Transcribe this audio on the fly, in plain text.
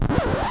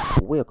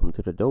Welcome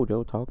to the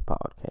Dojo Talk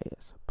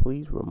Podcast.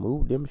 Please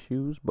remove them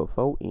shoes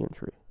before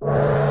entry.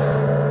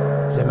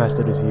 Zen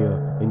Master is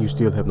here, and you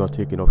still have not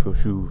taken off your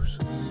shoes.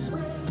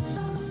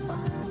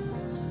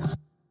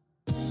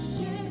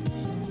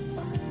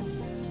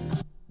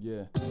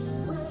 Yeah.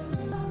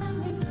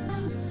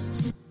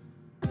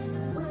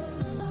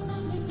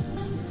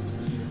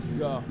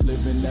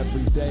 Living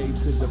every day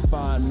to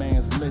define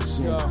man's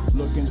mission.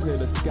 Look into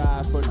the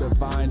sky for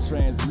divine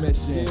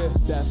transmission.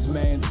 Deaf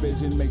man's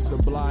vision makes the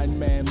blind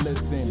man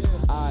listen.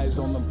 Eyes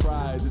on the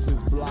prize, this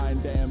is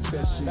blind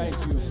ambition. Thank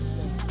you.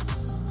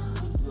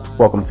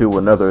 Welcome to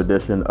another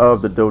edition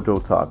of the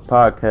Dojo Talk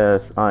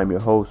Podcast. I'm your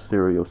host,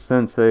 Serial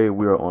Sensei.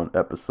 We are on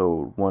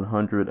episode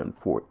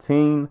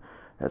 114.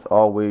 As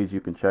always,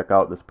 you can check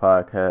out this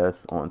podcast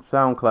on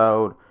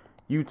SoundCloud,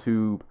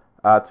 YouTube,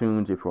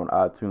 iTunes. If you're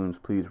on iTunes,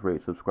 please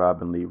rate,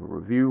 subscribe, and leave a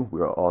review.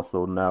 We are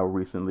also now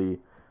recently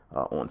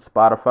on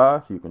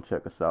Spotify, so you can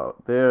check us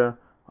out there.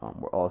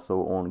 We're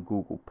also on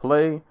Google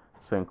Play.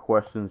 Send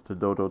questions to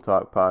Dojo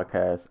Talk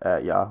Podcast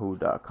at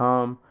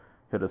yahoo.com.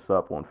 Hit us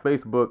up on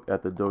Facebook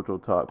at the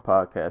Dojo Talk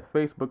Podcast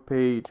Facebook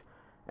page.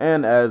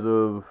 And as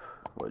of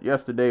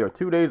yesterday or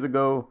 2 days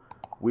ago,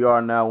 we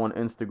are now on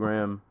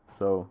Instagram.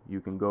 So you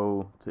can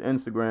go to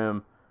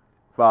Instagram,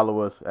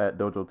 follow us at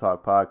Dojo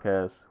Talk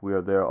Podcast. We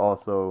are there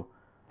also.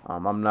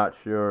 I'm not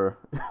sure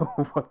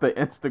what the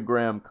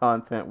Instagram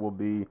content will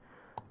be.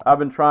 I've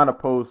been trying to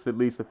post at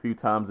least a few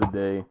times a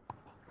day.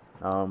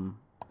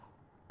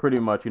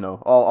 Pretty much,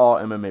 all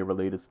MMA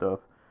related stuff.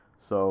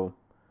 So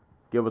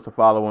give us a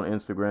follow on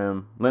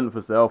Instagram.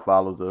 Linton Fasel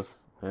follows us,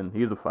 and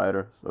he's a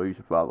fighter, so you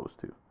should follow us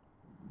too.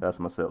 That's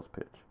my sales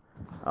pitch.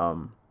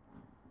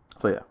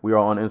 So yeah, we are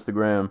on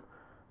Instagram.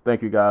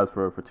 Thank you guys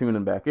for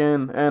tuning back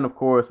in. And of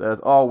course, as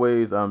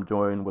always, I'm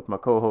joined with my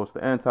co-host,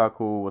 the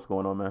Anti-Cool. What's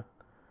going on, man?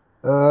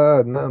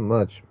 Not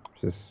much.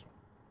 Just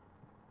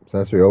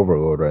sensory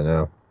overload right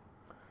now.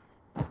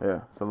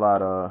 Yeah, it's a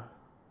lot of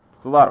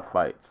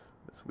fights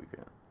this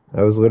weekend.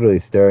 I was literally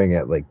staring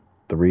at like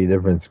 3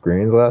 different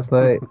screens last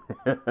night.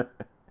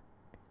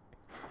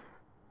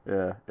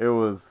 Yeah, it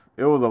was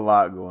a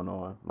lot going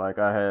on. Like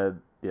I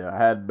had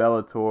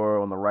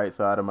Bellator on the right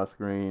side of my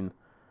screen.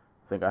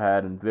 I think I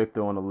had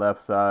Invicta on the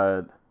left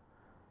side,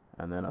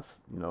 and then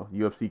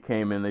UFC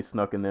came in. They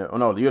snuck in there. Oh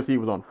no, the UFC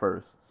was on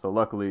first. So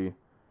luckily,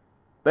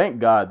 thank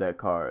God that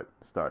card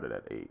started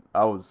at 8.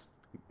 I was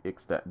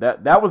ecstatic.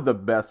 That was the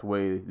best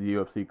way the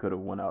UFC could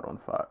have went out on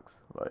Fox.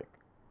 Like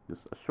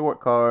just a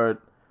short card,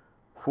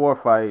 4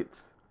 fights.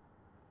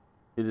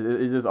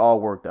 It just all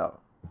worked out.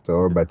 It's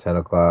over by 10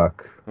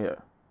 o'clock. Yeah.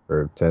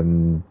 Or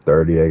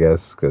 10:30, I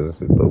guess, because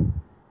the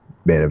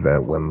main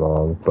event went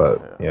long.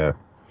 But yeah.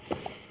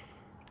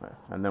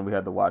 And then we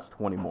had to watch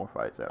 20 more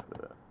fights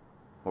after that.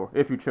 Or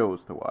if you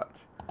chose to watch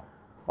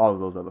all of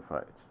those other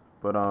fights.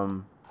 But,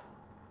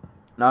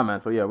 nah,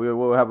 man. So, yeah,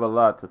 we'll have a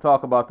lot to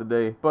talk about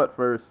today. But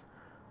first,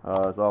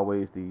 as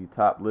always, the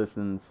top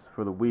listens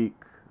for the week.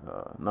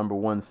 Number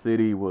 1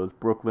 city was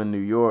Brooklyn, New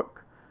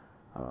York.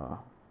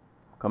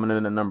 Coming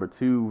in at number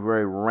 2,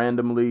 very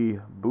randomly,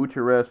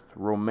 Bucharest,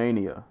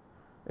 Romania.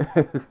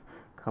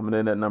 Coming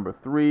in at number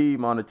 3,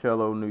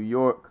 Monticello, New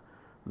York.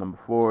 Number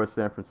 4,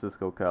 San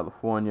Francisco,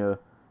 California.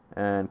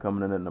 And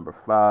coming in at number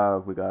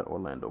 5, we got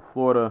Orlando,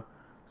 Florida.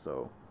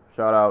 So,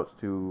 shout-outs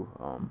to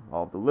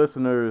all of the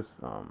listeners.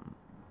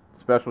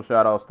 Special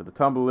shout-outs to the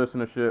Tumblr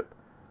listenership.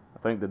 I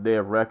think the day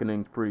of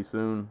reckoning's pretty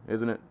soon,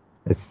 isn't it?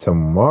 It's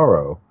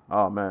tomorrow.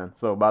 Oh, man.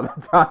 So, by the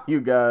time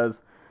you guys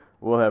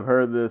will have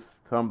heard this,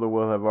 Tumblr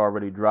will have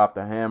already dropped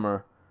the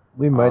hammer.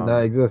 We might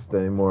not exist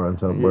anymore on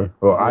Tumblr.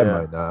 Well, I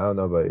might not. I don't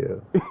know about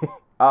you.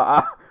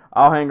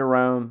 I'll hang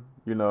around,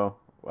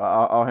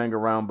 I'll hang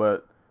around,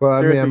 but... Well,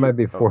 I mean, I might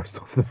be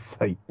forced off the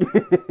site.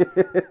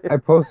 I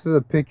posted a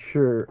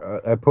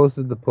picture. I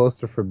posted the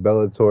poster for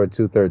Bellator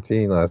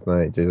 213 last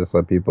night to just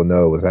let people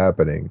know it was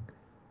happening.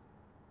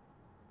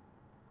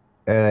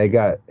 And I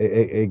got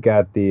it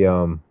got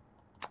the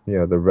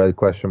the red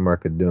question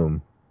mark of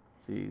doom.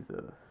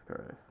 Jesus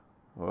Christ.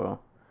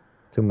 Well,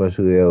 too much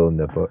Leo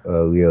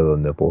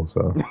nipple.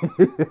 So.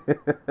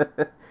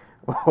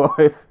 Well,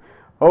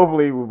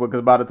 hopefully,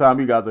 because by the time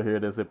you guys will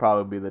hear this, it'll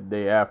probably be the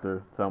day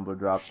after Tumblr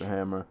drops the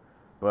hammer.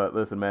 But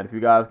listen, man, if you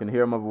guys can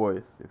hear my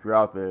voice, if you're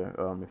out there,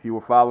 if you were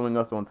following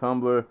us on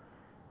Tumblr,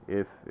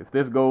 if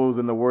this goes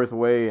in the worst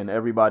way and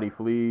everybody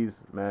flees,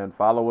 man,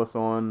 follow us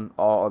on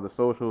all other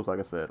socials. Like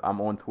I said, I'm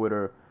on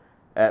Twitter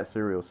at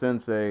Serial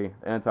Sensei.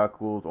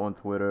 Anti-Cool's on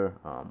Twitter.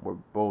 We're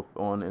both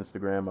on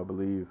Instagram, I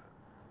believe.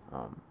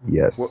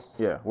 Yes.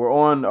 We're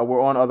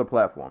on other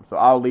platforms. So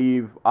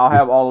I'll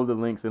have all of the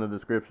links in the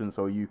description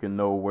so you can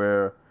know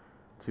where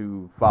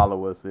to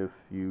follow us if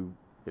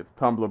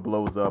Tumblr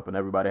blows up and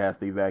everybody has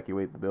to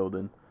evacuate the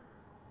building.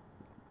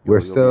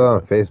 We're still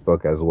on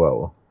Facebook as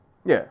well.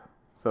 Yeah.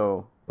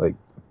 So like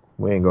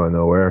we ain't going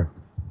nowhere.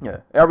 Yeah.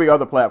 Every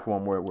other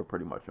platform we're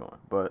pretty much on.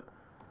 But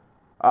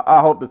I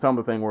hope the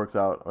Tumblr thing works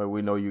out.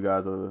 We know you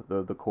guys are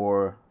the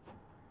core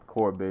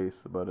base,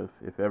 but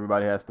if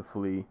everybody has to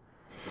flee,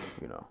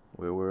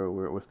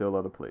 we're still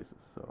other places.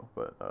 So,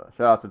 but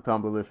shout out to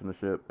Tumblr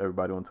listenership,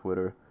 everybody on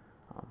Twitter,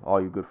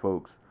 all you good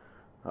folks.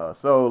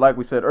 So, like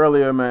we said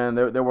earlier, man,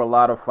 there were a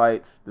lot of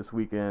fights this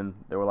weekend.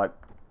 There were like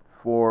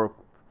 4,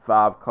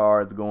 5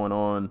 cards going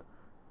on.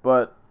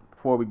 But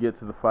before we get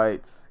to the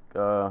fights,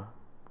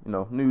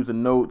 news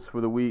and notes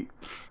for the week.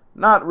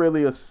 Not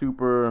really a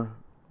super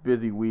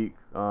busy week.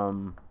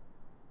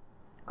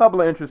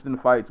 Couple of interesting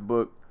fights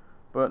booked,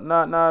 but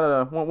not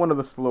one of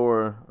the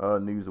slower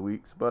news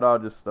weeks. But I'll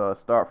just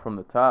start from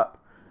the top.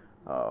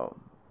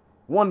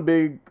 One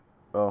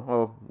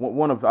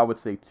of I would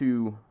say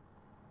 2,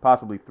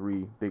 possibly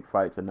 3 big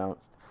fights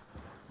announced.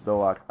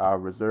 Though I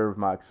reserve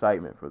my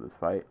excitement for this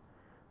fight.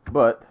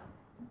 But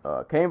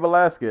Cain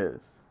Velasquez,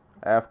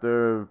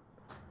 after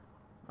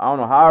I don't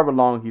know however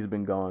long he's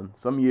been gone,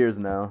 some years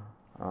now.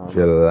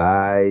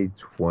 July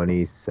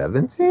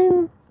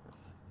 2017.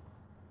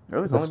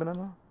 Really, it's only been that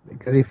long?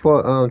 Because he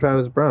fought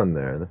Travis Brown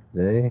there,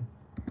 didn't he?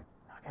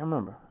 I can't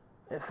remember.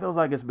 It feels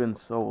like it's been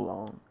so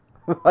long.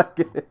 Like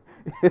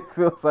it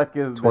feels like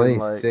it's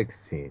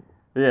 2016.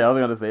 Been like, yeah, I was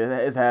gonna say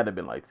it's had to have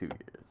been like 2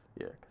 years.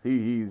 Yeah,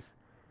 because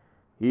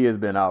he has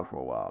been out for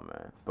a while,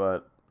 man.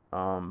 But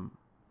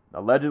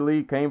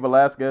allegedly, Cain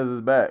Velasquez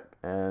is back,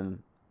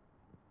 and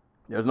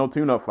there's no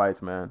tune-up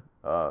fights, man.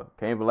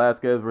 Cain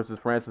Velasquez versus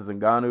Francis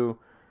Ngannou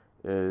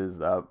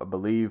is, I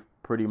believe,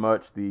 pretty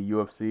much the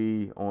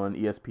UFC on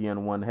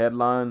ESPN1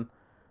 headline.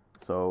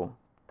 So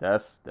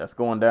that's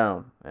going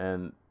down.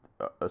 And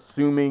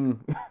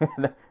assuming,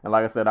 and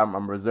like I said,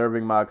 I'm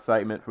reserving my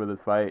excitement for this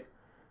fight.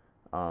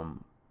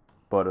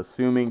 But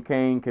assuming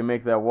Cain can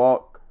make that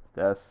walk,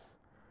 that's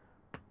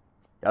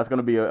going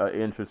to be an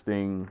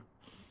interesting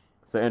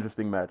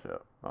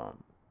matchup.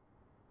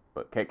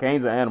 But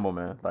Cain's an animal,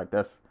 man. Like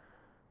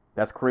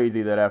that's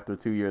crazy that after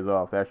 2 years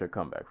off, that's your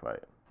comeback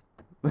fight.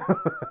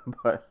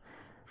 But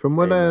from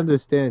what I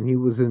understand, he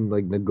was in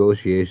like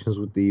negotiations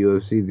with the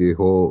UFC the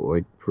whole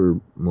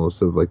for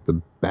most of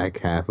the back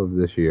half of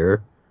this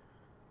year.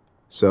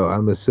 So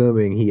I'm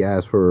assuming he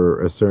asked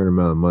for a certain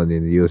amount of money,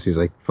 and the UFC's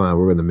like, "Fine,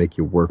 we're gonna make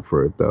you work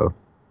for it, though."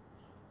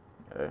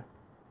 Hey,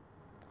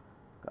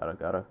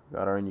 gotta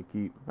earn your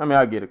keep. I mean,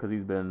 I get it because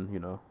he's been,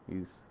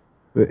 he's.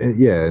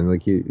 Yeah,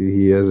 and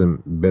he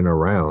hasn't been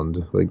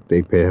around. Like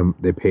they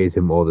paid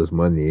him all this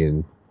money,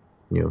 and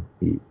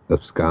he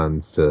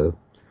absconds to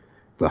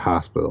the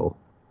hospital.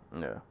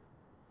 Yeah.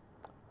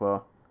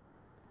 Well,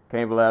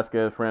 Cain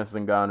Velasquez, Francis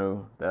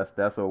Ngannou.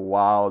 That's a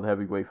wild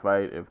heavyweight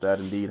fight if that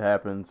indeed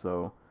happens.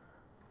 So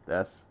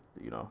that's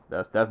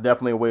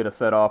definitely a way to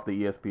set off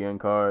the ESPN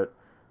card.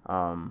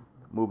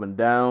 Moving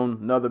down,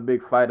 another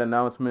big fight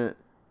announcement.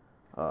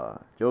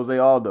 Jose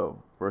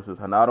Aldo versus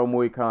Renato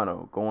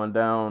Moicano going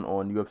down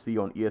on UFC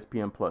on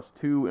ESPN Plus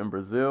 2 in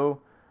Brazil.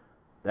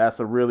 That's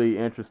a really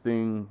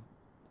interesting,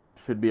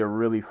 should be a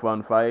really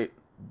fun fight.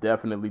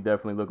 Definitely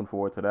looking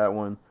forward to that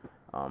one.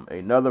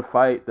 Another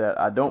fight that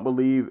I don't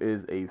believe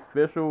is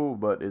official,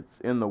 but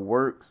it's in the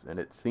works, and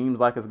it seems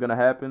like it's going to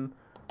happen.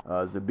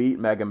 Zabit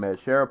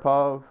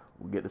Magomedsharipov.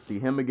 We'll get to see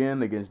him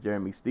again against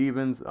Jeremy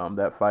Stephens.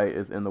 That fight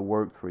is in the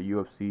works for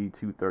UFC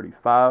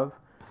 235.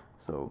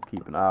 So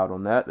keep an eye out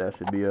on that. That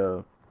should be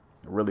a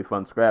really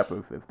fun scrap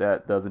if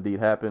that does indeed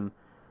happen.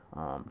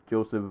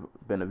 Joseph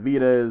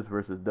Benavidez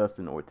versus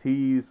Dustin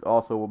Ortiz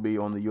also will be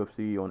on the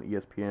UFC on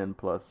ESPN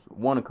Plus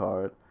 1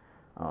 card.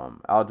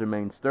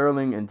 Aljamain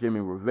Sterling and Jimmy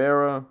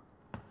Rivera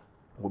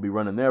will be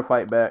running their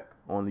fight back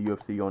on the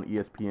UFC on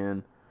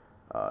ESPN.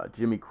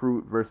 Jimmy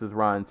Crute versus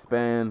Ryan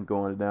Spann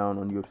going down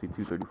on UFC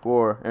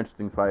 234.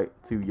 Interesting fight.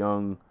 2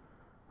 young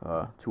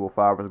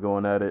 205ers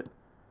going at it.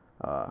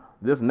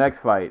 This next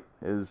fight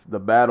is the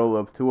battle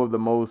of 2 of the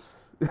most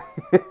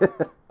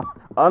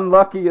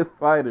unluckiest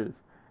fighters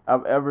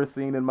I've ever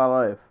seen in my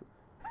life.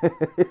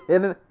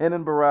 Renan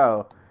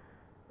Barão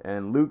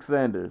and Luke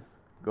Sanders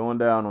going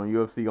down on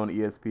UFC on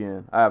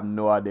ESPN. I have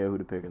no idea who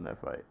to pick in that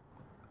fight.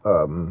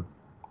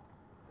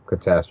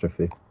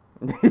 Catastrophe.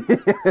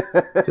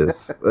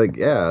 Just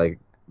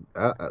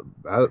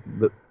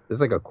it's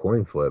like a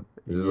coin flip.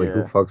 It's just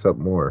who fucks up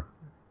more.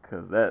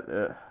 Cause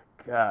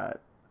God,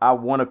 I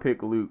want to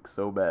pick Luke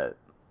so bad.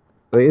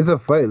 It's a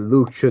fight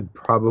Luke should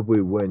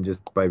probably win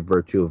just by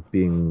virtue of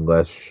being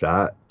less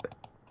shot.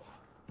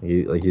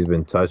 He's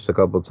been touched a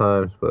couple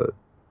times, but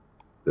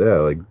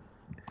yeah,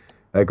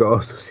 I could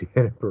also see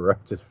Renan Barão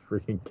just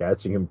freaking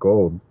catching him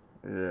cold.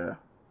 Yeah,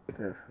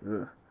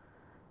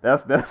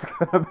 that's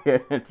gonna be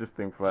an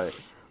interesting fight,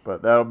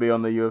 but that'll be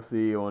on the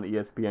UFC on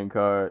ESPN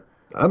card.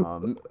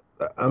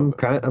 I'm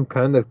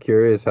kind of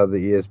curious how the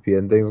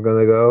ESPN thing's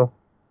gonna go,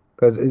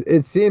 because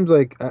it seems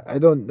like I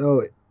don't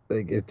know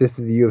if this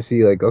is the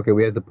UFC, okay,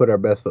 we have to put our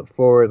best foot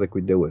forward like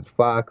we did with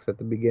Fox at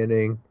the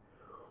beginning,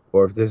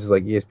 or if this is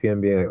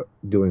ESPN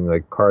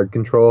doing card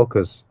control,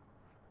 because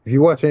if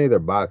you watch any of their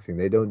boxing,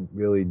 they don't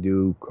really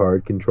do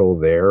card control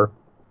there,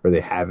 or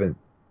they haven't.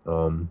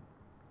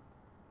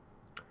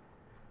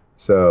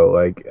 So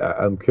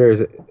I'm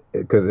curious,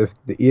 because if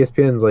the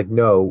ESPN's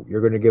no,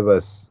 you're going to give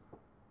us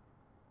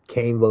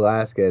Cain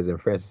Velasquez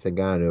and Francis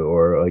Ngannou,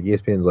 or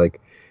ESPN's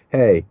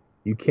hey,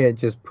 you can't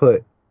just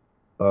put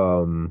I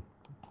don't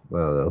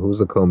know who's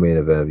the co-main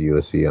event of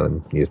UFC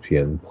on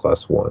ESPN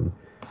plus one.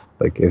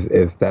 Like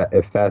if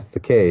that's the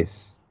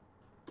case,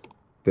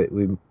 that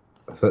we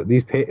so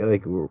these pay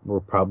like we're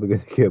probably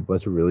gonna get a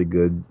bunch of really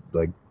good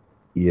like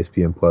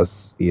ESPN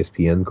plus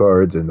ESPN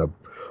cards and a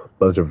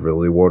bunch of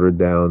really watered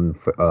down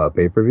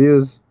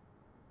pay-per-views.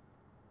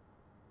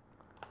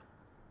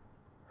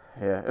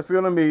 Yeah, it's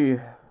gonna be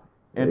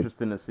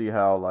interesting to see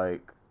how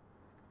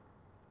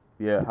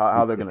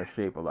how they're gonna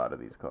shape a lot of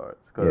these cards.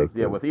 Because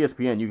with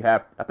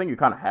ESPN, I think you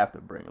kind of have to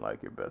bring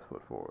like your best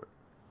foot forward.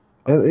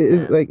 And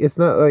it's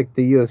not like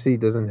the UFC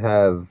doesn't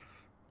have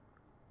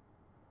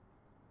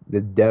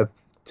the depth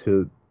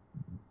to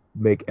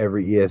make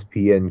every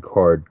ESPN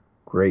card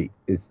great.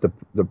 It's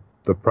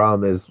the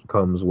problem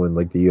comes when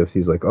like the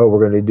UFC's like, oh,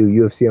 we're gonna do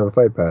UFC on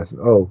Fight Pass,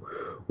 and oh,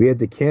 we had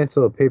to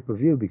cancel a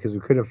pay-per-view because we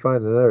couldn't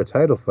find another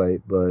title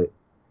fight, but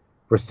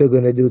we're still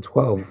gonna do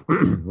 12.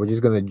 We're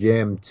just gonna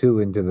jam 2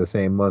 into the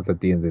same month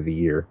at the end of the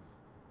year,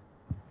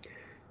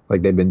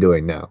 like they've been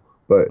doing now.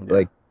 But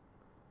like,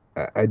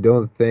 I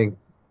don't think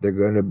they're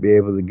gonna be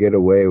able to get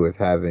away with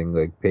having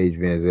like Paige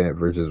Van Zandt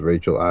versus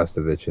Rachel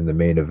Ostovich in the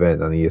main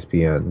event on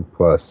ESPN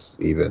Plus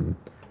even.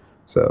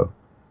 So,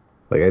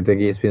 like, I think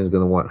ESPN is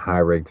gonna want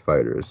high-ranked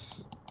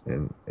fighters,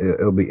 and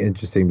it'll be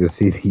interesting to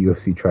see the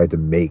UFC try to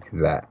make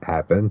that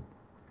happen.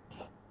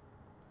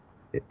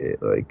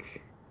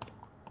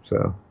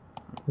 So.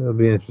 It'll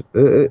be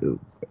interesting.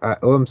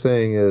 All I'm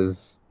saying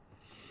is,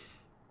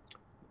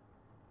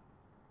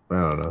 I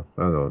don't know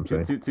what I'm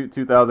saying.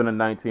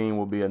 2019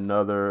 will be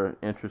another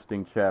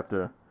interesting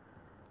chapter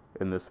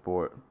in this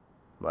sport.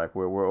 Like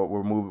we're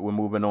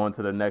moving on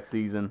to the next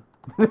season.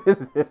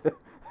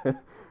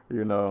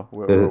 You know,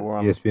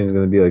 ESPN is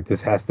going to be like,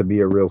 this has to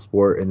be a real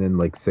sport, and then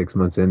like 6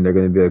 months in, they're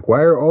going to be like,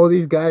 why are all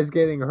these guys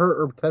getting hurt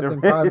or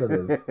testing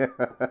positive?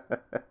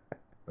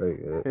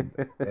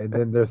 And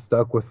then they're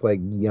stuck with like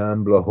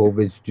Jan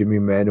Blachowicz, Jimmy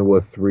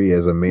Manuwa 3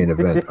 as a main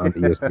event on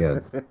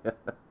ESPN.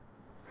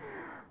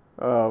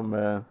 Oh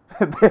man,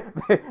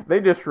 they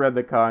just shred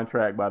the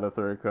contract by the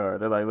third card.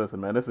 They're like,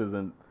 listen, man, this is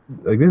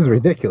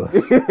ridiculous.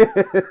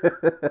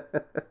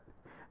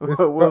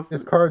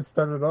 This card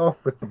started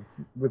off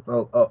with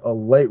a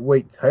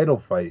lightweight title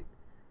fight,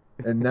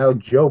 and now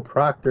Joe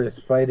Proctor is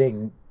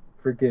fighting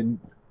freaking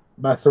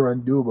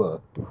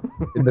Masaranduba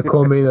in the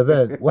co-main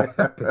event. What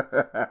happened?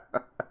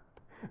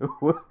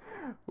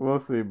 We'll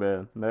see,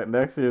 man.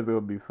 Next year's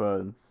gonna be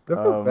fun. I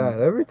feel bad.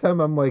 Every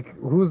time I'm like,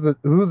 who's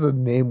a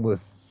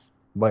nameless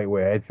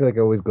lightweight? I feel like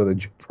I always go to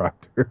Joe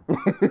Proctor.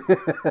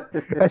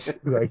 I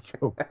should be like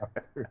Joe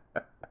Proctor.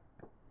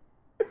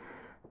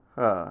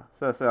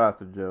 Shout out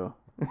to Joe.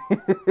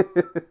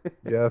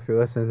 Joe, if you're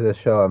listening to the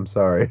show, I'm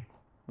sorry.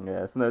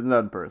 Yeah, it's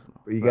nothing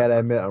personal. But you gotta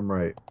admit, I'm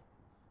right.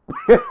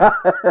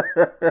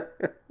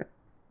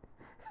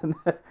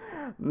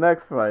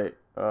 Next fight.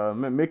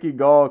 Mickey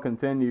Gall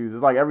continues.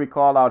 It's like every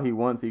call out he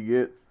wants, he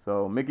gets.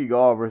 So Mickey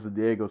Gall versus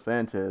Diego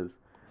Sanchez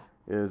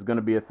is going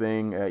to be a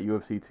thing at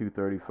UFC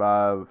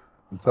 235.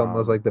 It's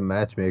almost like the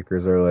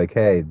matchmakers are like,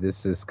 hey,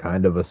 this is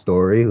kind of a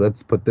story.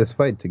 Let's put this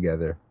fight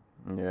together.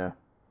 Yeah.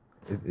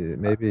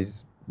 Maybe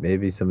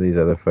some of these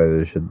other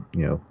fighters should,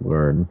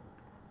 learn.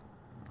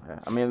 Yeah.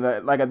 I mean,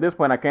 like at this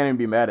point, I can't even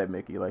be mad at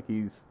Mickey. Like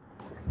I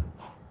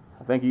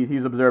think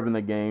he's observing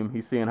the game.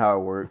 He's seeing how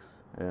it works,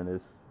 and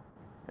it's,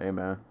 hey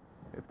man.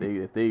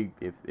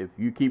 If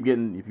you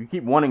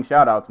keep wanting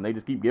shout outs and they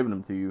just keep giving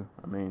them to you,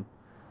 I mean,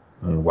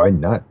 why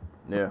not?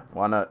 Yeah,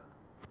 why not?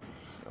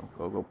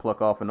 Go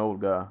pluck off an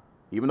old guy.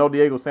 Even though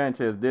Diego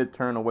Sanchez did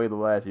turn away the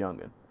last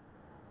youngin.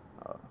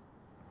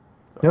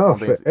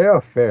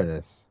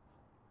 Fairness.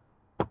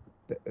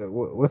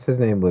 What's his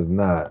name was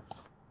not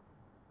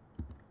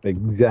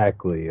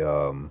exactly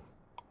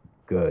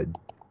good.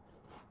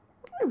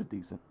 He was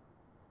decent.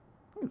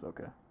 He was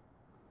okay.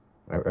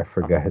 I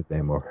forgot his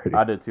name already.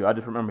 I did too. I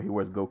just remember he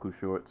wears Goku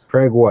shorts.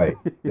 Craig White.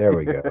 There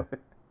we go.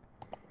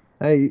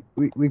 Hey,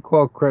 we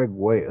call Craig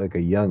White like a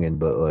youngin,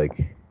 but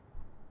like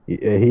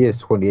he is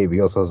 28, but he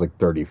also has like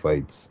 30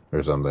 fights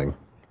or something.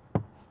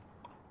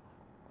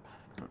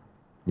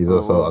 He's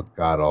also a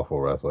god awful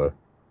wrestler.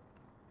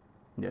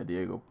 Yeah,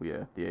 Diego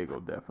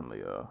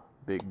definitely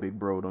big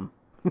brodom.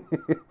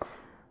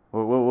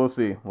 We'll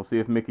see. We'll see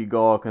if Mickey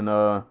Gall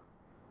can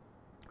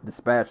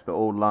dispatch the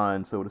old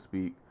line, so to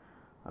speak.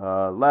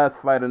 Last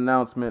fight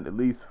announcement, at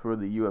least for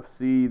the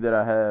UFC that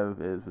I have,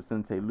 is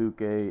Vicente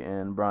Luque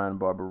and Brian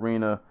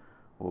Barberena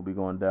will be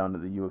going down to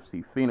the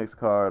UFC Phoenix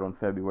card on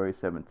February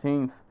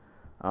 17th.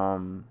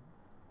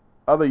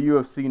 Other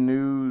UFC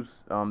news,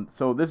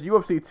 so this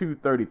UFC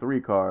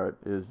 233 card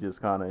is just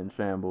kind of in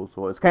shambles,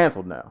 so it's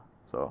canceled now.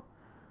 So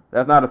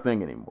that's not a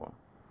thing anymore.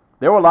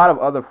 There were a lot of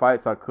other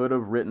fights I could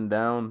have written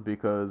down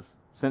because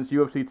since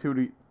UFC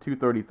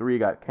 233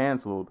 got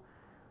canceled,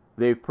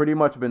 they've pretty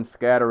much been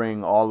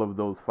scattering all of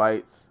those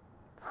fights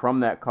from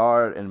that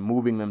card and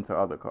moving them to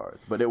other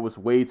cards. But it was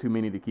way too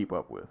many to keep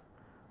up with.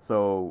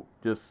 So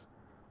just,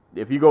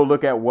 if you go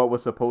look at what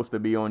was supposed to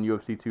be on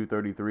UFC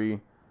 233,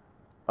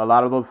 a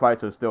lot of those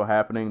fights are still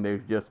happening.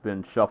 They've just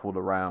been shuffled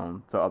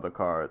around to other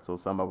cards, so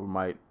some of them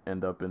might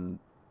end up in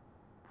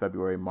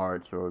February,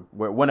 March, or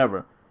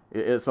whenever.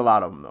 It's a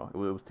lot of them though. It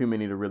was too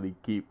many to really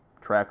keep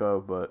track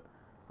of, but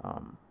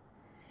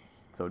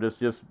so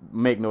just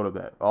make note of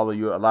that. A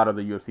lot of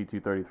the UFC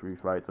 233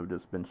 fights have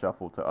just been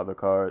shuffled to other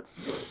cards.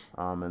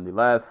 And the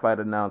last fight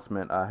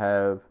announcement I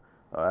have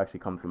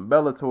actually comes from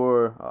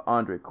Bellator.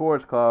 Andrei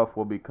Koreshkov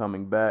will be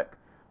coming back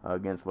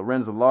against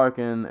Lorenzo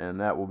Larkin, and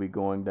that will be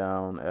going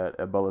down at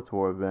a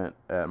Bellator event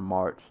at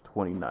March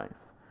 29th.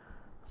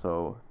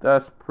 So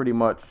that's pretty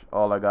much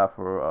all I got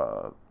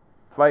for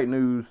fight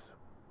news.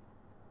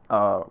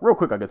 Real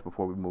quick, I guess,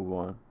 before we move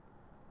on,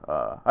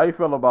 how do you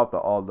feel about the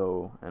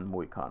Aldo and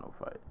Moicano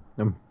fight?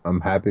 I'm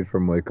happy for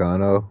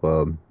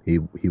Moicano.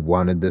 He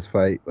wanted this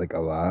fight like a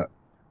lot.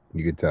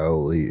 You could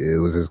tell it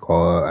was his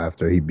call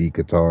after he beat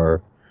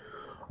Qatar.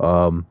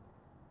 I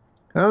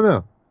don't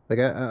know.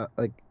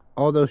 Like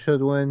Aldo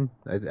should win.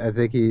 I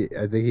think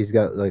he's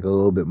got like a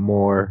little bit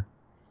more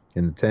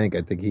in the tank.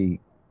 I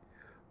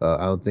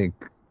don't think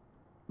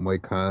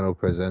Moicano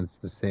presents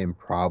the same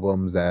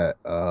problems that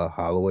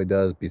Holloway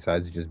does,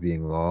 besides just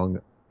being long.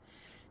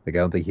 Like I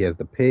don't think he has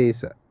the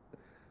pace,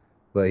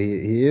 but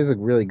he is a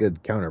really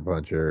good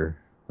counterpuncher.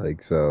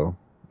 Like so,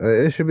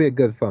 it should be a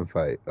good fun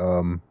fight.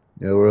 It'll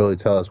really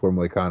tell us where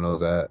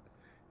Moicano's at.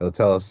 It'll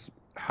tell us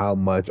how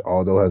much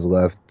Aldo has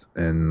left,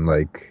 and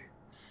like,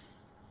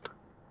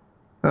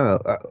 I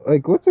don't know,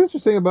 like what's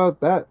interesting about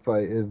that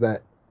fight is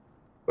that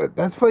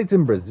fight's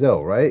in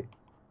Brazil, right?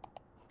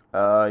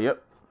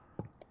 Yep.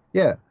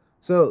 Yeah.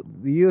 So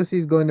the UFC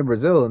is going to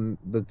Brazil, and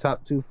the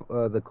top two,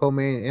 the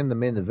co-main and the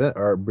main event,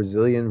 are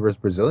Brazilian versus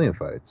Brazilian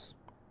fights,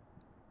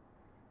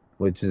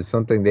 which is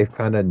something they've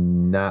kind of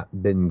not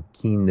been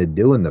keen to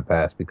do in the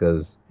past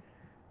because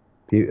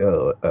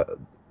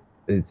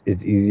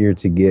it's easier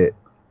to get.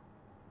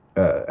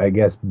 I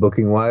guess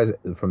booking-wise,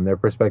 from their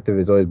perspective,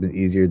 it's always been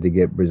easier to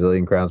get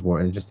Brazilian crowds more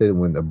interested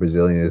when a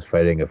Brazilian is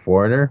fighting a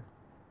foreigner,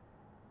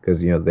 because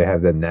they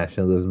have that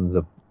nationalism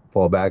to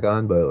fall back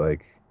on. But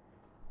like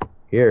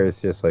here, it's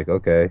just like,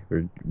 okay,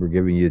 we're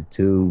giving you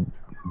two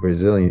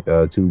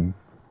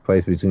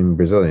fights between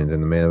Brazilians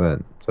in the main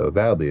event, so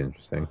that'll be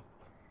interesting.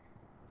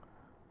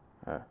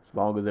 As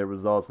long as it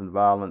results in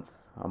violence,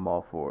 I'm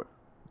all for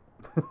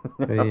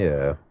it.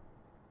 Yeah.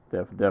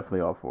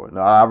 Definitely all for it.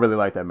 No, I really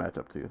like that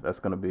matchup too. That's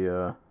gonna be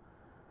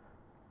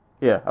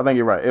yeah, I think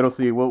you're right.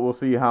 We'll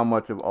see how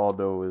much of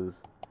Aldo is.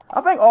 I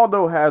think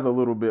Aldo has a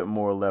little bit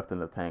more left in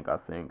the tank, I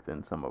think,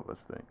 than some of us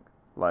think.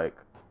 Like,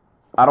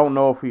 I don't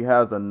know if he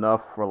has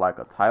enough for like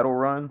a title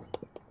run,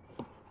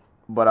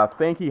 but I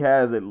think he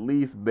has at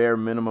least bare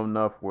minimum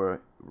enough where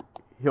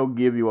he'll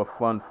give you a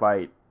fun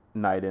fight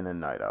night in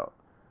and night out.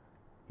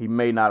 He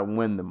may not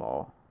win them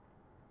all,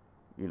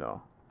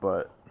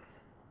 but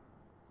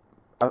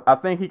I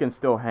think he can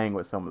still hang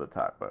with some of the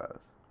top guys.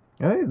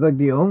 Yeah,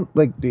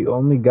 the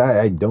only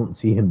guy I don't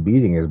see him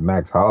beating is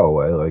Max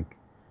Holloway. Like,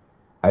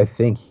 I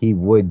think he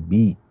would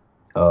beat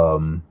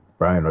Brian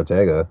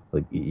Ortega.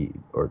 Like,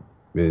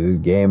 his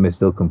game is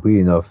still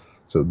complete enough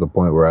to the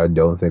point where I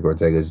don't think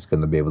Ortega is just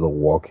going to be able to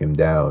walk him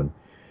down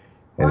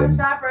and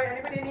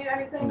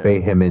then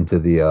bait him into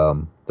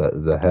the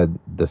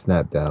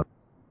snap down.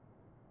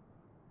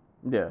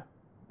 Yeah,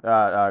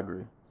 I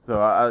agree.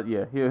 So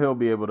yeah, he'll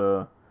be able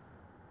to.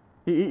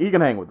 He can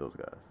hang with those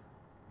guys,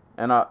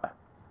 and I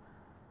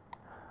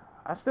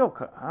don't know.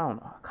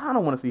 I kind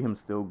of want to see him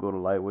still go to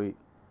lightweight,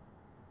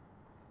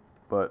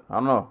 but I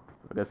don't know.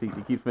 I guess he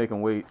keeps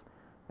making weight,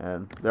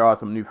 and there are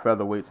some new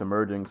featherweights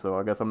emerging. So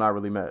I guess I'm not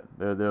really mad.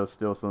 There's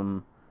still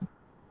some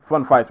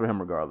fun fights for him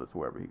regardless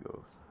wherever he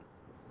goes.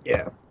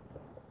 Yeah.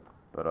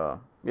 But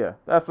yeah,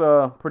 that's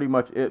pretty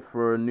much it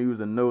for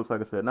news and notes.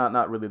 Like I said,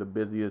 not really the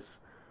busiest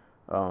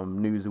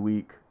news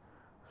week.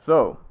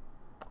 So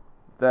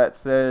that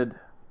said,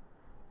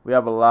 we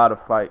have a lot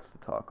of fights to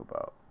talk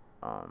about.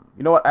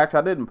 You know what? Actually,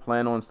 I didn't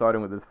plan on starting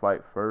with this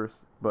fight first,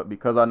 but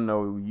because I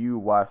know you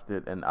watched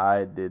it and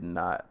I did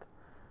not,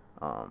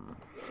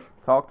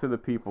 talk to the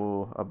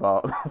people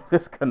about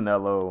this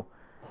Canelo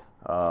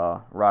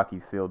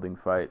Rocky Fielding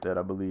fight that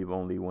I believe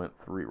only went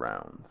 3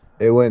 rounds.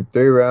 It went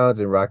 3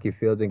 rounds, and Rocky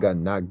Fielding got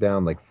knocked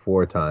down like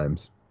 4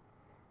 times.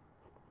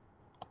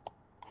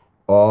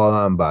 All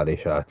on body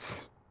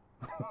shots.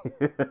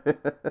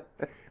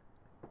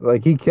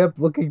 Like, he kept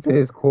looking to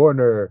his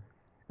corner,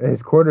 and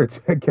his corner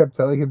kept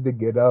telling him to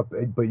get up,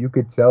 but you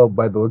could tell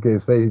by the look at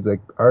his face, he's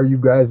like, are you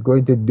guys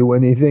going to do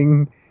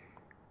anything?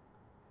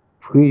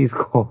 Please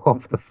call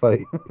off the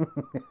fight.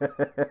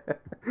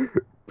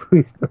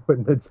 Please throw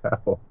in the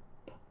towel.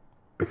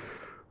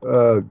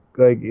 I'll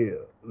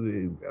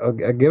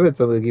give it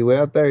to him. Like, he went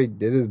out there, he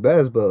did his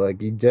best, but like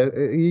he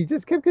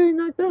just kept getting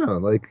knocked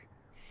down. Like,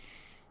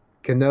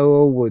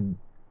 Canelo would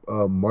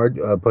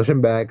push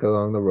him back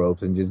along the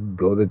ropes and just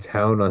go to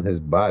town on his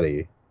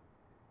body.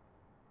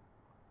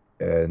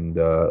 And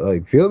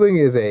like, Fielding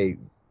is a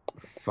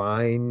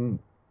fine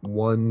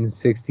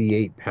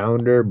 168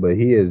 pounder, but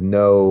he is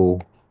no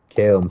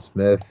Caleb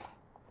Smith.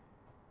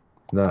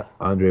 not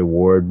Andre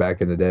Ward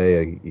back in the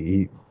day.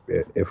 He,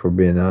 if we're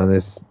being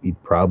honest, he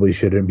probably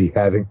shouldn't be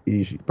having.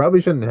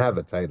 Probably shouldn't have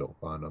a title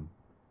on him.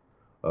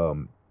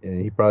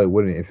 And he probably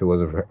wouldn't if it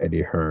wasn't for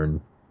Eddie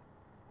Hearn.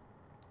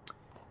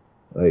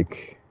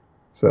 Like,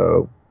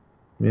 so,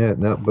 yeah.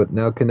 But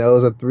now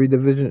Canelo's a three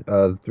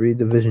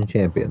division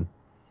champion,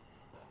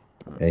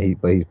 and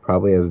he's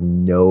probably has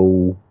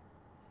no.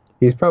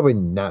 He's probably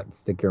not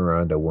sticking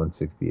around at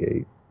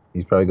 168.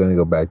 He's probably going to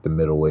go back to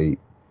middleweight.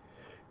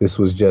 This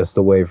was just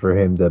a way for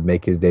him to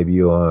make his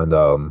debut on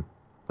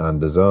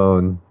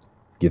DAZN,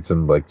 get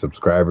some like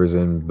subscribers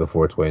in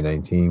before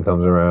 2019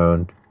 comes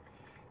around,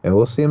 and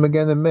we'll see him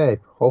again in May.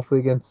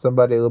 Hopefully against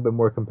somebody a little bit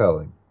more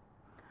compelling.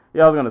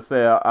 Yeah, I was gonna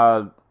say,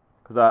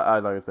 because I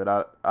like I said,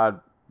 I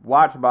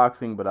watch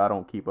boxing, but I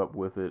don't keep up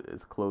with it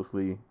as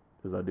closely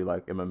as I do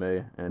like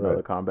MMA and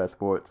other combat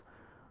sports.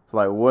 So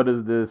like, what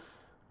is this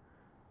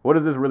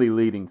really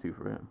leading to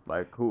for him?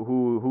 Like,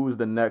 who's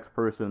the next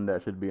person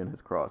that should be in his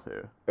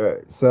crosshair? All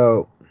right,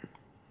 so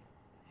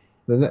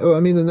the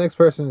next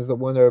person is the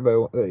one that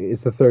everybody.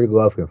 It's the third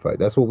Golovkin fight.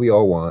 That's what we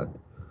all want.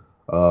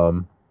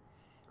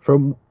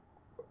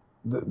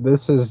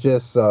 This is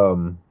just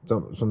some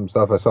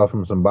stuff I saw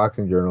from some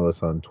boxing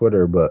journalists on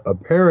Twitter, but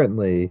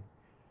apparently,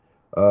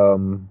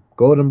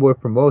 Golden Boy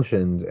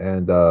Promotions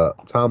and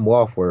Tom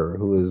Woffler,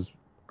 who is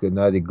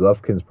Gennady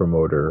Golovkin's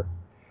promoter,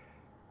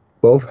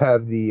 both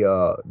have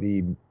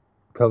the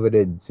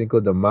coveted Cinco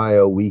de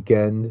Mayo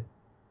weekend.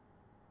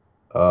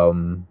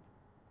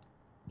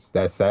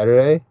 That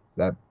Saturday,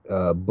 that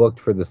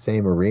booked for the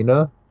same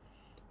arena.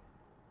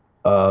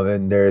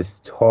 And there's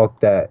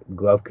talk that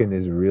Golovkin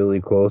is really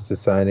close to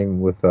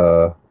signing with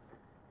DAZN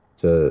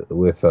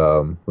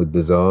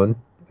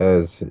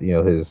as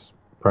his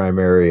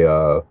primary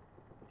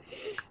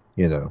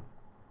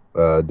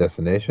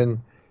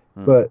destination.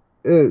 But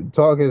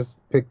talk has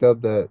picked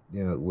up that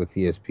with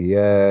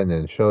ESPN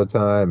and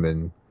Showtime,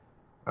 and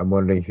I'm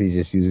wondering if he's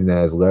just using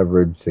that as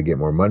leverage to get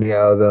more money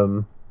out of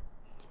them.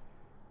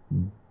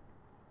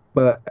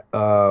 But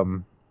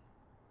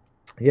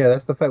yeah,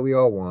 that's the fight we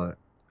all want.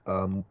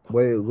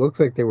 What it looks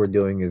like they were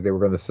doing is they were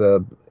going to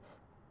sub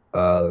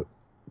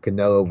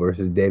Canelo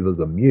versus David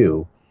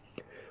Lemieux,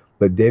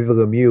 but David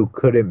Lemieux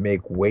couldn't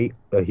make weight.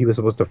 He was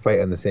supposed to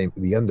fight on the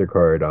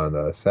undercard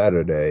on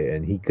Saturday,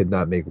 and he could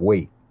not make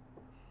weight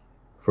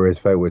for his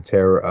fight with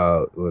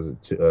God,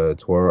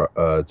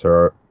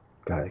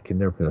 I can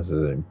never pronounce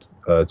his name.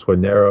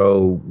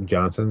 Twanero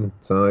Johnson,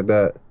 something like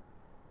that.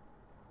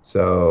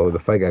 So the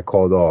fight got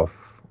called off.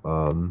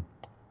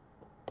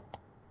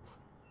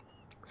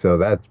 So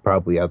that's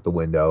probably out the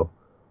window.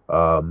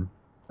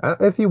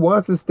 If he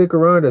wants to stick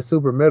around at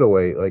super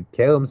middleweight, like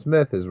Callum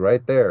Smith is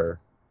right there.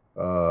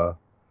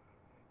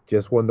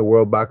 Just won the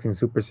World Boxing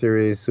Super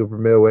Series super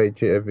middleweight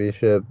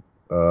championship.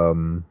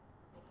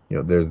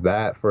 There's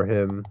that for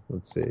him.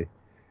 Let's see.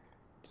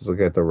 Just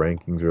look at the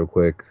rankings real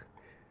quick.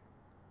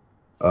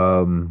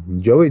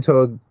 Joey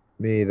told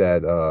me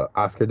that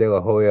Oscar De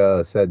La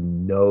Hoya said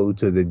no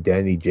to the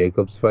Danny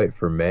Jacobs fight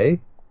for May.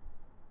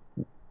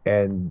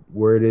 And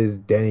word is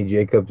Danny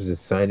Jacobs is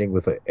signing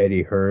with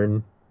Eddie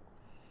Hearn.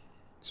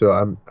 So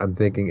I'm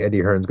thinking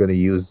Eddie Hearn's going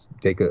to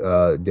take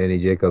Danny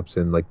Jacobs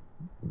in like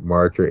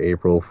March or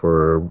April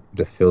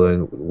to fill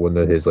in one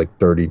of his like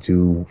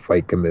 32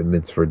 fight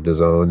commitments for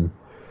DAZN.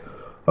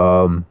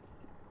 I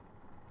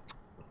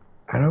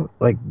don't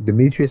like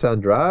Demetrius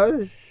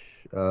Andrade.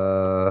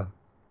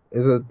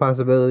 Is a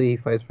possibility he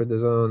fights for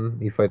DAZN.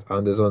 He fights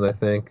on DAZN, I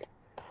think.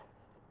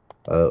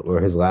 Or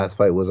his last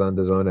fight was on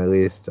DAZN at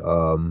least.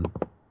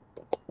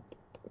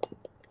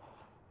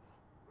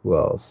 Who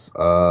else?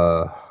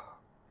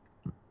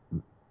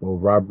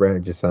 Rob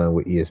Brandt just signed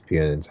with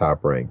ESPN and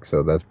Top Rank,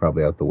 so that's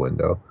probably out the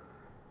window.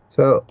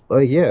 So,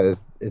 it's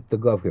the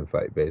Golovkin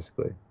fight,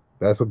 basically.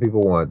 That's what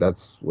people want.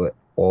 That's what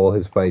all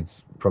his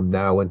fights from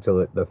now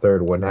until the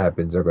third one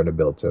happens are going to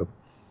build to.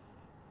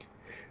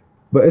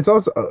 But it's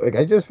also,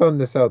 I just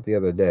found this out the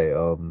other day.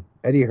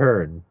 Eddie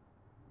Hearn,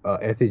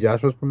 Anthony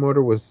Joshua's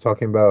promoter, was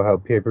talking about how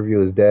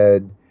pay-per-view is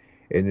dead.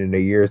 And in a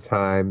year's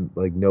time,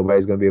 like,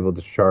 nobody's going to be able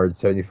to charge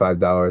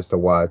 $75 to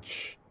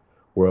watch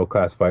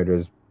world-class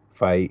fighters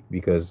fight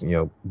because,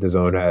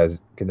 DAZN has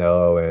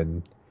Canelo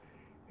and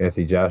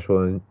Anthony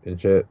Joshua and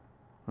shit.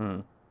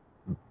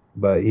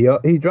 But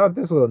he dropped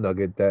this little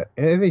nugget that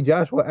Anthony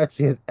Joshua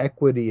actually has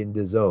equity in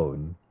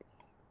DAZN.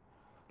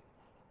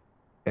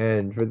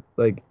 And for,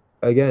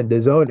 again,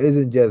 DAZN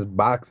isn't just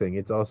boxing.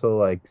 It's also,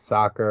 like,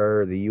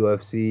 soccer, the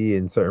UFC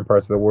in certain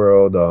parts of the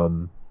world.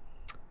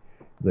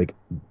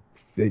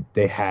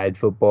 They had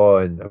football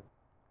and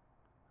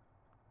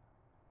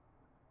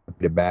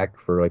it back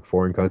for like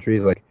foreign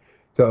countries,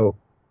 so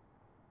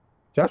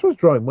Joshua's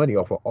drawing money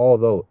off of all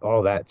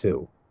that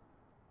too.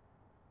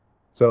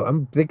 So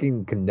I'm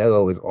thinking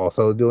Canelo is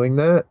also doing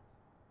that.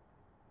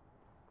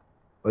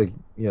 They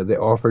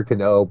offer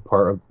Canelo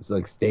part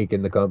of stake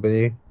in the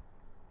company,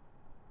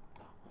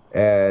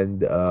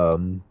 and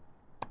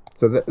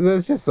so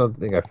that's just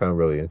something I found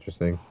really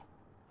interesting.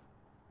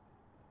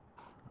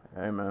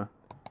 Hey man.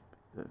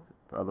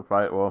 other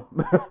fight. Well,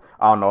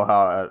 I don't know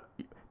how.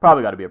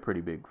 Probably got to be a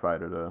pretty big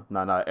fighter though.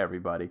 Not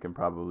everybody can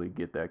probably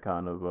get that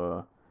kind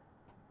of.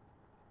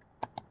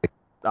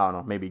 I don't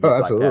know. Maybe get like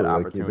that absolutely.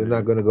 Like opportunity. they're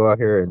not gonna go out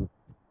here and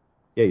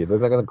they're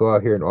not gonna go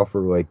out here and offer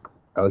like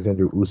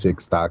Alexander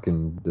Usyk stock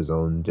in the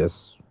zone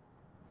just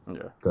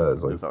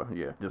because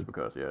just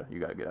because you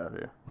gotta get out of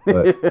here.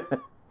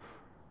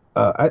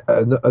 But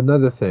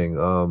another thing,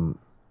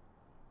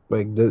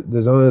 like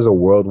the zone is a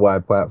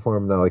worldwide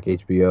platform, not like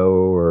HBO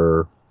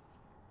or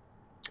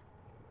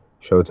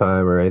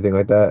Showtime or anything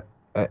like that.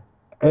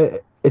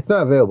 It's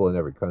not available in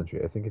every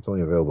country. I think it's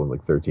only available in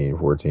like 13,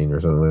 14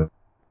 or something.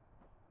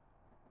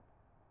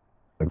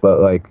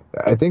 But like,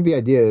 I think the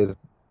idea is,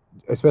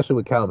 especially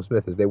with Callum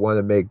Smith, is they want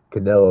to make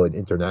Canelo an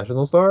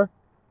international star,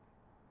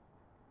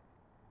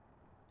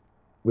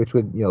 which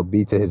would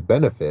be to his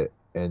benefit.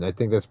 And I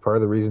think that's part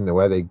of the reason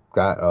why they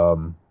got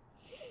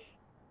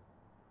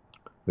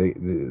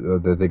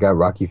they got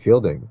Rocky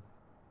Fielding,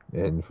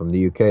 and from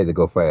the UK to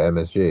go fight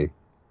MSG.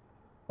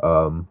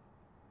 How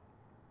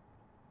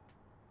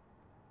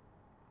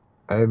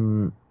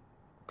do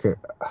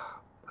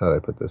I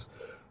put this?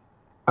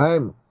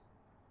 The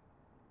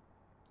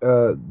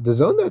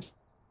zone that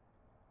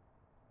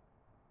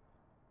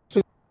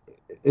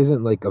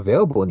isn't like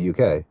available in the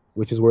UK,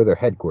 which is where they're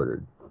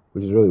headquartered,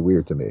 which is really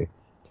weird to me.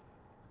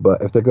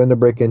 But if they're going to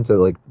break into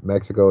like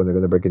Mexico and they're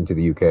going to break into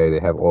the UK, they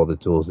have all the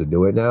tools to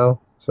do it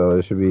now. So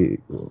it should be.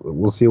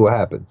 We'll see what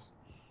happens.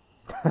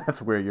 That's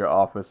where your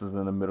office is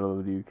in the middle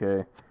of the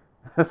UK.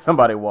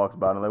 Somebody walks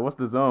by and like, "What's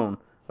the zone?"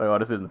 Like, "Oh,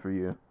 this isn't for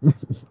you."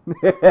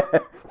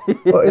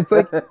 Well, it's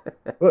like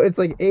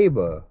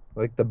ABA,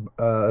 like the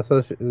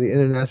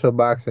International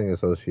Boxing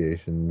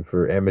Association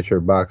for amateur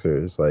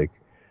boxers. Like,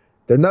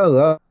 they're not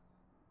allowed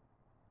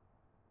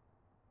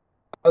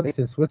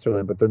in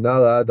Switzerland, but they're not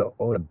allowed to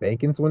own a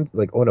bank in Switzerland,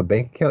 like own a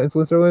bank account in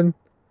Switzerland,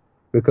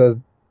 because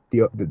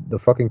the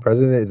fucking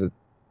president is a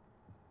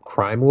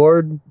crime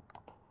lord,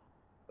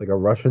 like a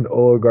Russian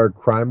oligarch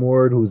crime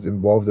lord who's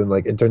involved in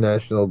like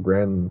international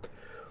grand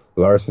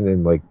larceny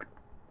and like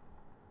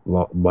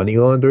money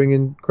laundering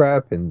and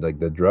crap and like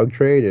the drug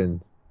trade, and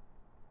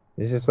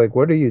it's just like,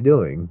 what are you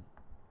doing?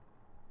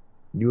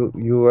 You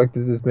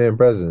elected this man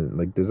president,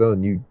 like the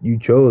zone. You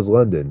chose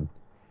London.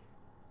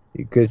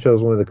 You could have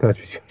chose one of the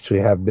countries you actually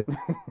have been.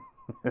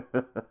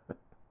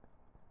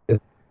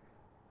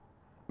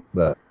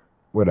 But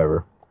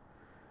whatever.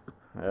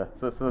 Yeah,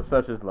 so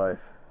such is life.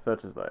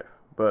 Such is life.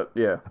 But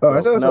yeah. Oh,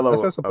 I should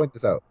also point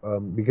this out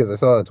because I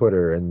saw it on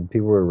Twitter and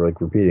people were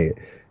like repeating it.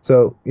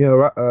 So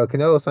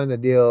Canelo signed a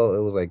deal. It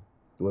was like,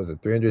 was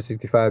it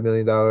 $365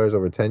 million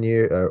over 10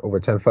 years, over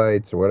 10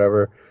 fights or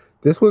whatever.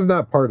 This was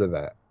not part of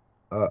that.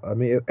 I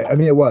mean,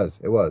 it was,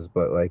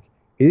 but like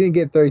he didn't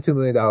get $32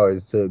 million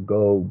to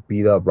go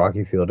beat up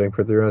Rocky Fielding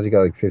for 3 rounds. He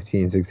got like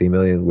 15, 16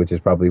 million, which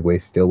is probably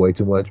still way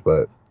too much,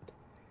 but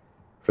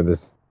for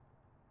this.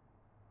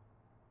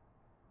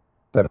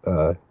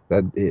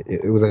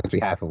 It was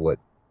actually half of what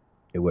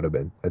it would have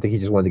been. I think he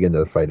just wanted to get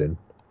another fight in.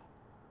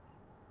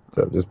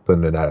 So just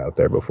putting that out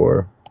there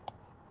before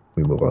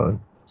we move on.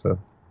 So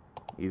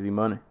easy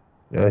money.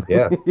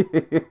 Yeah.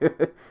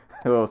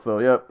 Well, so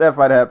yep, that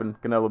fight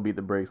happened. Canelo beat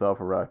the brakes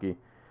off of Rocky.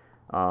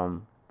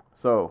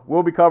 So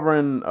we'll be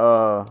covering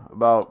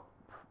about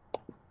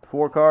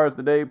 4 cards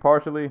today,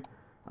 partially.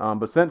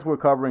 But since we're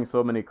covering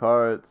so many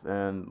cards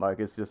and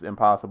like it's just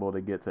impossible to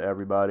get to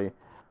everybody,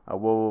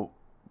 we'll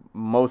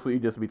mostly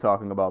just be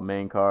talking about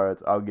main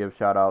cards. I'll give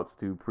shout outs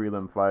to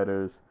prelim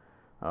fighters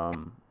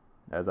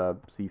as I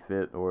see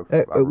fit. Or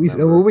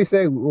when we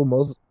say we're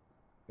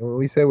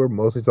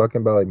mostly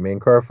talking about like main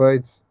card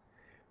fights,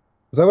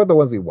 was that about the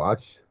ones we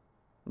watched?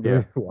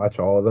 Yeah, watch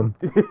all of them.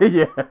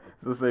 Yeah,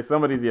 so say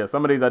some of these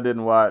I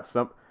didn't watch.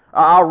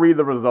 I'll read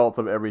the results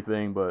of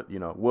everything, but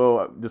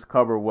we'll just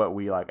cover what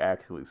we like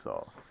actually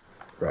saw.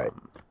 Right.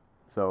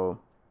 So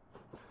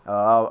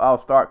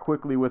I'll start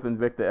quickly with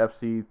Invicta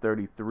FC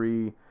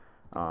 33.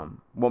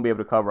 Won't be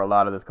able to cover a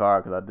lot of this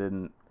card because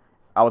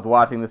I was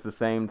watching this the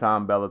same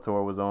time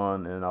Bellator was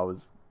on, and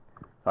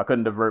I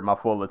couldn't divert my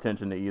full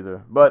attention to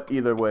either. But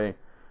either way,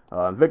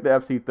 Invicta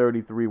FC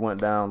 33 went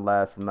down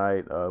last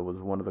night. It was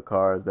one of the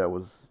cards that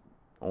was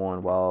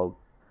on while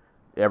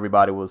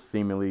everybody was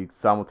seemingly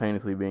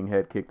simultaneously being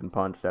head kicked and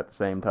punched at the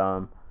same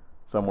time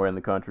somewhere in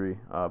the country.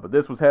 But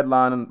this was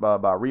headlined by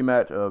a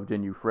rematch of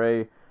Jin Yu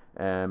Frey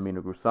and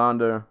Mina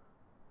Grusander.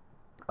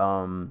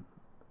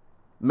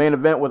 Main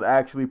event was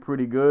actually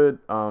pretty good.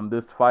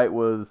 This fight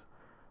was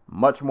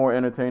much more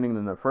entertaining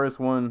than the first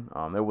one.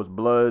 There was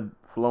blood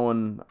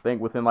flowing, I think,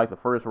 within like the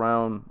first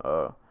round.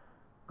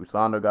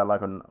 Grusander got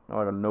like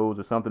a nose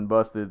or something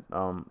busted.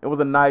 It was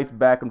a nice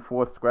back and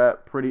forth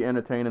scrap, pretty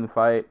entertaining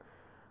fight.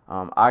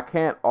 I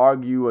can't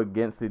argue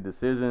against the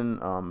decision.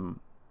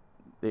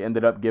 They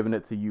ended up giving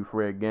it to Yu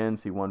Frey again.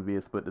 She won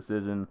via split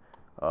decision.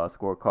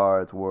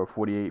 Scorecards were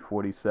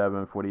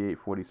 48-47,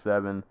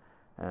 48-47,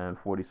 and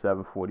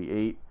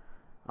 47-48.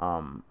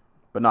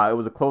 But no, it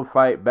was a close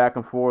fight, back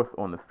and forth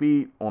on the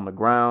feet, on the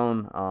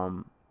ground.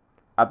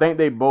 I think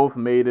they both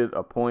made it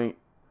a point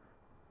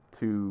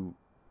to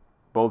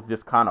both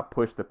just kind of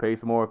pushed the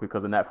pace more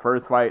because in that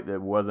first fight there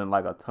wasn't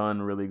like a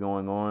ton really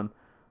going on.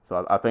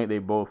 So I think they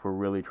both were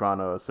really trying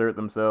to assert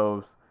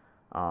themselves.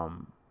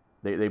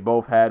 They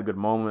both had good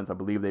moments. I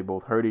believe they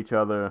both hurt each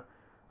other.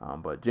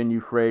 But Jin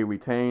Yu Frey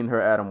retained her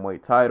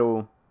atomweight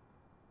title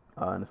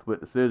in a split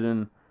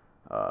decision.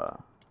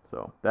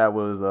 So that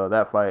was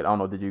that fight. I don't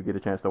know. Did you get a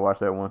chance to watch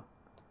that one?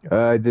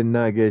 I did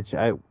not get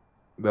the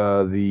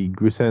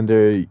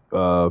Grusander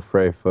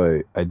Frey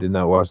fight. I did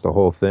not watch the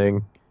whole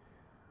thing.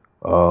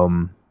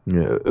 It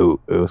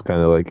was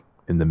kind of like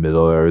in the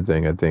middle of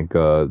everything. I think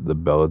the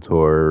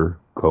Bellator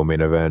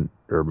co-main event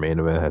or main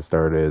event has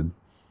started.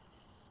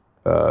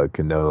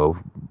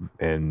 Canelo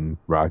and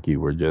Rocky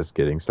were just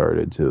getting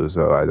started too,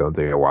 so I don't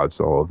think I watched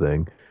the whole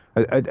thing.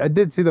 I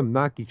did see them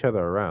knock each other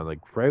around. Like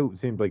Frey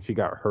seemed like she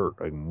got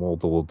hurt like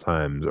multiple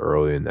times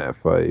early in that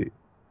fight.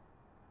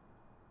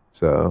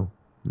 So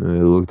it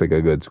looked like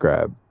a good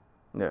scrap.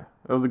 Yeah,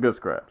 it was a good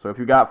scrap. So if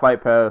you got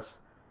Fight Pass,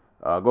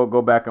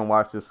 go back and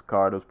watch this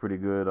card. It was pretty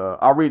good.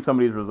 I'll read some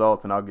of these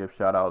results and I'll give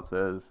shout outs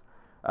as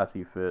I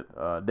see fit.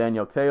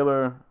 Danielle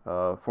Taylor,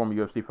 former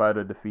UFC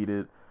fighter,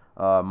 defeated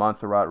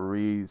Montserrat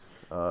Ruiz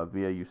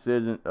via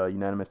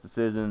unanimous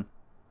decision.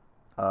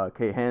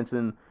 Kay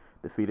Hansen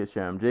defeated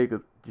Sharon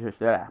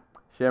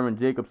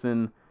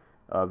Jacobson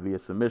via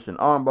submission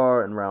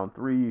armbar in round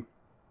 3.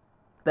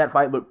 That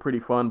fight looked pretty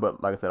fun,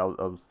 but like I said,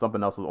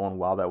 something else was on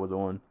while that was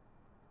on.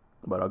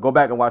 But go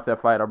back and watch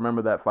that fight. I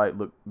remember that fight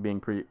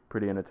being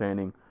pretty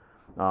entertaining.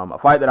 A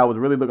fight that I was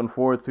really looking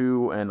forward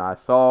to, and I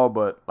saw,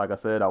 but like I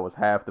said, I was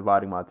half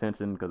dividing my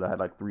attention because I had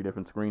like 3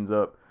 different screens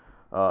up.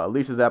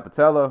 Alicia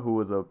Zapatella, who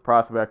was a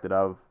prospect that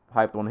I've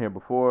hyped on here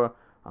before,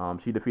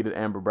 she defeated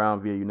Amber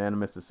Brown via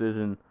unanimous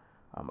decision.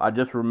 I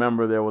just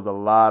remember there was a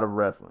lot of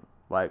wrestling.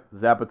 Like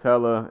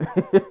Zapatella,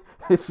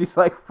 she's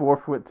like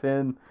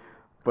 4'10",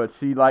 but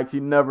she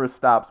never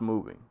stops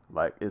moving.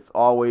 Like it's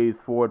always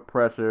forward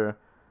pressure.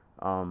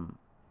 I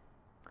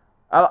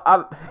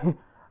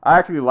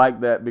actually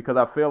like that because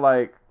I feel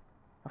like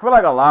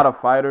a lot of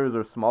fighters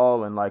are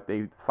small and like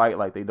they fight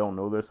like they don't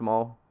know they're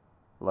small.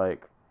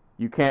 Like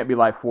you can't be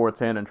like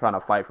 4'10" and trying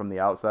to fight from the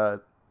outside.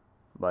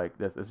 Like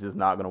it's just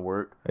not gonna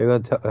work. How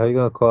you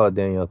gonna call it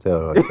Danielle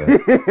Taylor like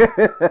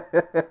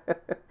that?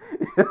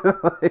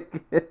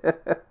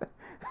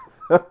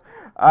 So,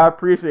 I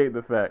appreciate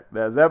the fact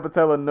that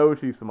Zapatella knows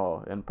she's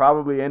small, and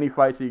probably any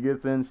fight she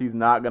gets in, she's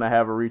not gonna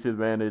have a reach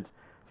advantage.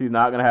 She's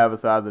not gonna have a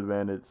size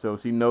advantage, so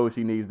she knows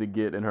she needs to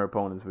get in her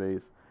opponent's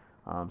face.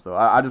 So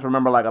I just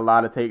remember like a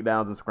lot of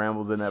takedowns and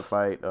scrambles in that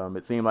fight.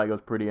 It seemed like it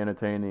was pretty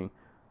entertaining.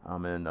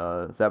 And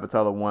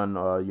Zapatella won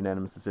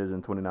unanimous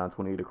decision,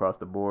 29-28 across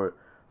the board.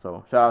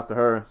 So shout outs to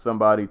her,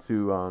 somebody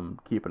to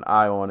keep an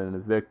eye on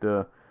in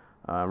Invicta.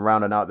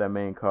 Rounding out that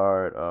main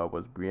card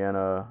was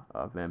Brianna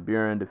Van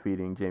Buren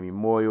defeating Jamie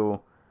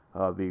Moyle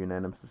via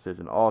unanimous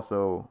decision.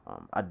 Also,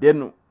 I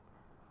didn't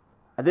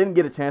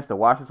get a chance to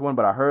watch this one,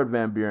 but I heard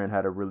Van Buren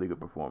had a really good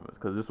performance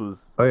because this was.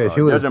 Oh yeah,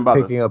 she was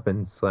picking up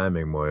and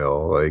slamming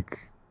Moyle like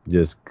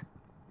just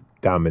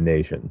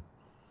domination.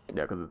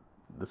 Yeah, because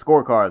the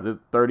scorecards is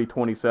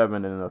 30-27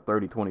 and a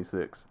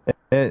 30-26.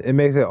 And it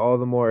makes it all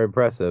the more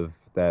impressive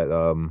that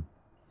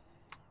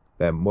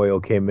that Moyle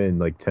came in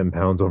like 10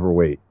 pounds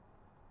overweight.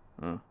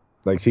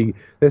 Like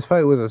this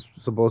fight was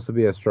supposed to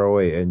be a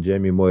strawweight, and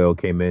Jamie Moyle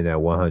came in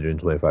at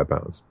 125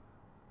 pounds.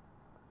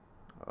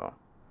 Oh,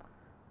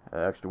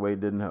 that extra weight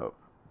didn't help.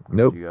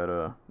 Nope.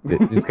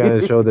 It just kind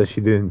of showed that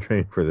she didn't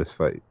train for this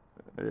fight.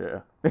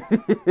 Yeah.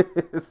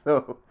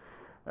 So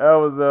that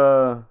was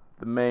the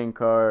main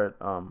card.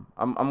 I'll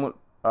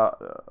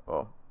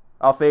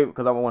say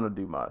because I want to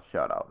do my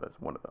shout out as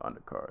one of the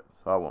undercards,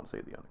 so I won't say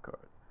the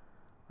undercard.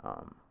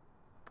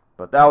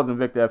 But that was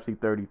Invicta FC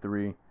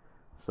 33.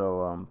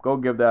 So go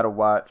give that a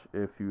watch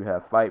if you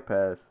have Fight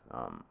Pass.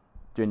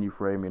 Jin Yu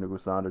Frey, Mina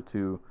Grusander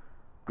 2.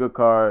 Good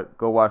card.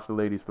 Go watch the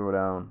ladies throw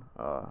down.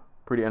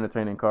 Pretty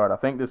entertaining card. I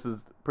think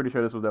pretty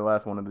sure this was their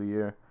last one of the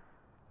year.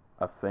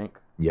 I think.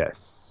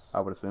 Yes.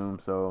 I would assume.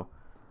 So,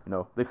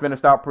 they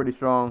finished out pretty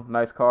strong.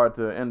 Nice card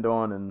to end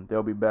on, and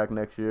they'll be back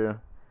next year.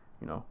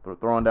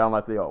 Throwing down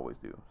like they always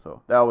do.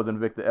 So that was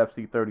Invicta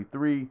FC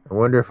 33. I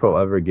wonder if we'll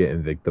ever get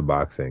Invicta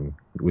Boxing,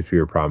 which we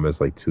were promised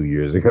like 2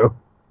 years ago.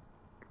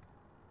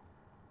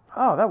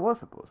 Oh, that was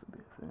supposed to be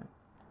a thing.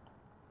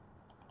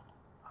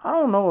 I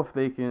don't know if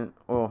they can.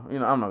 Well, I'm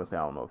not gonna say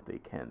I don't know if they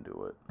can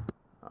do it.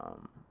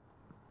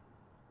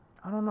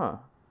 I don't know.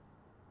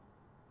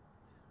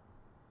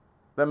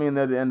 Does that mean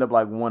they'd end up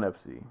like ONE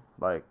FC?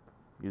 Like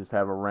you just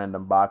have a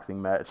random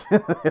boxing match?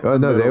 Oh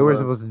no, they were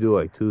supposed to do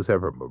like 2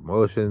 separate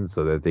promotions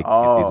so that they can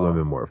get these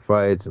women more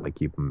fights and like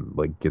keep them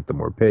get them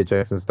more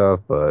paychecks and stuff.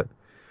 But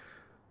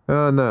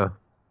no,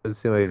 doesn't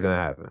seem like it's gonna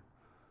happen.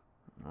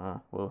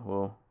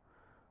 We'll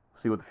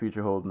see what the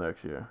future holds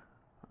next year.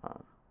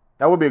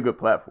 That would be a good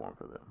platform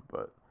for them,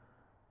 but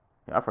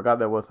yeah, I forgot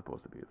that was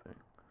supposed to be a thing.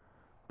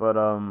 But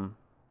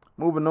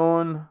moving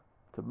on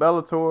to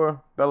Bellator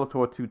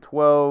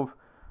 212.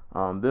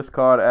 This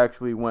card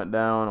actually went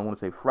down, I want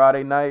to say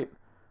Friday night.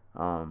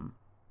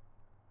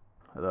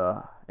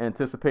 the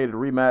anticipated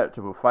rematch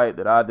of a fight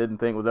that I didn't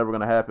think was ever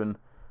going to happen.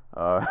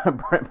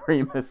 Brent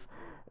Primus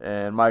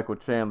and Michael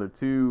Chandler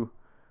 2.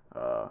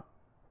 I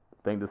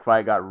think this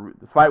fight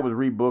was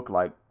rebooked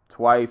like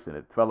twice and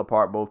it fell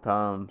apart both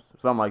times,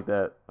 something like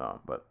that.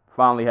 But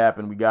finally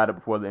happened. We got it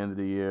before the end of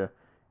the year.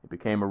 It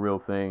became a real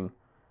thing.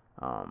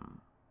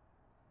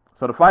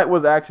 So the fight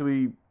was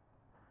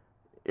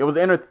it was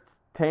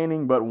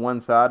entertaining but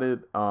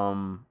one-sided.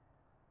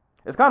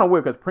 It's kind of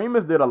weird because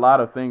Primus did a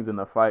lot of things in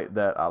the fight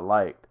that I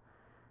liked,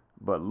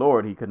 but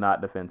Lord, he could not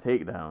defend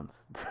takedowns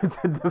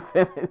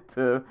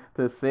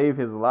to save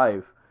his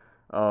life.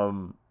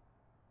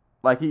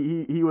 Like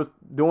he was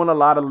doing a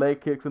lot of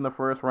leg kicks in the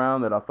first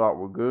round that I thought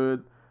were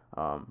good.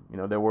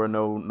 There were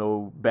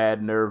no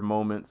bad nerve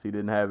moments. He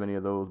didn't have any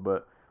of those,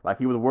 but like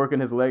he was working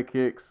his leg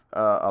kicks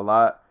a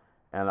lot,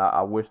 and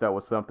I wish that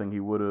was something he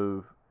would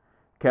have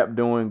kept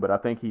doing. But I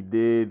think he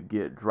did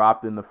get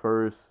dropped in the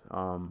first.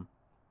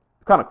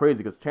 It's kind of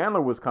crazy because Chandler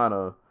was kind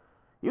of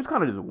just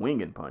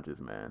winging punches,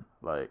 man.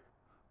 Like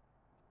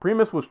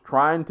Primus was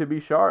trying to be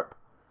sharp,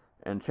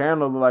 and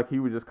Chandler looked like he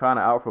was just kind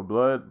of out for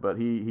blood. But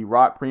he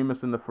rocked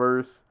Primus in the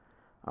first.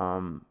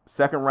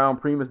 Second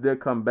round, Primus did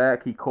come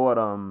back. He caught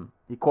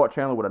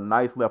Chandler with a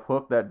nice left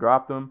hook that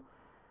dropped him.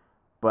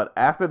 But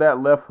after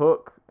that left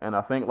hook, and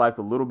I think like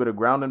the little bit of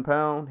ground and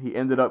pound, he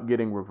ended up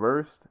getting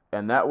reversed,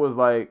 and that was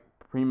like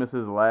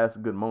Primus's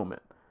last good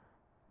moment,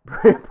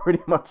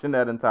 pretty much in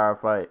that entire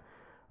fight.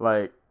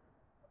 Like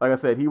I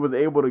said, he was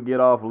able to get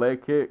off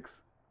leg kicks,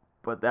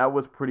 but that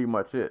was pretty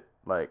much it.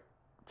 Like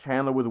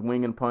Chandler was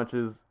winging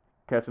punches,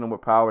 catching them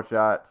with power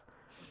shots,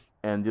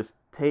 and just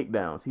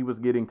takedowns. He was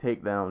getting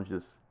takedowns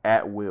just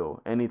at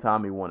will,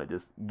 anytime he wanted.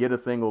 Just get a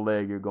single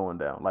leg, you're going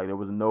down. Like there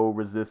was no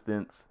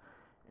resistance,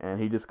 and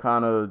he just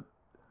kind of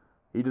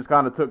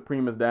took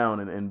Primus down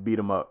and beat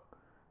him up,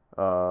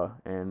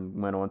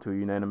 and went on to a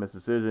unanimous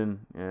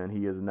decision, and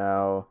he is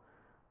now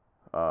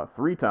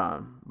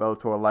 3-time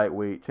Bellator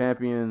lightweight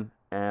champion.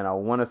 And I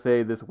want to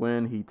say this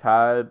win he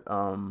tied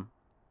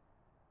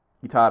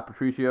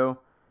Patricio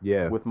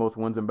with most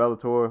wins in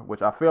Bellator,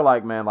 which I feel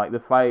like, man, like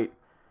this fight,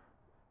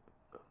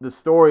 the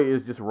story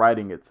is just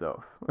writing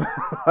itself.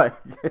 Like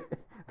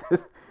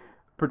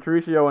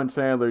Patricio and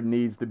Chandler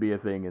needs to be a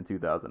thing in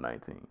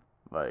 2019.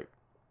 Like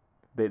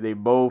they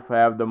both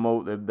have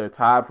they're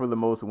tied for the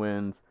most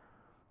wins.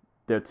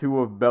 They're two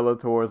of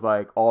Bellator's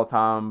like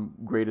all-time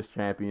greatest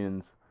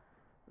champions.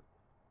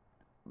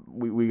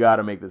 We got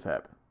to make this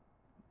happen.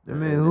 I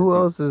mean, who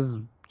else is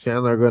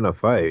Chandler gonna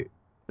fight?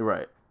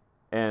 Right.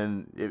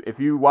 And if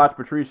you watch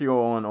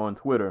Patricio on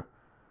Twitter,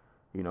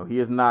 he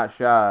is not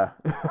shy.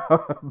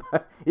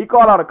 He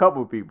called out a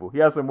couple of people. He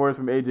had some words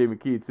from AJ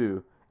McKee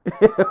too,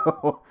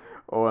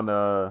 on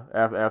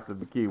after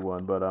the McKee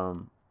one. But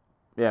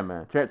yeah,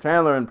 man,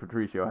 Chandler and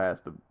Patricio has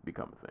to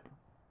become a thing.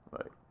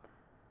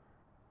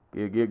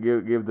 Like,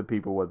 give the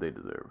people what they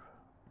deserve.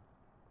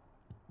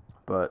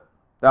 But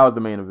that was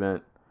the main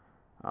event.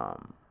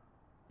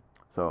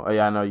 So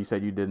yeah, I know you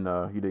said you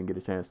didn't get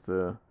a chance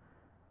to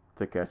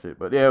catch it,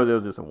 but yeah, it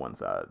was just a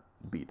one-side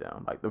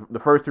beatdown. Like the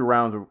first 2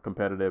 rounds were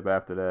competitive.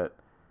 After that,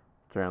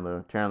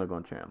 Chandler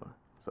going Chandler.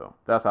 So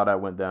that's how that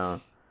went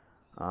down.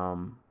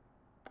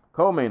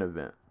 Co-main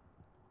event.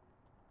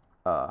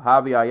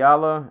 Javi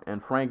Ayala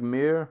and Frank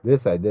Mir.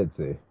 This I did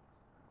see.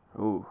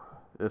 Ooh,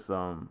 this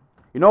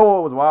you know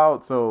what was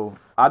wild? So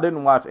I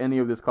didn't watch any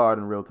of this card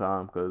in real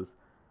time because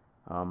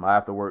I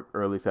have to work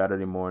early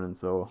Saturday morning,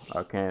 so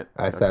I can't.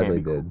 I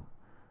sadly did.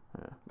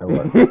 Yeah.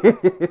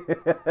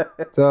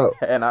 So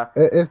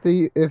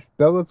if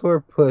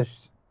Bellator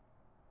pushed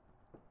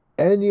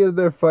any of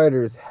their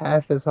fighters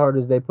half as hard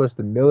as they pushed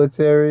the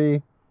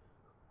military,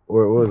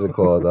 or what was it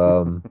called?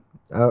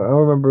 I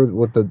don't remember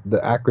what the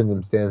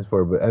acronym stands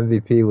for, but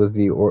MVP was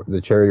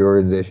the charity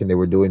organization they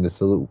were doing the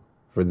salute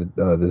for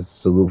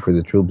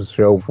the troops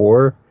show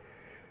for.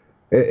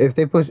 If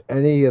they push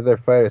any of their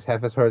fighters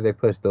half as hard as they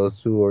push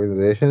those 2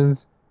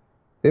 organizations,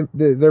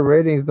 their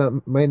ratings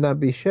might not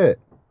be shit.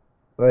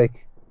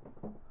 Like,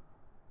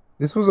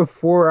 this was a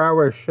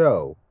 4-hour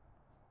show.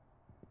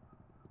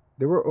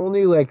 There were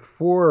only like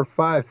 4 or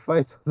 5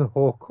 fights on the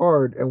whole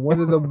card, and one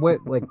of them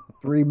went like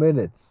 3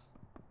 minutes.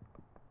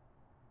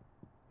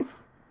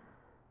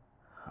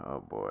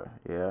 Oh boy,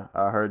 yeah.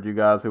 I heard you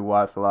guys who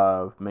watched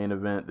live. Main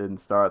event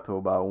didn't start till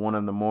about 1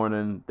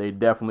 in. They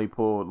definitely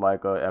pulled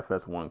like a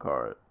FS1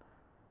 card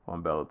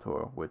on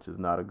Bellator, which is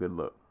not a good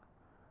look.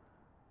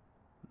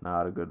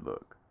 Not a good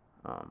look.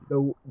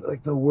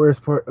 The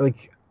worst part,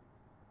 like,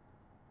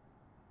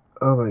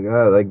 oh my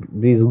god, like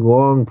these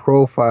long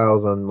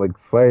profiles on like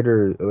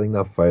fighters, like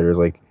not fighters,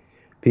 like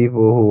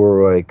people who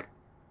were like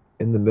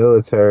in the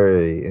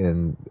military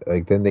and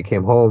like then they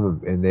came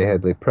home and they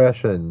had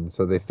depression,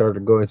 so they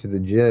started going to the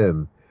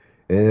gym,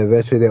 and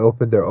eventually they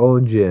opened their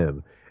own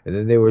gym, and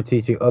then they were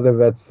teaching other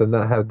vets to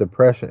not have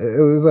depression. It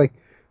was like,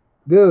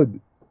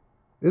 dude,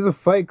 this is a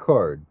fight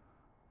card.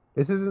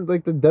 This isn't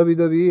like the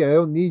WWE. I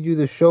don't need you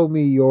to show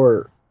me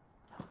your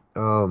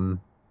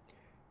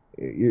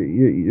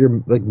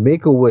like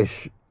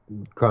Make-A-Wish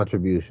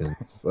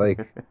contributions.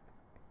 Like,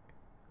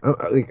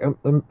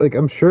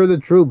 I'm sure the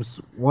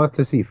troops want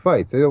to see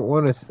fights. They don't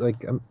want to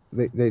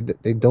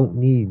they don't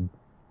need.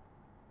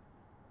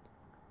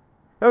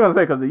 I was gonna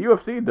say because the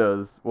UFC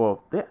does.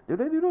 Well, do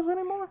they do those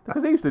anymore?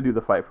 Because they used to do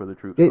the fight for the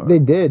troops. They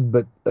did,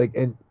 but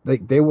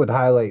they would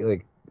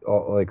highlight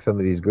some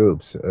of these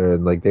groups,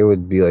 and they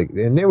would be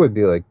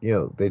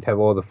they'd have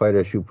all the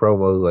fighters shoot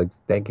promos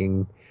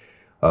thanking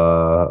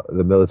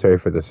the military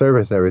for the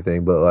service and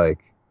everything, but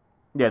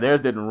yeah,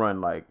 theirs didn't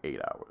run 8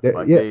 hours.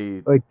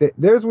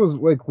 Theirs was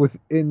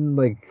within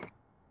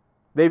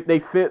they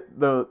fit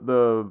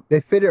the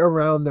they fit it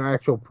around their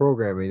actual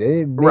programming. They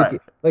didn't make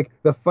it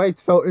the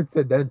fights felt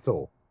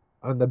incidental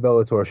on the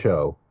Bellator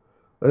show.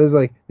 It was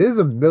this is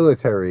a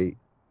military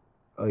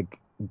a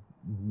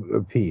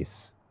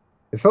piece.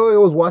 It felt like I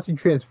was watching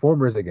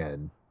Transformers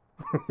again.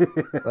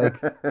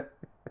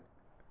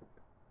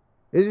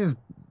 It's just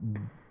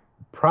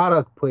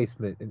product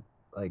placement and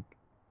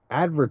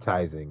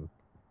advertising.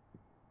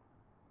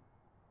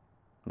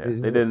 Yeah,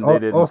 they didn't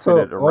fit it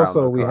around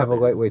also, we have a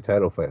lightweight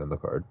title fight on the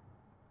card,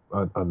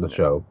 on the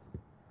show.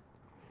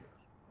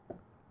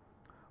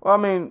 Well, I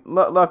mean,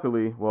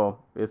 luckily,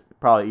 it's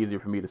probably easier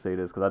for me to say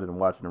this because I didn't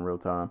watch it in real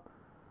time.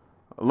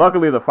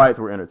 Luckily, the fights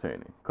were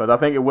entertaining because I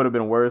think it would have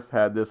been worse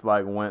had this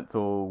went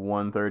till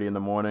 1:30 in the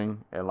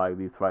morning and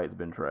these fights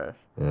been trash.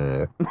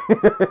 Yeah,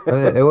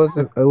 it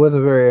wasn't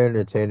very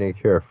entertaining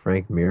if you're a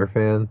Frank Mir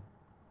fan.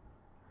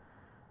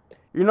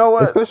 You know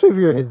what? Especially if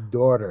you're his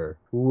daughter,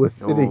 who was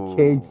sitting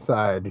cage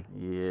side.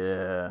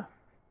 Yeah.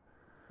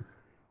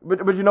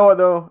 But you know what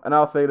though, and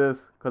I'll say this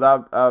because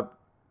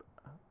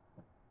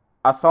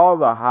I saw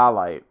the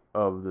highlight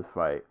of this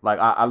fight.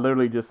 I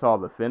literally just saw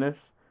the finish,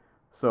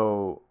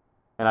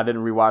 and I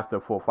didn't rewatch the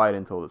full fight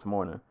until this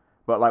morning.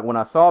 But when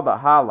I saw the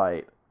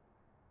highlight,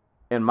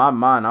 in my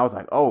mind I was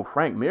like, oh,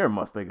 Frank Mir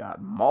must have got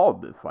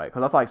mauled this fight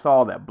because I saw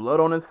all that blood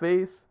on his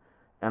face,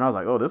 and I was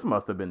like, oh, this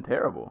must have been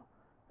terrible.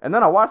 And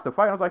then I watched the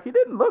fight, and I was like, he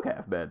didn't look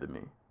half bad to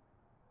me.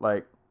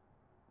 For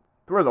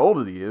as old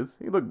as he is,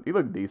 he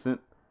looked decent,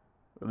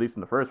 at least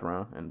in the first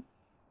round, and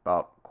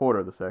about a quarter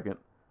of the second.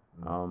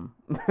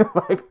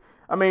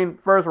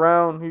 First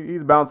round,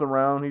 he's bouncing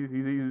around. He's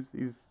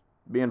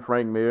being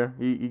Frank Mir.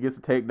 He gets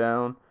a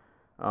takedown.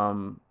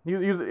 He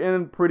was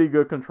in pretty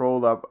good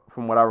control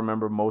from what I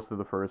remember most of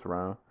the first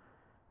round.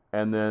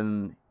 And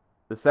then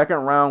the second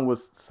round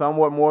was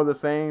somewhat more the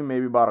same,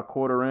 maybe about a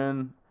quarter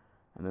in,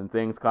 and then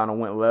things kind of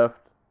went left.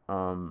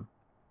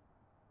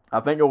 I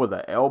think it was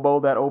an elbow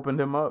that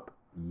opened him up.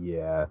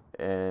 Yeah.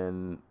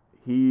 And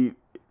he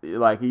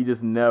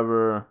just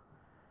never,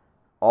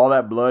 all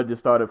that blood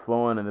just started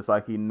flowing, and it's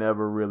he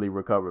never really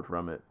recovered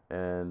from it.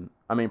 And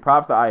I mean,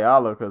 props to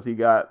Ayala because he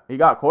got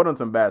caught in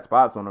some bad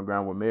spots on the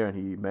ground with Mir, and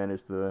he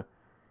managed to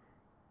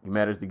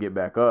get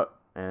back up,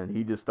 and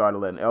he just started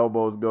letting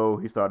elbows go.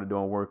 He started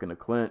doing work in the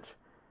clinch,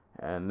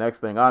 and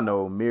next thing I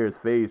know, Mir's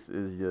face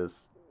is just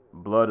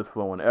blood is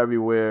flowing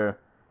everywhere.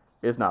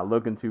 It's not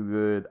looking too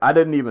good. I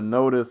didn't even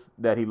notice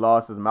that he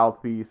lost his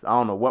mouthpiece. I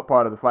don't know what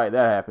part of the fight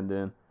that happened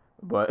in,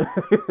 but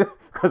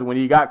because when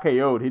he got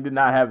KO'd, he did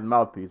not have his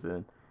mouthpiece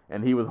in,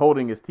 and he was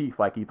holding his teeth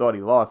like he thought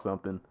he lost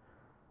something.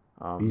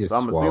 He just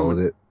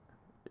swallowed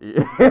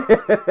it.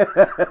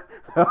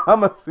 So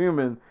I'm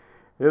assuming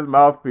his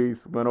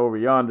mouthpiece went over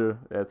yonder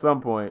at some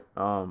point.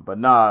 But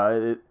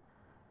nah,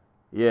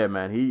 yeah,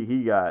 man,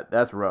 he got,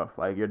 that's rough.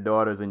 Your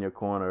daughter's in your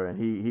corner, and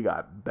he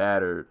got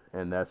battered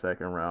in that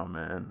second round,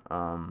 man.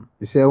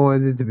 You see, I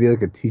wanted it to be a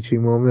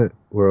teaching moment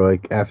where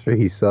after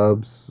he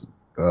subs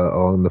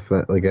along the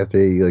fence,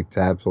 after he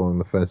taps along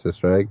the fence and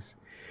strikes,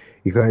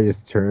 he kind of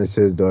just turns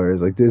to his daughter,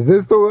 is is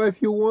this the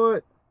life you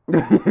want?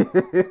 Because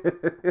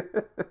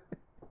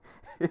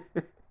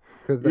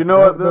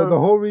the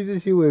whole reason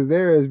she was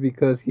there is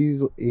because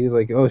he's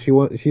oh,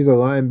 she's a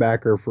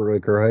linebacker for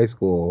her high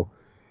school.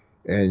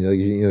 And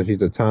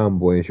she's a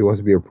tomboy and she wants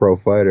to be a pro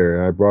fighter.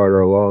 And I brought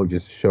her along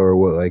just to show her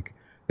what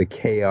the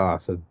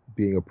chaos of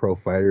being a pro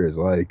fighter is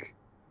like.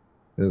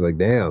 And it was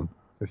damn,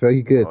 I feel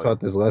you could have taught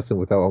this lesson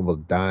without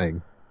almost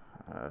dying.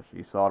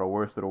 She saw the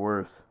worst of the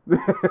worst.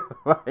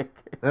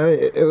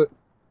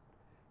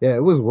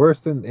 It was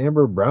worse than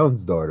Amber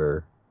Brown's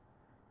daughter,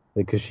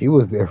 because she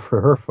was there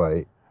for her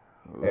fight,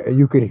 and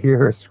you could hear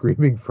her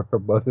screaming for her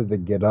mother to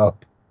get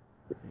up.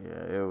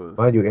 Yeah, it was.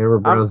 Mind you, Amber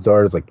Brown's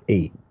daughter's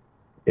 8.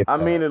 I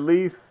mean, at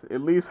least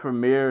for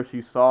Mir,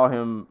 she saw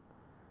him.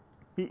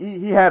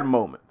 He had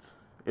moments.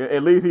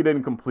 At least he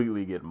didn't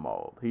completely get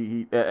mauled.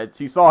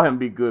 She saw him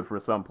be good for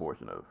some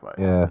portion of the fight.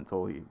 Yeah.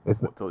 Until he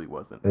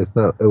wasn't.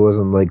 It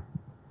wasn't like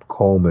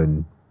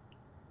Coleman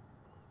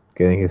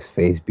getting his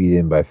face beat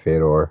in by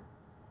Fedor.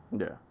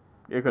 Yeah,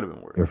 it could have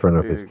been worse in front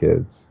of his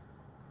kids.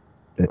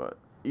 But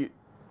you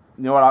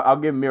know what? I'll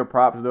give Mir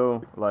props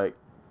though.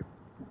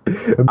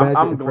 Imagine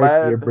I'm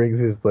glad Frank brings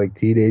his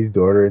teenage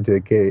daughter into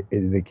the cage.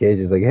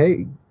 Is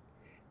hey,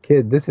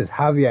 kid, this is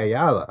Javier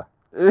Ayala.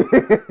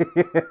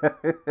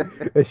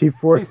 And she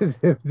forces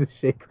him to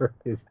shake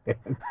his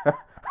hand.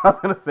 I was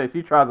gonna say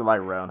she tries to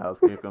roundhouse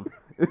kick him.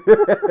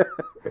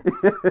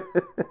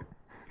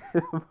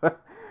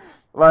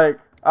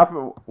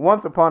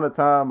 Once upon a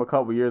time, a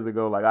couple years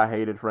ago, like I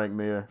hated Frank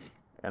Mir,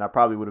 and I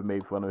probably would have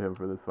made fun of him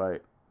for this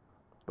fight.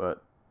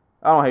 But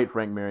I don't hate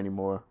Frank Mir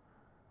anymore,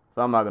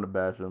 so I'm not gonna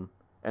bash him.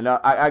 And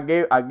I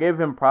gave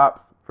him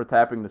props for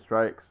tapping the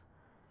strikes,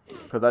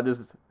 because I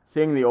just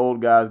seeing the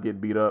old guys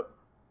get beat up,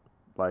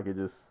 like it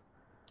just.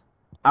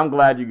 I'm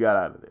glad you got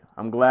out of there.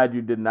 I'm glad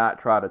you did not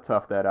try to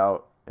tough that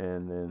out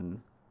and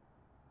then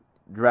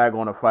drag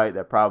on a fight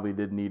that probably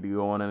didn't need to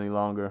go on any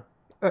longer.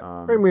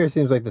 Frank Mir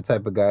seems like the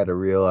type of guy to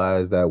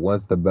realize that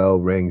once the bell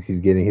rings, he's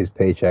getting his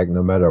paycheck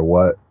no matter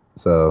what.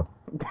 So,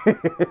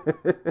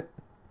 because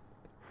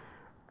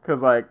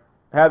like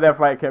had that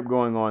fight kept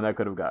going on, that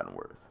could have gotten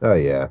worse. oh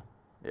yeah,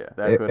 Yeah,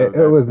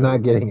 it was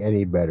not getting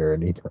any better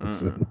anytime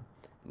soon.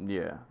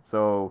 Yeah,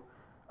 so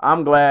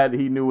I'm glad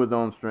he knew his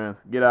own strength.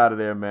 Get out of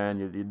there, man.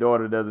 Your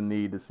daughter doesn't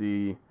need to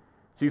see.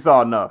 She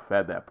saw enough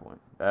at that point.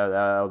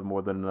 That was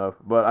more than enough.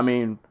 But I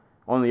mean,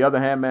 on the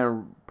other hand,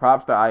 man,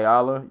 props to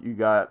Ayala. You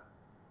got.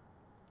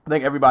 I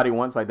think everybody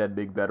wants like that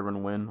big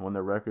veteran win on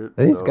their record.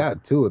 And he's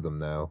got 2 of them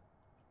now.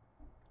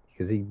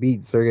 Because he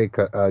beat Sergey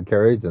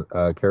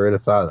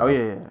Karatazov. Oh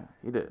yeah,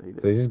 he did.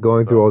 So he's just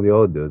going through all the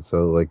old dudes.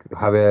 So like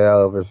Javier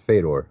Ayala versus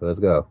Fedor. Let's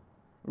go.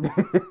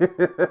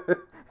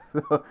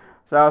 So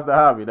shout out to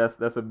Javi.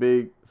 That's a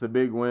big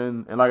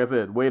win. And like I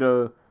said, way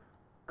to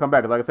come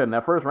back. 'Cause like I said, in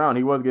that first round,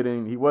 he was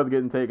getting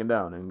taken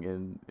down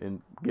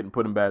and getting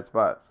put in bad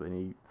spots. And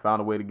he found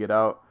a way to get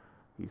out.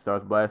 He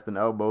starts blasting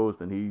elbows,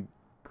 and he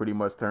pretty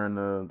much turned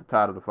the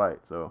tide of the fight.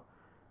 So,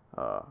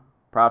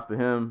 props to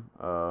him.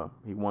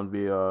 He won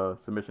via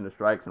submission to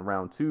strikes in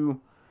round 2.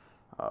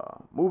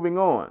 Moving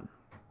on,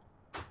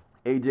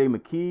 AJ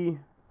McKee,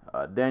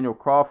 Daniel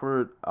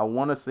Crawford. I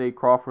want to say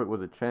Crawford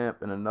was a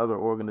champ in another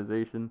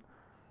organization,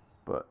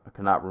 but I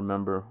cannot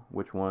remember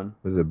which one.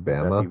 Was it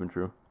Bama? That's even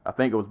true. I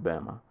think it was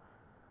Bama.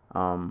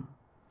 I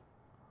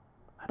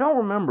don't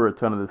remember a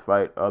ton of this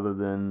fight other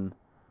than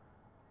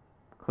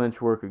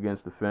clinch work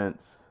against the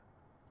fence.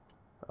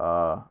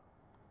 I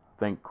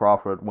think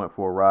Crawford went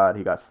for a ride.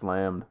 He got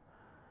slammed,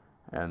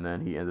 and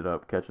then he ended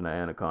up catching an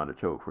anaconda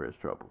choke for his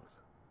troubles.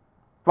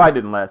 Fight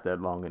didn't last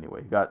that long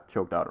anyway. He got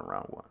choked out in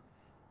round 1.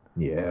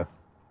 Yeah.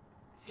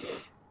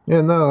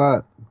 Yeah, no,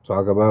 I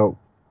talk about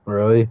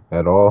really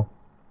at all.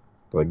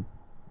 Like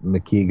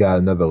McKee got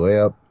another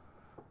layup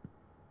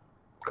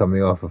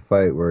coming off a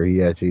fight where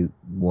he actually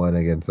won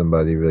against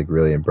somebody like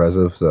really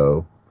impressive.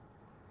 So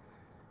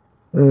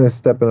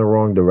step in the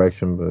wrong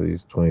direction, but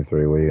he's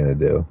 23. What are you gonna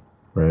do,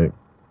 right?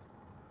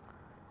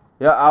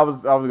 Yeah, I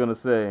was gonna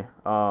say,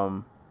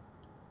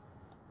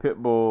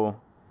 Pitbull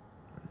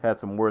had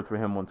some words for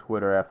him on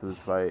Twitter after this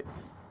fight.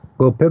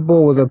 Well,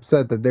 Pitbull was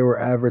upset that they were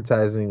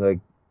advertising like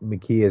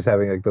McKee as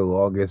having like the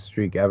longest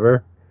streak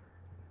ever,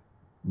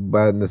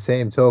 but in the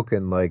same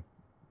token, like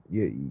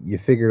you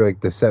figure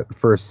like the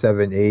first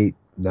 7, 8,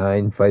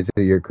 9 fights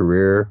of your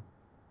career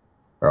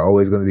are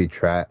always going to be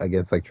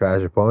against like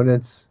trash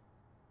opponents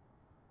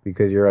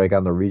because you're like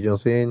on the regional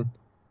scene.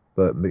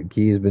 But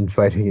McKee's been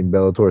fighting in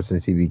Bellator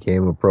since he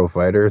became a pro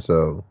fighter,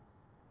 so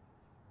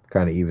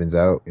kind of evens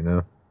out, you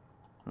know.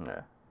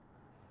 Yeah.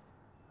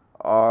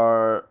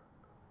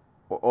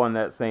 On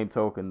that same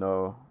token,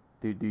 though,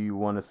 do you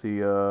want to see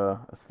a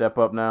step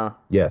up now?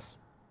 Yes.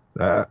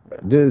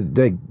 Dude,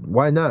 like,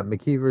 why not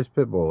McKee versus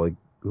Pitbull? Like,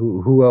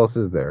 who else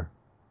is there?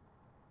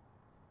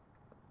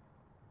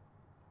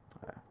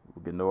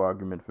 We'll get no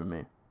argument from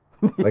me.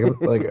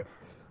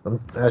 I'm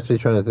actually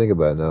trying to think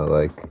about it now.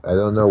 Like, I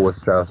don't know what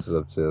Strauss is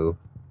up to.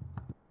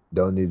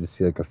 Don't need to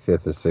see like a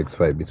 5th or 6th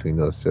fight between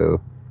those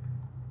two.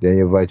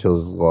 Daniel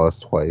Weichel's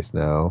lost twice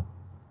now.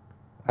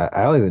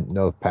 I don't even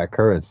know if Pat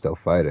Curran's still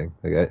fighting.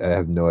 Like, I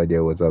have no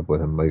idea what's up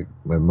with him. Like,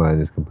 my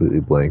mind is completely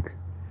blank.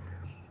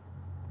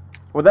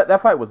 Well,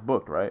 that fight was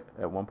booked, right,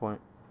 at one point,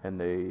 and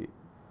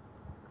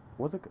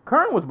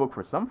Curran was booked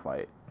for some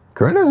fight.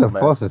 Curran hasn't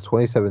fought since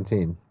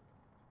 2017.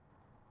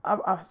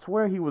 I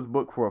swear he was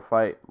booked for a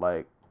fight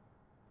like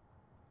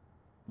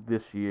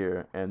this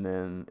year,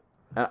 and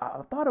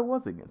I thought it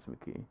was against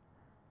McKee,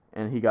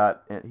 and he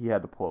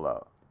had to pull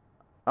out.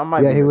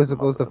 He was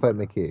supposed to fight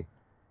McKee.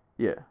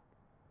 Yeah,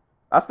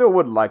 I still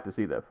would like to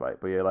see that fight,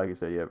 but yeah, like you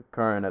said,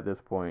 Curran at this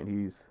point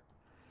he's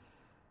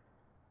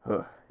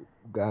kind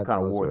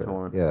of war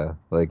torn. Yeah,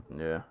 like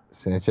yeah.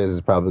 Sanchez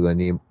is probably going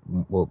to need.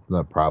 Well,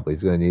 not probably.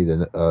 He's going to need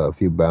a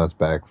few bounce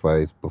back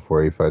fights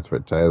before he fights for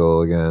a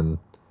title again.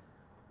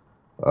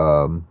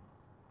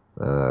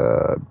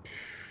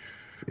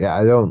 Yeah,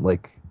 I don't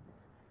like.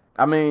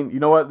 I mean, you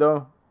know what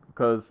though?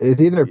 Because it's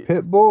either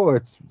Pitbull or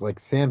it's like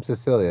Sam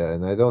Cecilia,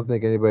 and I don't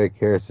think anybody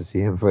cares to see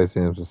him fight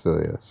Sam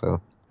Cecilia.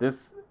 So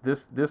this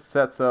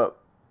sets up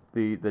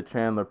the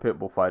Chandler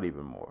Pitbull fight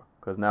even more,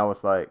 because now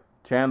it's like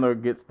Chandler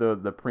gets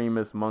the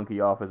Primus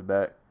monkey off his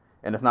back,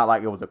 and it's not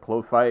like it was a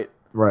close fight.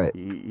 Right.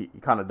 He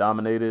kind of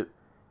dominated.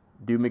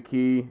 Do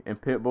McKee and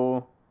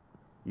Pitbull.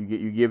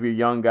 You give your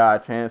young guy a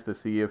chance to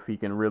see if he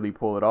can really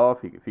pull it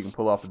off. If he can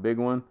pull off the big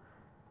one.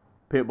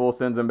 Pitbull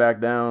sends him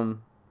back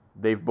down.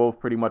 They've both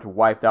pretty much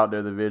wiped out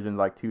their divisions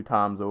like 2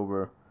 times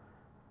over.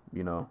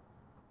 You know,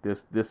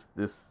 this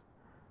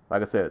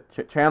like I said,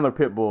 Chandler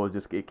Pitbull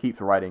it keeps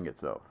writing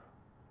itself.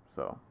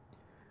 So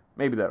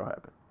maybe that'll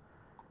happen.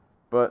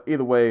 But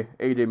either way,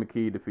 AJ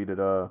McKee defeated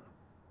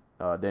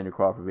Daniel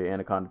Crawford via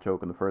Anaconda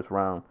choke in the first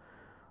round.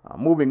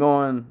 Moving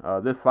on,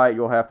 this fight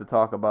you'll have to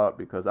talk about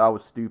because I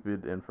was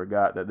stupid and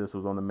forgot that this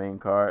was on the main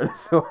card,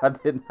 so I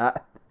did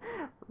not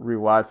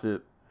rewatch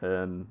it,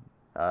 and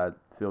I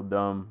feel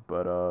dumb.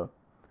 But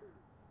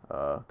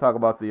talk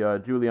about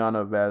the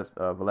Juliana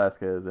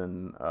Velasquez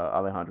and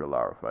Alejandra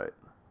Lara fight.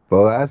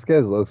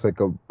 Velasquez looks like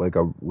a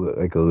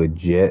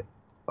legit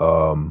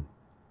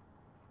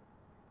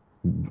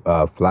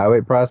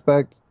flyweight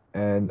prospect,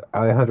 and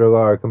Alejandra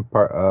Lara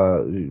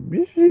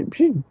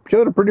she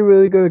showed a pretty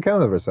really good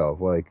account of herself.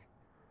 Like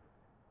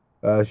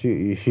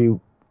she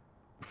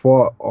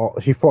fought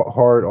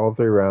hard all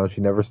 3 rounds. She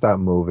never stopped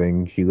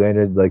moving. She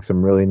landed like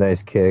some really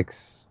nice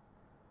kicks,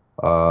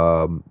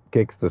 the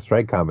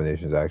strike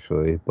combinations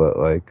actually, but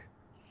like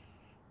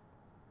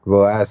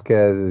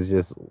Velasquez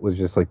was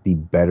just like the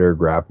better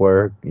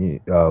grappler.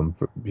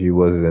 She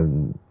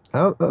wasn't.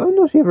 I don't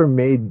know if she ever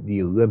made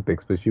the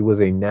Olympics, but she was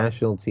a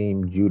national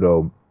team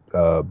judo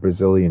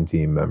Brazilian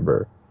team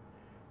member.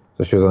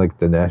 So she was on like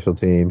the national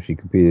team. She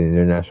competed in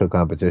international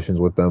competitions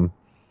with them.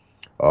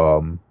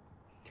 But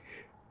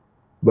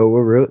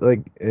we're really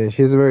like, and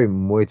she has a very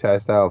Muay Thai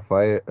style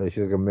fight.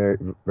 She's like a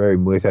very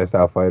Muay Thai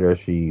style fighter.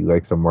 She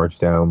likes to march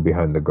down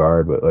behind the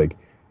guard, but like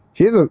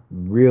she has a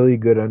really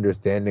good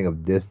understanding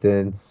of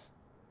distance,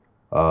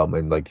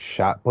 and like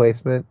shot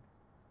placement.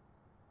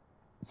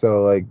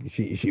 So like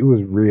she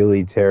was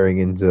really tearing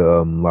into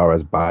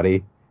Lara's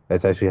body.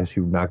 That's actually how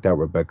she knocked out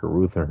Rebecca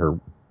Ruth in her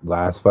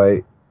last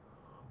fight.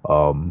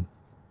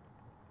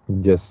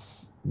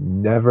 Just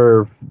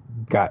never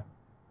got.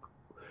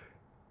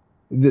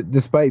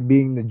 Despite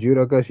being the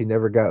judoka, she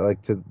never got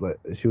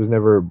she was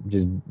never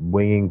just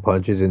winging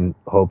punches in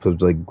hopes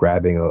of like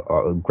grabbing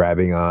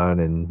on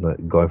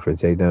and going for a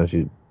takedown.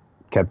 She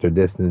kept her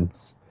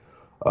distance.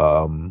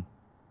 Was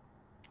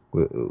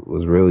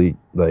really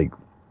like.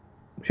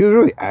 She was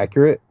really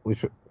accurate,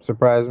 which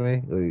surprised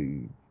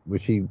me. When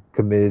she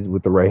committed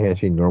with the right hand,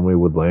 she normally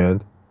would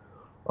land.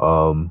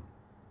 And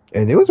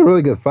it was a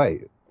really good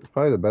fight. It's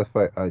probably the best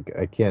fight.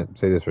 I can't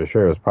say this for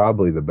sure. It was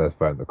probably the best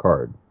fight on the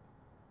card.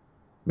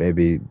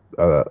 Maybe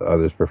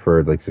others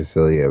preferred like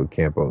Cecilia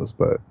Campos,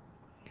 but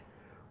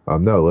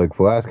no, like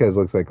Velasquez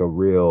looks like a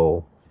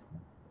real.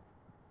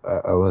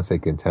 I wouldn't say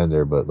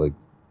contender, but like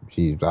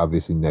she's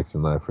obviously next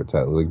in line for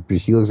title. Like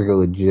she looks like a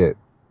legit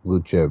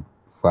blue chip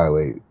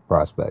flyweight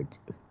prospect.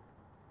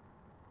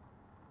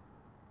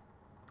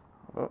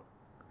 Well,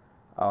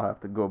 I'll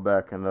have to go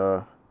back and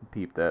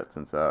peep that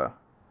since I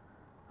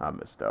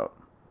missed out.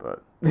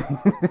 But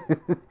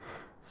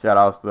shout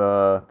outs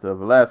to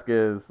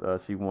Velasquez.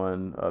 She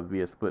won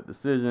via split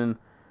decision.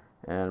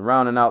 And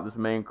rounding out this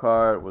main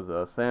card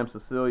was Sam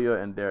Cecilia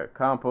and Derek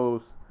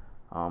Campos.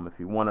 If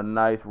you want a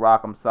nice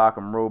rock'em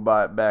sock'em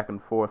robot back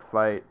and forth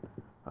fight,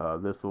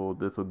 this will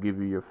give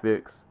you your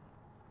fix.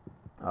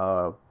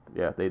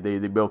 Yeah, they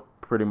both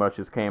pretty much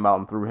just came out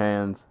and threw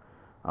hands.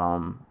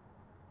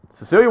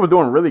 Cecilia was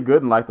doing really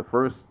good in like the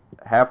first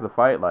half of the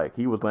fight. Like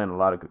he was landing a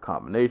lot of good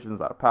combinations,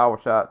 a lot of power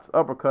shots,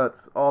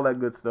 uppercuts, all that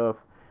good stuff.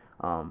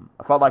 I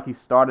felt like he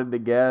started the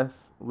gas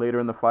later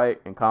in the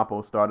fight, and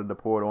Campos started to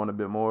pour it on a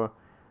bit more.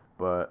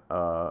 But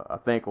I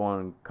think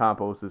on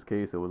Campos'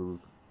 case, it was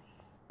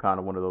kind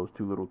of one of those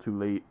too little, too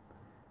late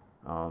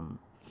kind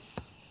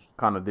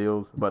of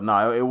deals. But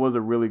no, it was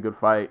a really good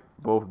fight.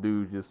 Both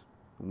dudes just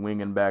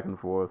winging back and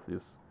forth,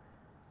 just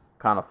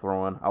kind of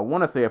throwing. I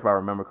want to say, if I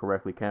remember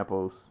correctly,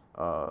 Campos.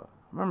 I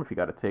remember if he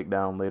got a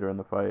takedown later in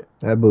the fight.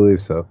 I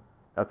believe so.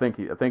 I think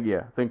he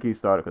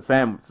started because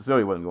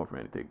Cecilia wasn't going for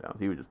any takedowns.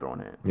 He was just throwing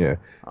hands. Yeah.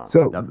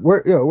 So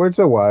words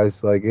are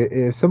wise. Like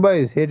if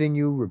somebody's hitting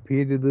you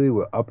repeatedly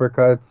with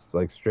uppercuts,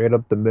 like straight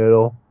up the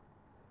middle,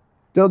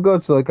 don't go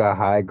to like a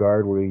high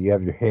guard where you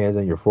have your hands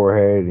on your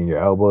forehead and your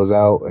elbows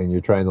out and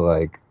you're trying to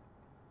like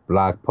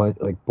block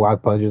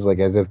punches like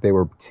as if they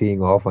were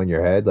teeing off on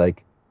your head.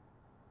 Like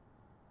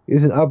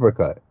it's an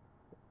uppercut.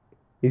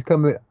 He's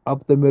coming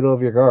up the middle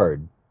of your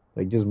guard.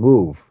 Like just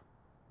move.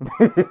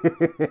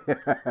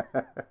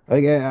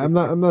 Like I'm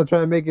not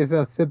trying to make it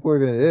sound simpler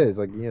than it is.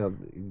 Like, you know,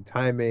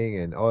 timing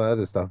and all that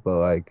other stuff, but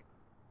like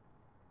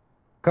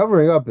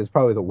covering up is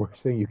probably the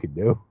worst thing you could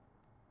do.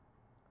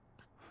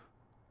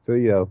 So,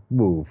 you know,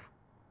 move.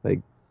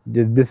 Like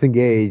just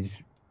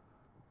disengage,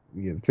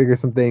 figure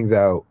some things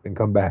out and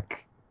come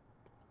back.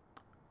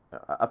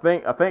 I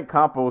think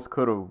Campos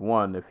could have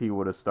won if he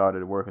would have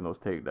started working those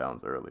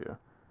takedowns earlier.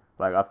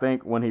 Like I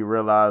think when he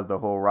realized the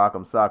whole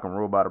rock'em sock'em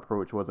robot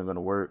approach wasn't going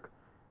to work,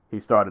 he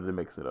started to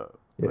mix it up.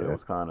 But it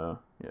was kind of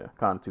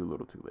too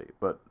little too late.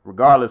 But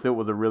regardless, it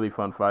was a really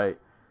fun fight.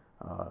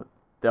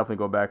 Definitely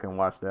go back and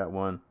watch that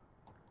one.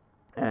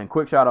 And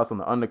quick shout outs on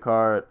the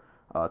undercard.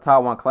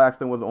 Taiwan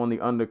Claxton was on the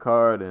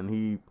undercard, and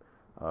he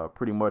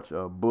pretty much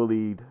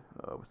bullied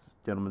what's this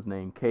gentleman's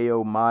name,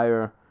 K.O.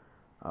 Meyer.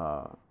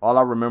 All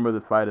I remember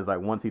this fight is like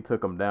once he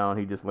took him down,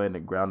 he just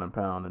landed ground and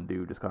pound, and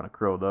dude just kind of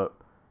curled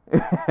up.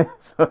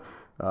 So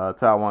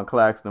Taiwan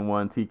Claxton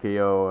won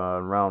TKO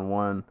in round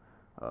 1.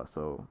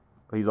 So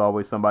he's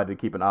always somebody to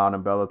keep an eye on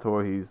in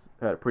Bellator. He's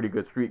had a pretty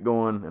good streak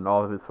going, and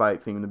all of his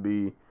fights seem to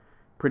be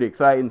pretty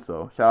exciting.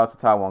 So shout out to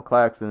Taiwan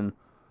Claxton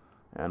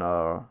and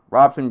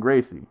Robson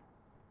Gracie.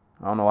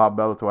 I don't know how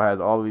Bellator has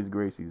all of these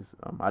Gracies.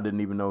 I didn't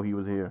even know he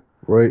was here.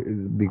 Roy,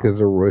 because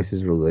of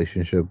Royce's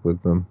relationship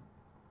with them,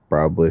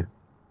 probably.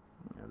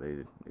 Yeah, they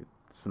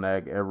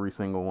snag every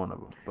single one of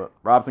them. But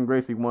Robson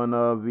Gracie won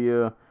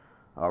via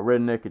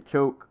red naked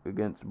choke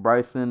against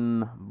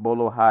Bryson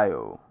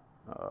Bolohayo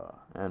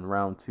in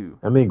round 2.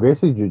 I mean,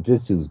 Gracie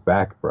Jiu-Jitsu's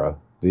back, bro.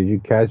 Did you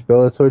catch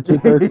Bellator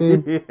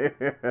 213?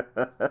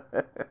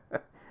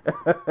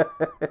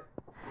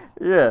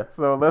 Yeah,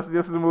 so let's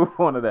just move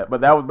on to that. But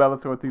that was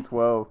Bellator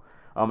 212.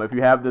 If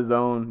you have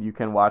DAZN, you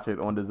can watch it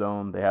on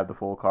DAZN. They have the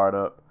full card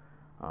up.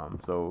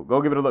 So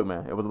go give it a look,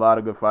 man. It was a lot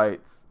of good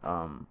fights.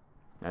 And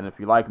if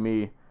you like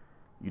me,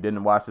 you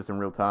didn't watch this in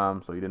real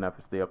time, so you didn't have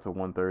to stay up till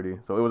 1:30.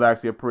 So it was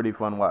actually a pretty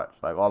fun watch.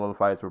 Like, all of the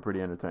fights were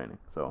pretty entertaining.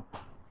 So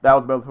that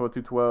was Bellator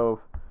 212.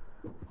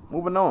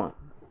 Moving on.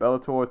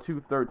 Bellator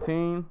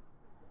 213.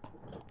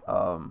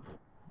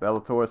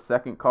 Bellator's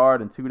second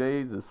card in 2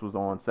 days. This was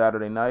on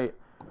Saturday night.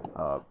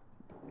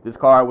 This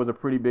card was a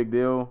pretty big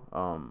deal.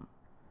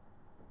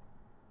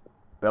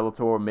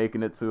 Bellator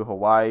making it to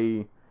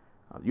Hawaii.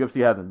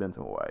 UFC hasn't been to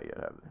Hawaii yet,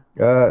 have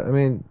they? I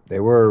mean, they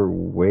were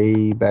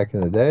way back in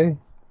the day,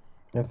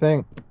 I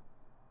think.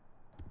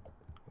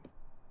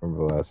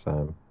 Remember the last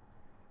time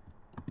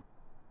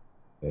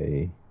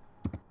they...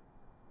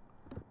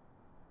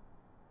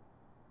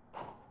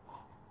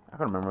 I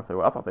can't remember if they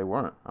were. I thought they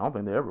weren't. I don't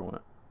think they ever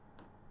went.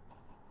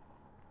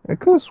 I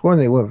could have sworn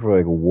they went for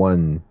like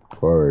one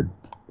card,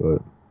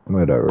 but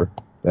whatever.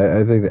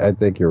 I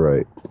think you're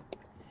right.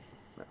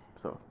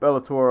 So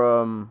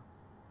Bellator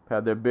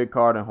had their big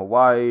card in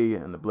Hawaii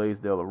and the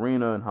Blaisdell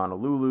Arena in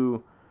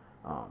Honolulu.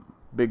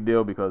 Big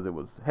deal because it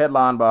was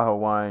headlined by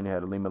Hawaiian. You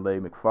had Ilima-Lei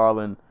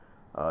Macfarlane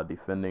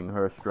defending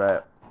her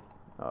strap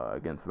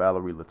against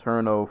Valerie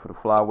Letourneau for the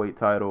flyweight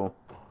title.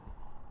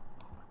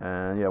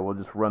 And yeah, we'll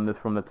just run this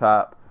from the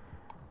top.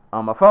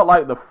 I felt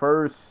like the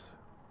first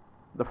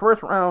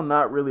round,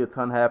 not really a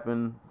ton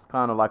happened. It's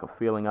kind of like a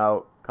feeling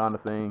out kind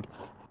of thing.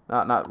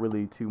 Not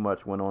really too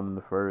much went on in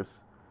the first.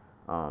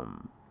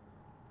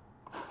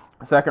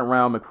 Second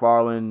round,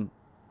 Macfarlane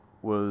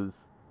was,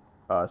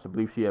 I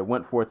believe she had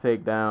went for a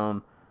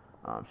takedown.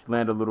 She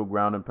landed a little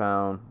ground and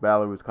pound.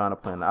 Valerie was kind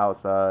of playing the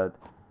outside.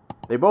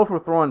 They both were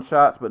throwing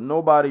shots, but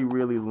nobody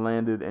really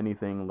landed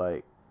anything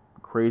like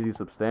crazy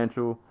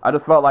substantial. I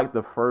just felt like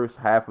the first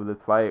half of this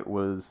fight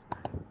was,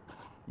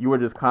 you were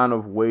just kind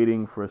of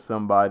waiting for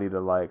somebody to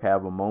like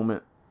have a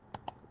moment.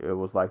 It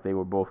was like they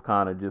were both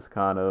kind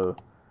of,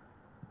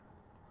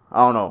 I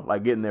don't know,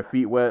 like getting their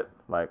feet wet.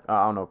 Like,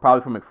 I don't know,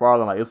 probably for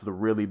Macfarlane, like, this was a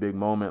really big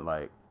moment.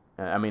 Like,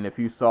 I mean, if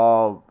you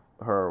saw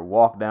her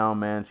walk down,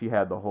 man, she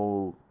had the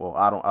whole, well,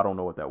 I don't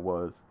know what that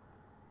was,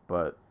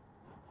 but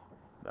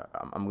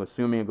I'm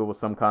assuming it was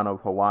some kind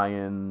of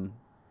Hawaiian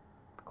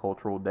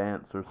cultural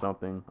dance or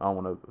something. I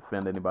don't want to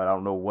offend anybody. I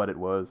don't know what it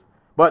was,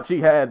 but she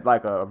had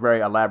like a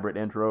very elaborate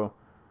intro,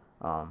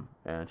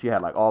 and she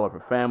had like all of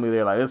her family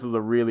there. Like, this was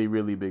a really,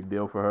 really big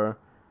deal for her.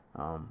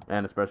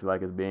 And especially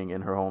like as being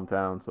in her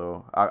hometown,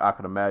 so I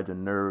could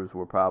imagine nerves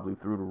were probably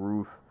through the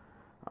roof.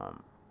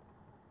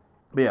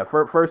 But yeah,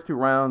 first 2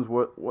 rounds,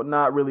 what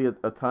not really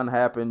a ton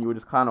happened. You were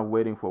just kind of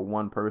waiting for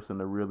one person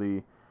to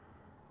really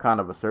kind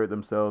of assert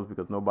themselves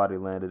because nobody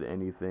landed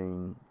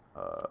anything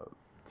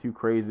too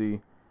crazy.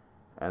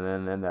 And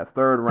then in that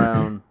third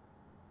round,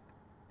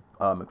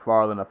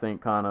 Macfarlane, I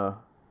think, kind of,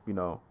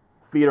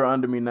 feet are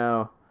under me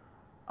now.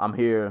 I'm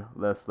here.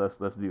 Let's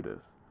do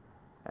this.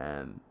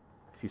 And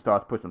she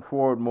starts pushing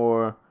forward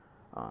more,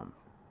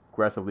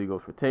 aggressively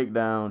goes for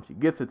takedown. She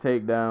gets a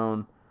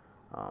takedown.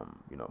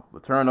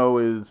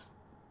 Letourneau is,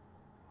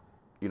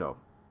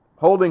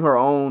 holding her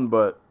own,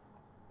 but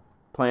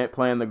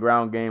playing the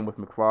ground game with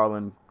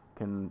Macfarlane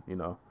can,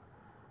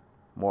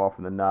 more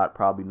often than not,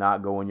 probably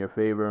not go in your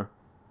favor.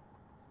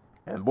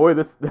 And boy,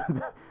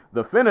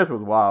 the finish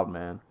was wild,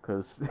 man,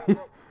 because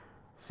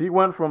she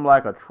went from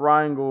like a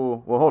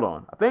triangle. Well, hold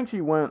on. I think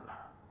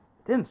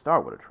didn't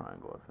start with a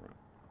triangle, I think.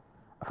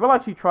 I feel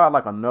like she tried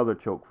like another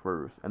choke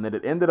first, and then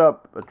it ended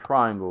up a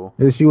triangle.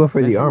 Yeah, she went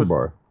for the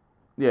armbar.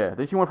 Yeah,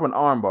 then she went for an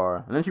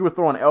armbar, and then she was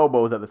throwing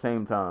elbows at the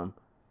same time.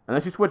 And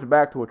then she switched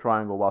back to a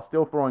triangle while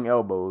still throwing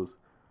elbows.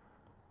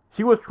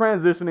 She was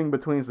transitioning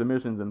between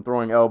submissions and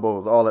throwing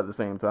elbows all at the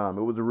same time.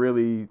 It was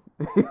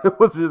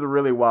just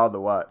really wild to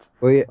watch.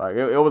 Well, yeah. Like,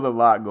 it was a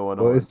lot going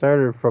on. Well, it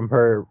started from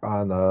her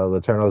on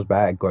Letourneau's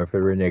back, going for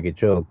the rear naked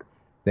choke,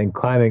 then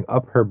climbing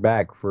up her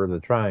back for the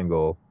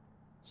triangle,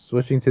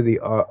 switching to the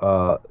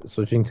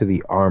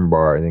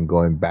armbar, and then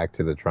going back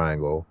to the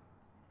triangle.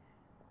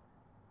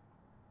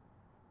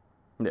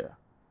 Yeah.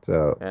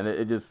 So. And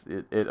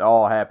it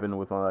all happened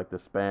within like the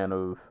span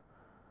of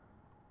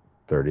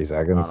 30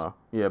 seconds. I don't know.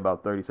 Yeah,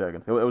 about 30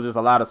 seconds. It was just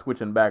a lot of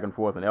switching back and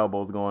forth and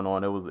elbows going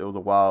on. It was a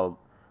wild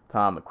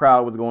time. The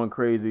crowd was going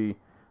crazy,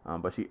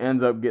 but she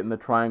ends up getting the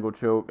triangle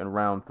choke in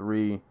round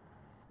 3.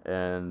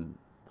 and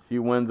she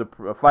wins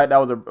a fight that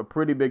was a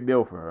pretty big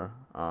deal for her.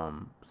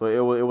 So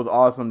it was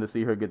awesome to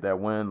see her get that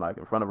win, like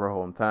in front of her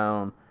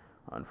hometown,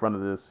 in front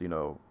of this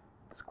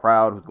this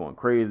crowd who's going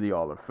crazy,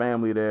 all her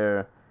family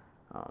there.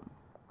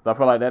 So I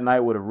feel like that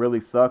night would have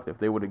really sucked if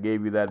they would have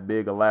gave you that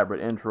big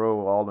elaborate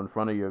intro all in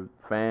front of your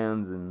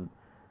fans and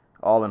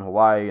all in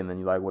Hawaii, and then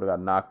you like would have got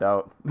knocked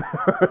out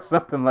or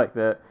something like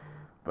that.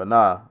 But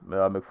nah,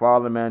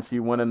 McFarland, man, she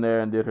went in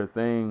there and did her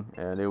thing,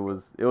 and it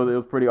was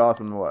pretty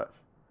awesome to watch.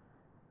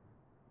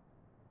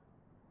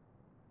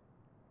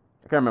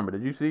 I can't remember.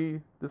 Did you see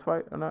this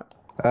fight or not?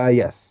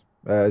 Yes.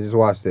 I just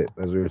watched it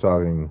as we were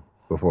talking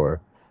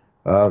before.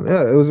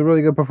 Yeah, it was a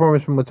really good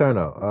performance from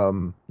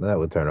Letourneau. Not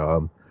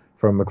Letourneau.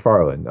 From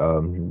McFarland.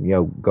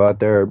 Go out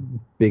there,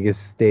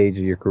 biggest stage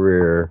of your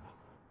career,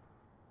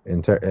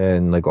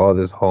 and like all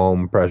this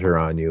home pressure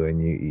on you,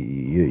 and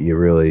you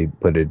really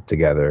put it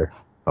together.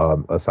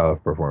 A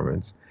solid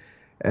performance,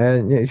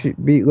 and she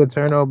beat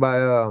Letourneau by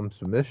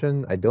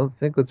submission. I don't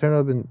think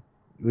Letourneau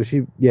was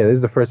she. Yeah, this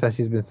is the first time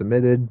she's been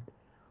submitted.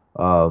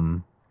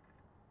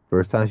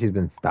 First time she's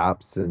been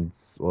stopped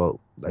since,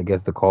 well, I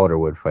guess the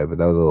Calderwood fight, but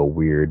that was a little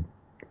weird.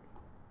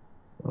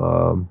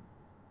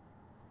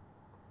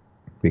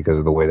 Because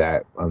of the way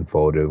that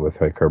unfolded with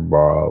like her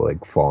bra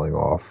like falling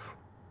off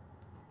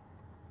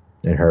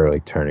and her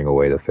like turning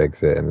away to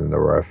fix it, and then the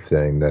ref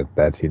saying that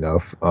that's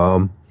enough.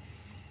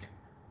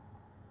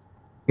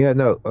 Yeah,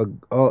 no,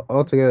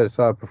 altogether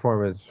solid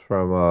performance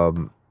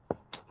from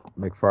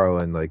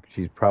McFarland. Like,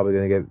 she's probably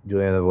gonna get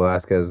Juliana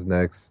Velasquez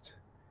next.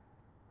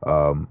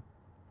 I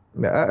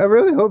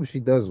really hope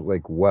she does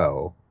like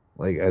well,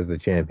 like as the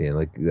champion.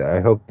 Like, I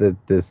hope that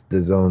the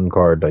DAZN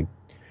card, like,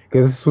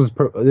 because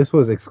this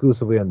was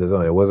exclusively on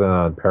DAZN. It wasn't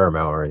on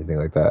Paramount or anything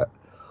like that.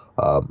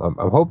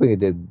 I'm hoping it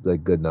did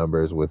like good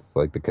numbers with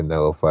like the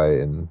Canelo fight,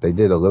 and they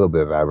did a little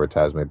bit of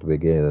advertisement at the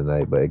beginning of the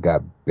night, but it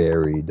got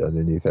buried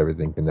underneath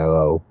everything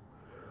Canelo,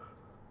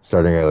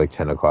 starting at like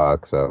 10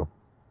 o'clock. So,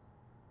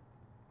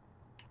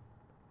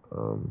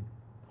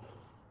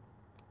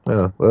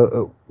 yeah.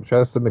 Well,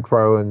 shouts to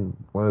McFarland,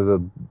 one of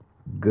the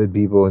good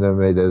people in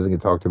MMA that doesn't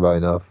get talked about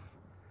enough.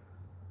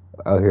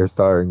 Out here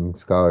starting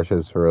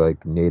scholarships for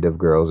like native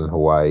girls in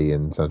Hawaii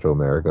and Central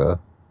America.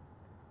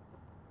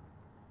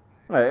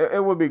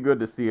 It would be good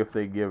to see if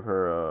they give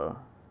her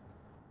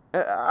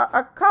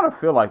I kind of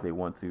feel like they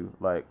want to.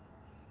 Like,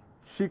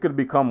 she could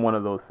become one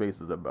of those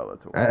faces of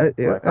Bellator.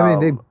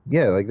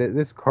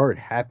 This card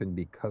happened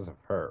because of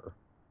her.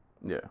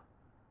 Yeah.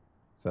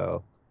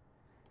 So,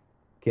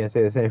 can't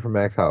say the same for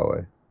Max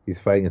Holloway. He's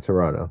fighting in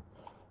Toronto.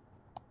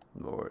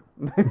 Lord.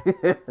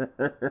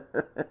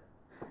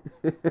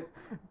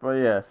 But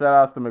yeah, shout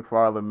outs to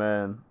McFarland,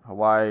 man.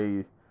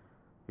 Hawaii,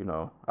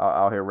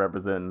 out here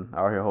representing,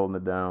 out here holding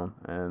it down.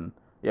 And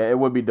yeah, it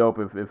would be dope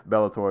if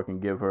Bellator can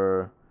give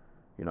her,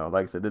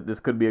 like I said, this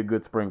could be a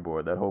good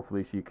springboard that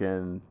hopefully she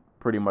can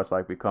pretty much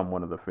like become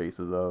one of the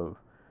faces of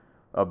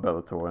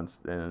Bellator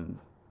and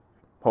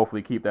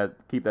hopefully keep that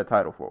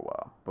title for a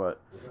while.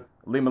 But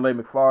Ilima-Lei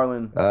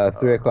Macfarlane,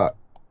 3 o'clock.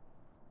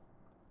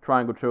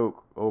 Triangle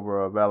choke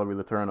over Valerie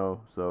Letourneau.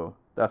 So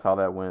that's how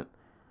that went.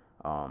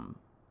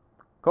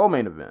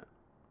 Co-main event.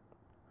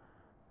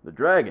 The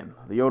Dragon,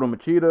 Lyoto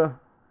Machida,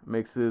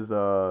 makes his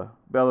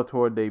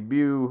Bellator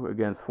debut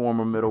against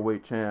former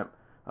middleweight champ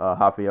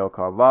Rafael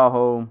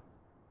Carvalho.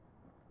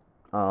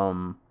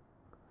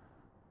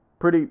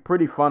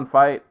 Pretty fun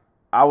fight.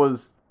 I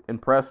was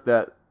impressed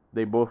that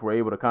they both were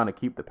able to kind of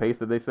keep the pace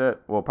that they set.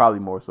 Well, probably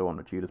more so on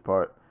Machida's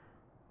part.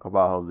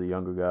 Carvalho's the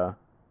younger guy.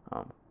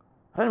 I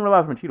didn't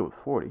realize Machida was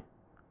 40.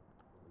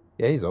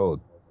 Yeah, he's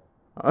old.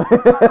 I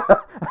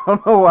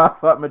don't know why I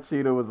thought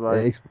Machida was like.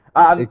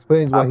 It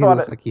explains why he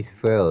looks like he's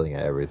failing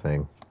at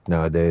everything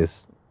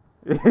nowadays.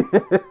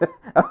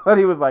 I thought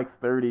he was like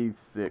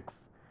 36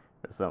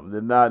 or something.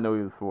 Did not know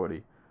he was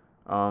 40.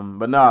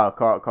 But nah,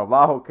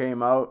 Carvalho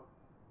came out.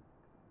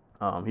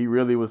 He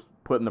really was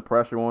putting the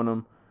pressure on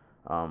him.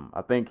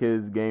 I think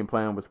his game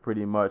plan was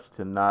pretty much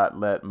to not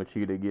let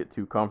Machida get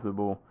too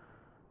comfortable,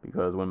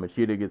 because when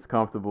Machida gets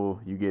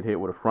comfortable, you get hit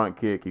with a front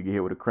kick, you get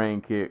hit with a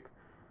crane kick,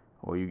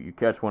 or you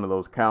catch one of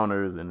those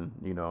counters, and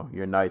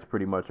your night's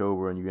pretty much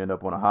over, and you end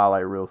up on a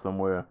highlight reel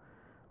somewhere.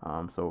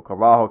 So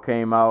Carvalho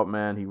came out,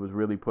 man. He was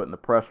really putting the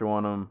pressure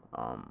on him.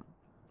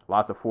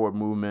 Lots of forward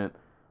movement,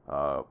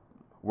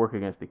 work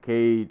against the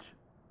cage.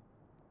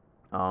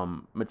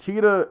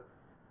 Machida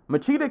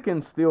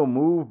can still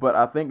move, but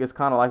I think it's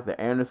kind of like the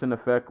Anderson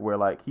effect, where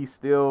like he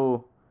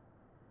still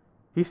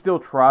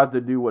tries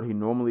to do what he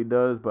normally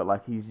does, but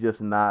like he's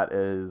just not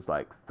as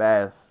like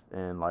fast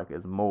and like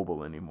as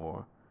mobile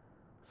anymore.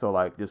 So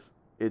like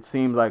it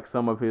seems like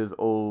some of his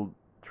old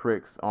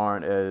tricks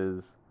aren't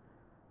as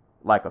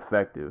like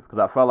effective, because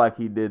I felt like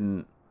he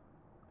didn't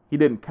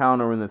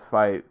counter in this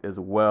fight as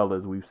well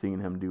as we've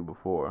seen him do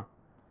before.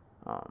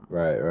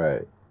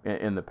 Right.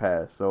 In the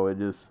past, so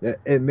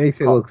it makes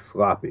it look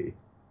sloppy.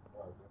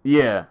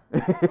 Yeah.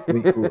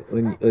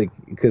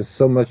 Because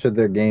so much of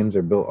their games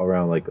are built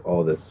around like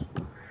all this,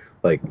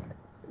 like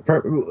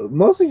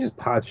mostly just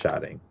pot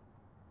shotting.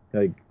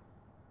 Like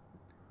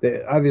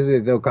Obviously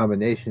there's no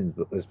combinations,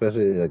 but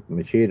especially like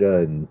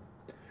Machida,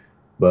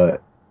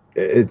 but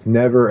it's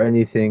never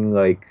anything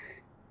like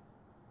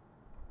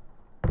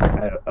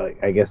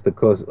I guess the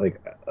close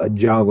like a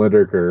John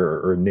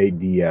Lineker or Nate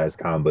Diaz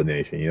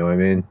combination. You know what I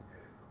mean?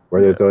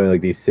 Where they're Yeah. throwing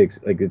like these six,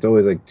 like it's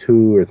always like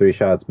 2 or 3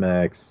 shots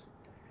max,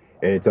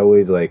 and it's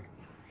always like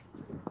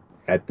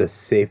at the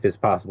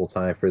safest possible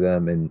time for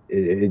them, and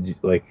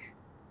like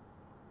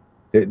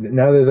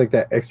now there's like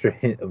that extra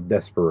hint of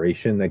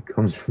desperation that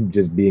comes from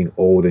just being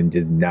old and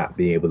just not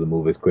being able to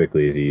move as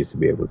quickly as you used to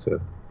be able to,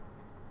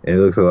 and it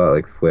looks a lot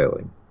like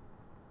flailing.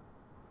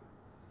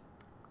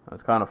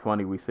 It's kind of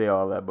funny we say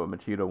all that, but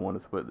Machida won a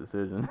split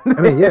decision.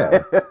 I mean,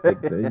 yeah,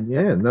 like,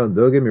 yeah, no,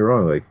 don't get me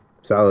wrong, like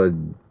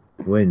solid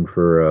win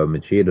for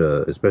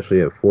Machida,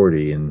 especially at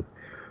 40 and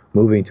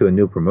moving to a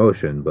new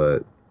promotion,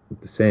 but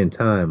at the same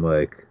time,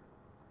 like,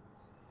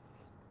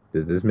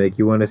 does this make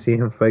you want to see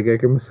him fight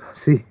Gegard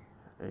Mousasi?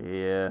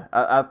 Yeah,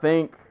 I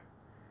think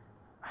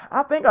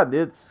I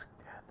did.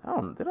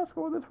 Did I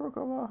score this for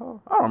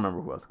Carvalho? I don't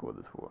remember who I scored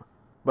this for.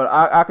 But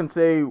I can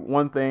say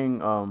one thing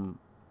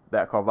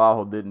that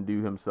Carvalho didn't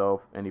do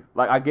himself, and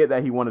I get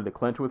that he wanted to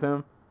clinch with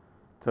him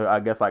to, I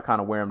guess, like kind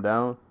of wear him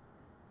down.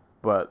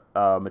 But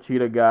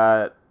Machida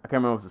got, I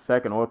can't remember if it was the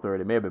second or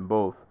third, it may have been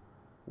both,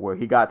 where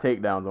he got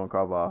takedowns on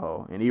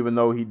Carvalho, and even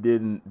though he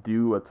didn't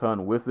do a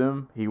ton with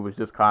him, he was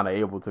just kind of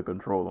able to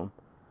control him.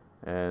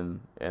 And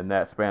in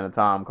that span of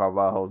time,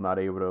 Carvalho's not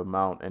able to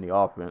mount any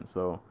offense.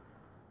 So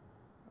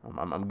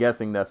I'm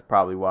guessing that's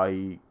probably why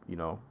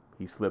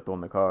he slipped on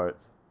the cards.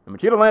 And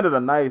Machida landed a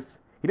nice.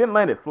 He didn't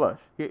land it flush.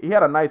 He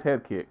had a nice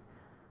head kick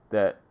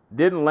that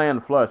didn't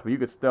land flush, but you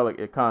could still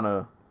it kind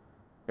of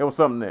it was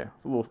something there.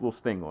 It's a little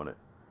sting on it.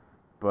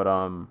 But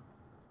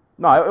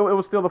no, it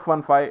was still a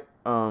fun fight.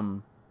 At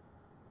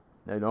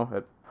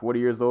 40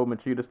 years old,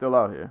 Machida's still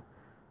out here.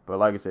 But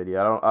like I said,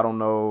 yeah, I don't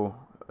know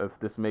if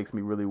this makes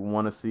me really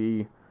want to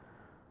see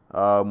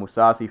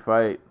Mousasi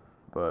fight,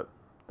 but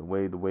the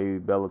way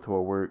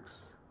Bellator works,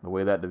 the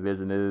way that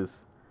division is,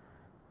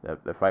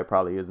 that fight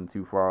probably isn't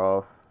too far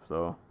off.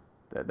 So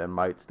that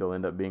might still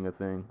end up being a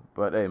thing.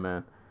 But hey,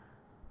 man,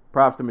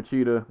 props to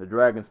Machida. The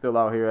Dragon's still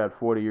out here at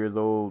 40 years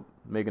old,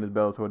 making his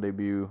Bellator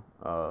debut,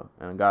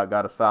 and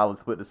got a solid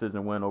split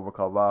decision win over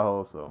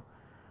Carvalho. So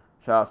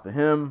shouts to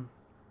him.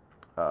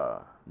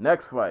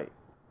 Next fight.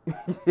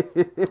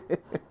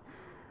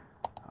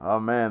 Oh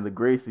man, the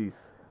Gracies.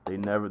 They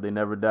never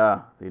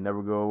die. They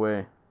never go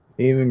away.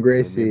 Even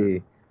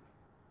Gracie,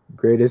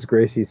 greatest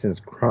Gracie since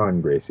Kron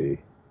Gracie.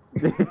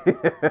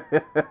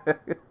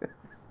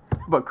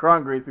 But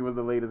Kron Gracie was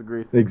the latest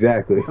Gracie.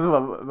 Exactly.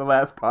 The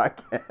last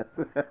podcast.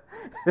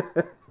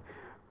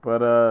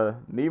 But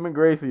Neiman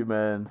Gracie,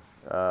 man,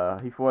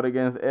 he fought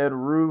against Ed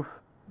Ruth.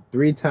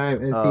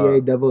 Three-time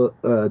NCAA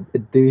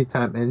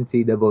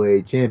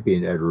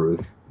champion Ed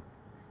Ruth,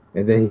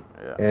 and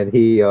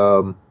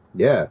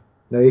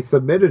he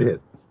submitted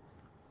him.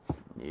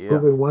 Yeah.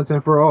 Proving once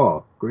and for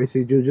all,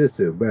 Gracie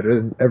Jiu-Jitsu better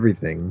than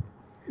everything.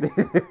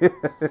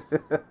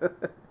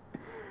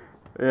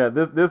 Yeah,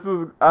 this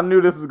was. I knew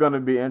this was going to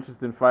be an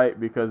interesting fight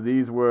because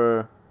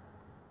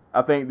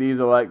I think these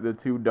are like the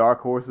two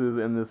dark horses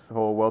in this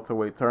whole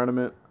welterweight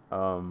tournament.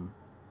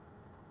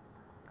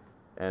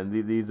 And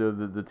these are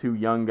the two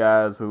young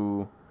guys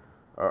who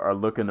are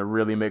looking to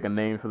really make a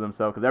name for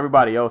themselves because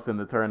everybody else in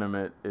the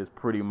tournament is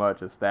pretty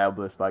much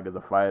established like as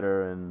a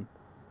fighter, and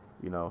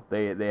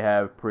they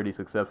have pretty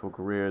successful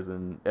careers,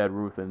 and Ed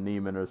Ruth and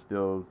Neiman are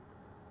still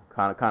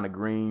kind of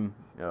green,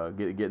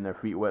 getting their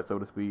feet wet, so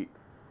to speak.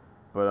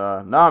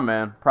 But nah,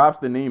 man, props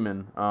to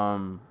Neiman.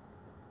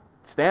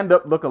 Stand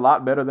up look a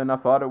lot better than I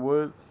thought it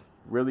would.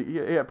 Really,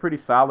 yeah, pretty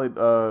solid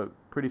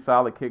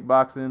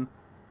kickboxing.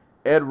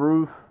 Ed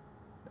Ruth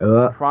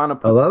trying to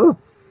a lot of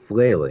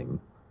flailing.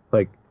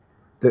 Like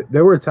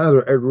there were times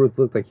where Ed Ruth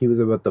looked like he was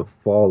about to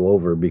fall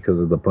over because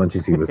of the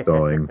punches he was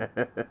throwing.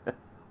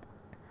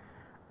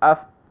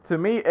 To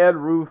me, Ed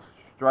Ruth's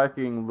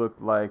striking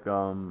looked like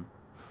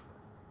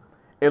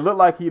it looked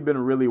like he'd been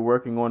really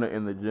working on it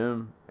in the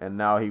gym, and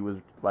now he was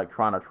like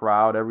trying to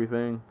try out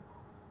everything,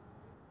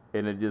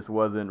 and it just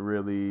wasn't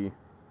really.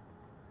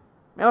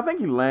 Man, I think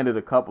he landed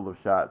a couple of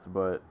shots,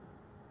 but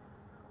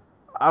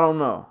I don't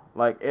know.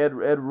 Like Ed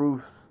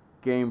Ruth's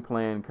game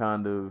plan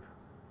kind of.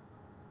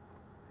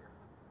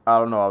 I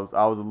don't know.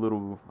 I was a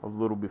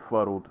little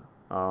befuddled.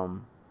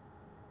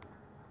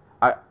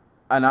 I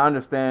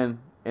understand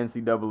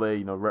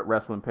NCAA,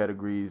 wrestling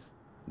pedigrees,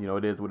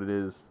 it is what it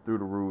is, through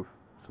the roof,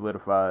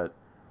 solidified.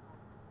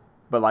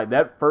 But like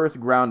that first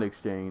ground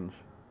exchange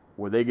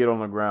where they get on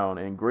the ground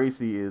and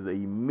Gracie is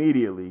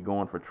immediately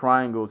going for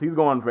triangles. He's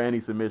going for any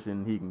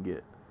submission he can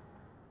get.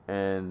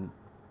 And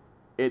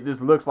it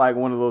just looks like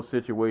one of those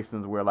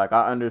situations where, like,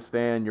 I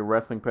understand your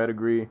wrestling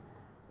pedigree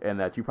and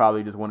that you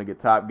probably just want to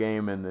get top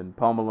game and then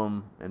pummel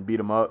him and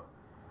beat him up.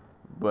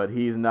 But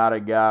he's not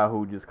a guy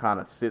who just kind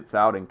of sits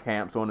out and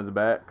camps on his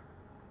back.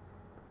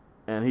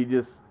 And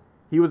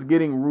he was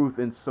getting Ruth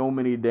in so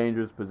many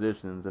dangerous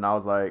positions. And I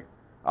was like,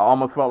 I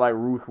almost felt like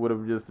Ruth would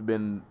have just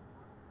been,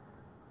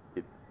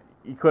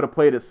 he could have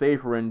played it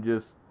safer and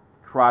just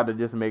tried to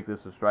just make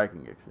this a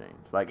striking exchange.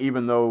 Like,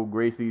 even though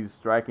Gracie's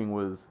striking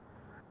was,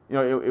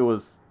 it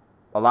was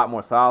a lot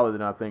more solid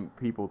than I think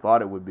people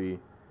thought it would be,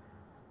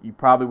 you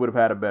probably would have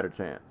had a better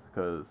chance.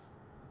 Because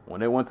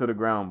when they went to the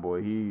ground,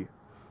 boy, he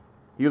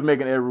was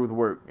making Ed Ruth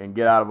work and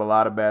get out of a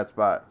lot of bad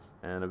spots.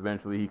 And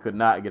eventually he could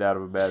not get out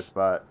of a bad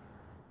spot.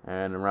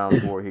 And in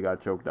round 4, he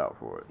got choked out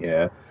for it.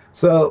 Yeah.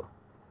 So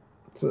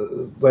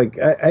like,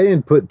 I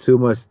didn't put too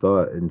much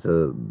thought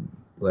into,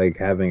 like,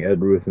 having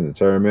Ed Ruth in the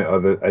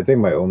tournament. I think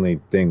my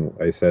only thing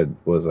I said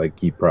was, like,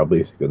 he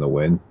probably is going to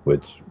win,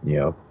 which, he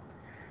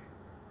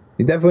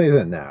definitely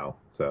isn't now.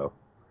 So,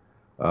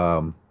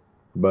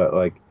 but,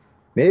 like,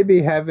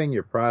 maybe having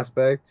your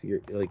prospect,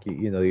 your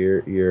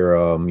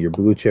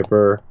blue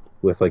chipper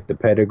with, like, the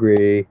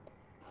pedigree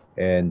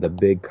and the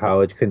big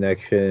college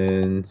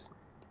connections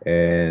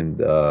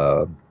and,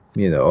 all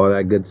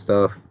that good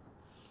stuff.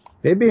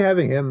 Maybe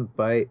having him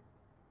fight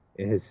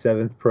in his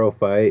 7th pro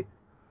fight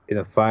in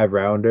a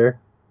 5-rounder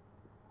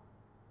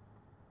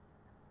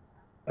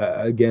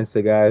against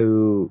a guy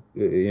who,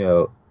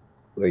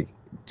 like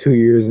 2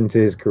 years into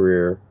his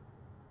career,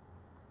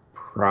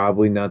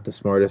 probably not the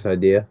smartest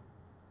idea,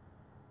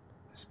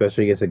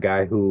 especially against a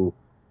guy who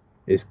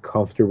is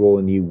comfortable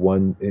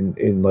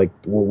in like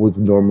what would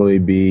normally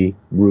be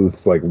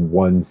Ruth's like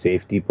one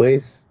safety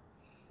place.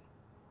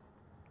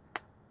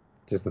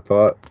 Just a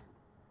thought.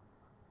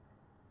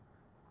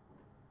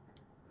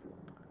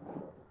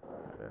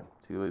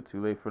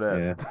 Too late for that.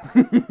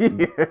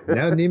 Yeah.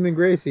 Now Neiman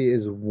Gracie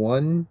is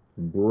one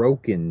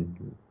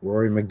broken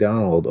Rory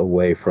McDonald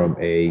away from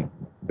a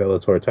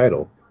Bellator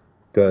title,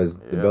 because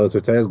the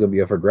Bellator title is going to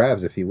be up for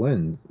grabs if he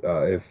wins.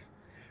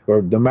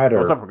 Or no matter.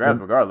 Well, it's up for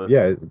grabs regardless.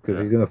 Yeah, because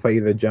he's going to fight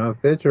either John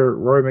Fitch or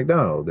Rory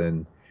McDonald,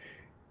 and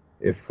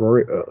if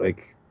Rory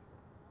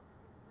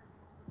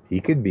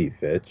he could beat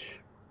Fitch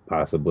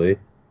possibly.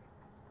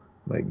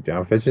 Like,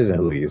 John Fitch isn't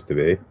who he used to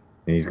be.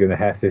 And he's going to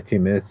have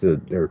 15 minutes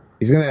or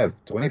he's going to have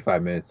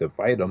 25 minutes to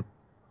fight him.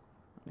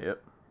 Yep.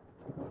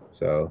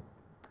 So,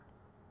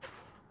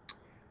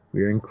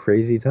 we're in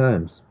crazy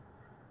times.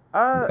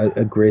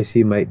 A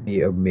Gracie might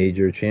be a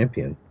major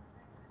champion.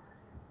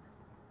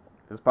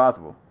 It's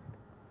possible.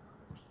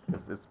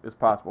 It's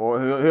possible.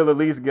 Or he'll at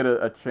least get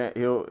a chance.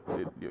 He'll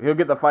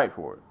get the fight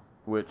for it,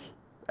 which,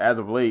 as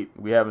of late,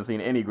 we haven't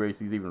seen any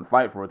Gracies even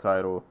fight for a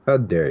title. How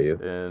dare you?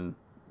 And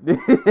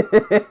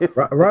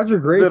Roger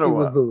Gracie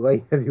was the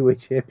light heavyweight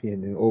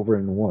champion in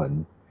Overeem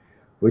 1,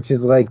 which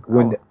is like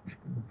when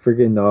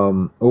freaking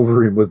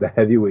Overeem was the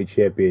heavyweight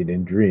champion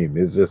in Dream.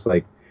 It's just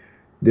like,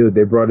 dude,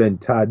 they brought in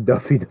Todd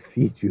Duffy to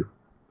feed you.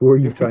 Who are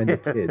you trying to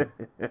kid?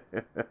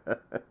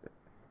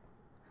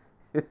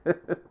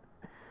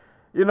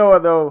 You know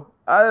what though?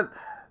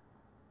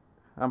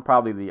 I'm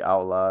probably the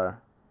outlier,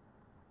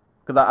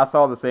 because I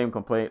saw the same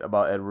complaint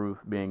about Ed Ruth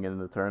being in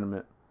the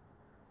tournament.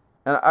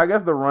 And I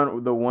guess the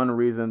one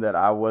reason that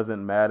I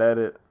wasn't mad at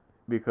it,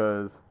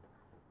 because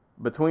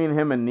between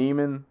him and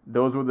Neiman,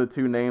 those were the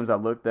two names I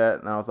looked at,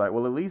 and I was like,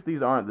 well, at least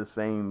these aren't the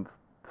same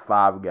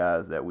 5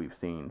 guys that we've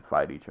seen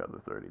fight each other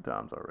 30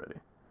 times already.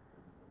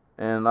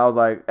 And I was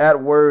like,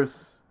 at worst,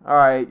 all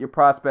right, your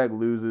prospect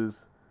loses.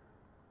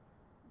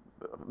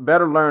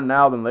 Better learn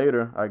now than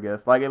later, I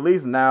guess. Like, at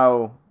least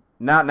now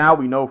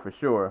we know for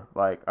sure.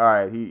 Like, all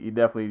right, he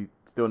definitely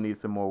still needs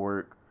some more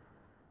work.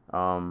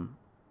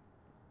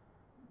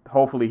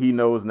 Hopefully he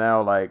knows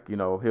now, like,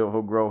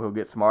 he'll grow, he'll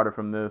get smarter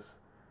from this.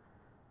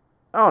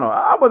 I don't know.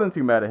 I wasn't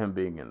too mad at him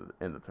being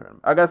in the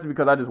tournament. I guess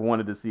because I just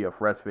wanted to see a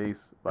fresh face.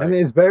 Like, I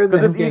mean, it's better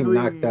than him getting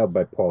knocked out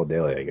by Paul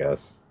Daly, I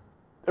guess.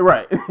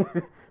 Right.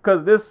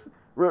 Because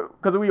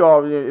we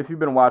all, if you've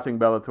been watching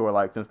Bellator,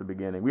 like, since the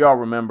beginning, we all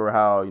remember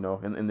how,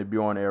 in the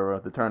Bjorn era,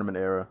 the tournament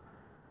era,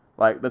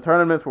 like, the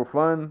tournaments were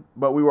fun,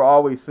 but we were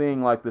always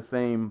seeing, like, the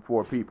same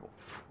 4 people.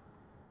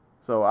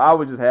 So I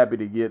was just happy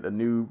to get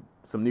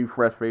some new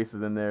fresh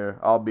faces in there,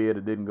 albeit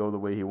it didn't go the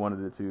way he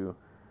wanted it to.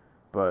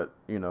 But,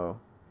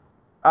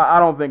 I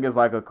don't think it's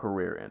like a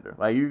career ender.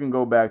 Like, you can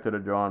go back to the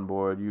drawing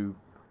board. You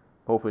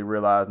hopefully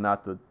realize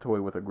not to toy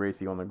with a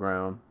Gracie on the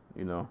ground.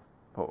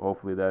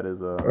 Hopefully that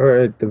is or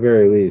at the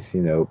very least,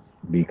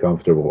 be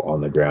comfortable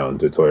on the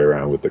ground to toy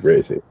around with the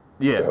Gracie.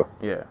 Yeah, so.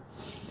 yeah.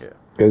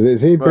 Because it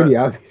seemed pretty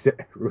obvious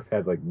that Ruth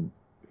had, like,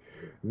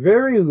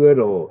 very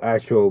little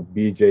actual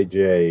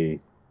BJJ,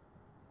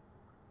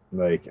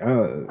 like,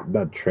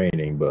 not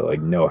training, but,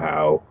 like,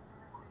 know-how.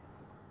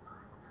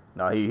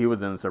 No, he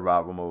was in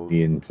survival mode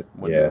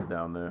when he was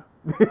down there.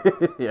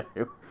 Yeah,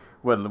 it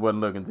wasn't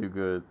looking too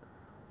good.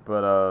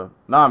 But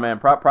nah, man,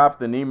 props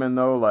to Neiman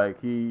though. Like,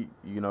 you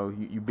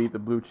beat the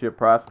blue chip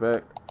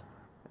prospect,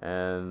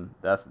 and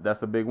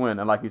that's a big win.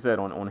 And like you said,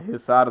 on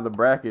his side of the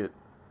bracket,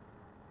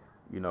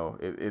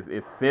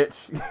 if Fitch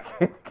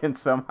can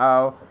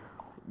somehow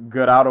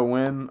gut out a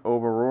win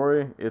over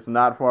Rory, it's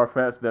not far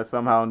fetched that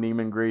somehow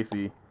Neiman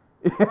Gracie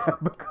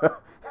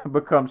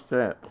becomes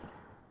champ.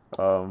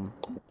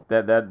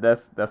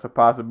 That's a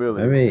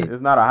possibility. I mean,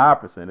 it's not a high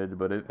percentage,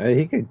 but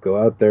he could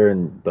go out there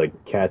and,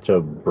 like, catch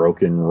a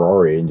broken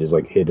Rory and just,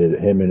 like, hit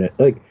him in it.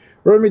 Like,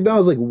 Rory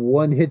McDonald's like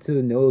one hit to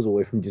the nose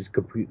away from just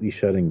completely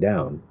shutting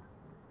down.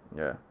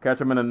 Yeah, catch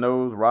him in the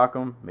nose, rock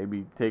him,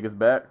 maybe take his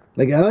back.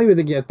 Like, I don't even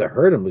think you have to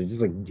hurt him.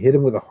 Just like hit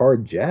him with a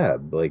hard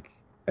jab. Like,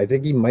 I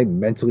think he might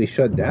mentally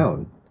shut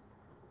down.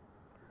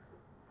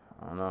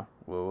 I don't know.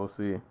 We'll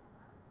see.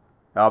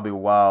 That'll be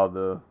wild.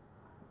 The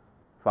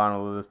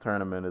final of this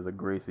tournament is a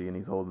Gracie, and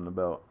he's holding the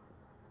belt.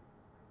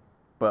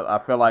 But I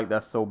feel like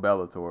that's so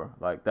Bellator.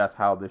 Like, that's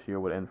how this year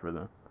would end for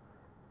them.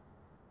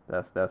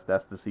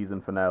 That's the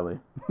season finale.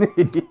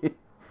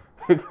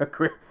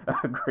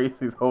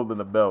 Gracie's holding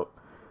the belt.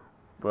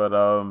 But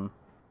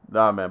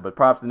nah, man. But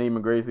props to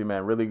Neiman Gracie,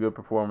 man. Really good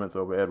performance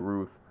over Ed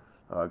Ruth.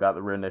 Got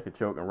the rear naked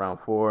choke in round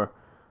 4.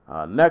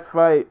 Next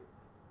fight,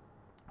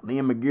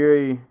 Liam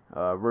McGeary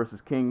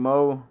versus King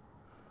Mo.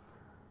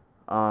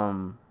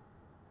 Man,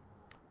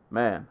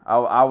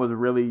 I was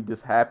really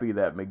just happy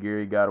that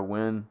McGeary got a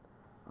win.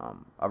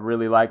 I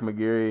really like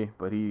McGeary,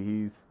 but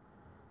he's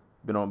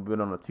been on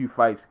a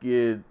 2-fight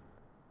skid.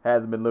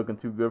 Hasn't been looking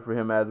too good for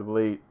him as of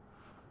late.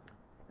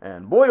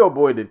 And boy, oh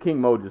boy, did King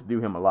Mo just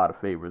do him a lot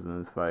of favors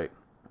in this fight,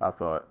 I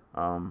thought.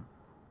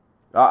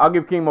 I'll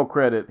give King Mo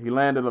credit. He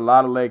landed a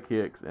lot of leg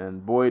kicks,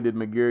 and boy, did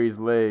McGeary's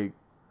leg,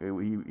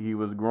 he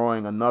was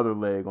growing another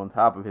leg on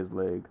top of his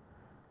leg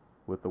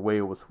with the way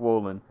it was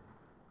swollen.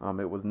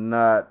 It was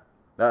not,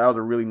 that was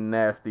a really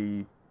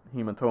nasty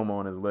hematoma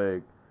on his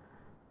leg.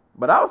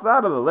 But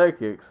outside of the leg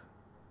kicks,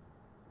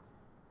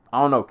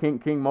 I don't know,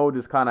 King Mo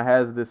just kind of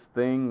has this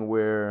thing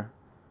where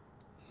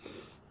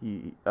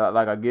he,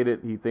 like, I get it,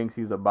 he thinks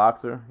he's a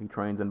boxer. He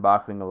trains in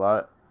boxing a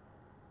lot,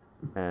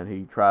 and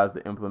he tries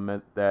to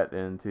implement that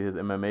into his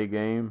MMA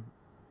game.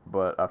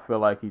 But I feel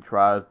like he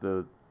tries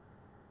to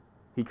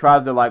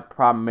like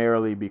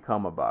primarily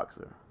become a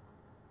boxer,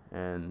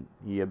 and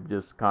he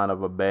just kind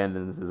of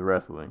abandons his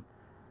wrestling,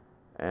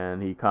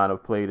 and he kind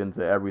of played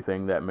into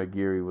everything that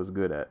McGeary was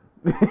good at.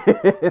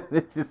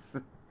 it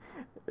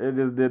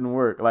just didn't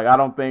work. Like, I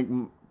don't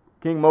think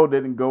King Mo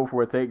didn't go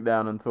for a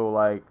takedown until,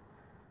 like,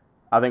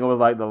 I think it was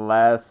like the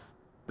last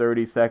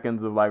 30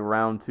 seconds of like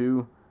round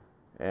 2,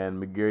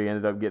 and McGeary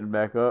ended up getting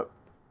back up.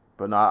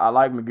 But no, I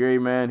like McGeary,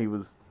 man. He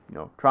was,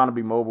 trying to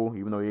be mobile,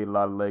 even though he ate a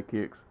lot of leg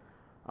kicks.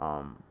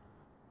 Pumping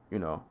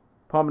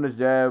his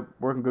jab,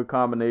 working good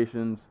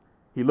combinations.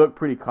 He looked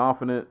pretty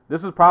confident.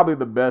 This is probably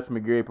the best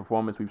McGeary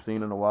performance we've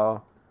seen in a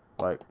while.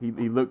 Like, he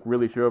looked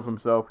really sure of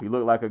himself. He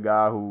looked like a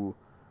guy who,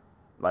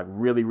 like,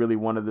 really, really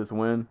wanted this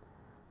win.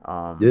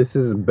 This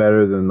is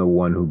better than the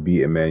one who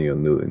beat Emmanuel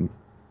Newton.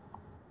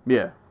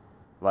 Yeah,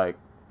 like,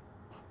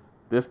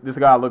 this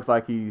guy looks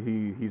like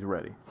he's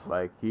ready.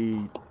 Like,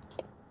 he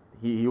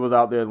was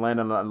out there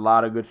landing a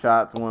lot of good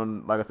shots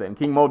when, like I said, and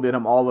King Mo did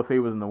him all the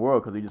favors in the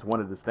world because he just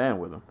wanted to stand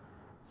with him.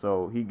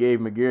 So he gave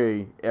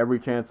McGeary every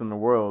chance in the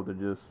world to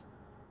just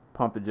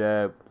pump the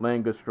jab,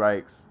 land good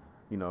strikes,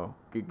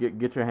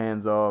 get your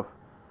hands off,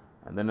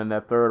 and then in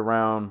that third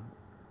round,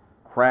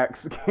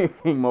 cracks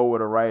King Mo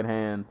with a right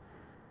hand.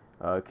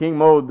 King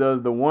Mo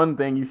does the one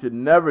thing you should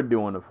never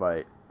do in a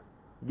fight.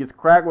 He gets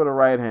cracked with a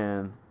right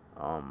hand.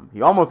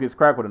 He almost gets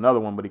cracked with another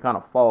one, but he kind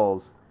of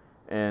falls.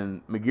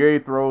 And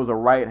McGeary throws a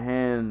right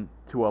hand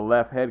to a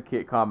left head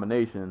kick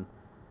combination.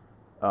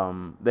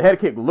 The head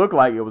kick looked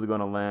like it was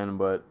going to land,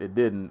 but it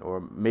didn't, or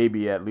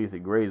maybe at least it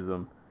grazed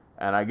him.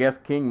 And I guess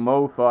King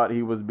Mo thought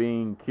he was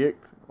being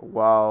kicked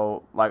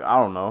while, like, I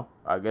don't know.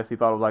 I guess he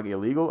thought it was, like,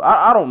 illegal.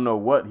 I don't know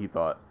what he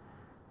thought.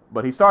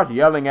 But he starts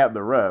yelling at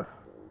the ref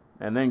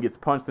and then gets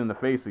punched in the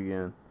face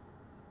again.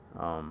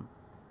 And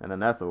then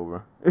that's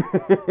over.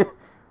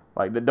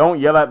 Like, don't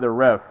yell at the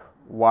ref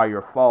while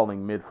you're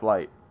falling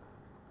mid-flight.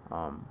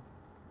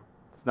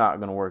 It's not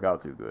going to work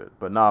out too good.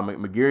 But nah,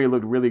 McGeary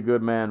looked really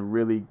good, man.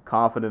 Really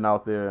confident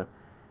out there.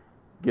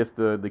 Gets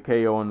the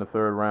KO in the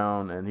third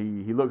round, and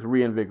he looks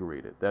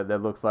reinvigorated.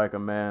 That looks like a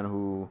man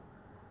who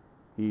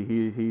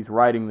he's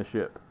riding the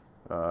ship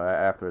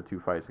after a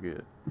 2-fight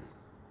skid.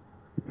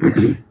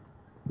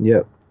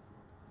 Yep.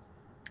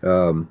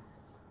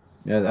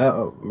 And I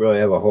don't really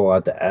have a whole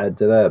lot to add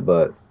to that,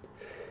 but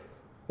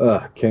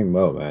King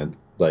Mo, man,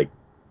 like,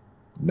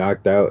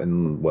 knocked out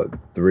in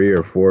 3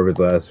 or 4 of his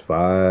last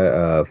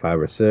 5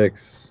 or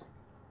 6.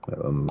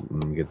 Let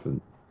me get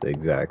the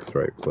exacts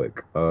right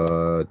quick.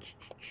 So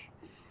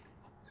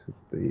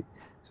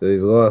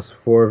he's lost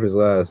 4 of his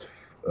last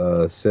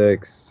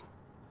 6.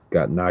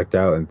 Got knocked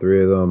out in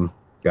 3 of them.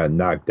 Got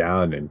knocked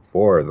down in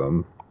 4 of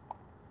them.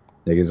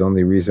 Like, his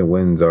only recent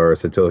wins are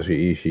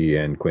Satoshi Ishii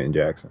and Quentin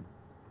Jackson.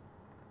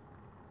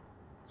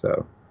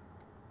 So,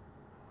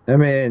 I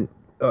mean,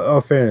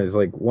 all fairness,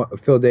 like,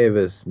 Phil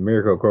Davis,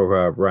 Mirko Cro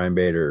Cop, Ryan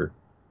Bader,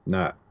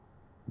 not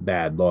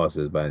bad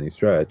losses by any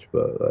stretch,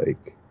 but,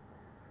 like,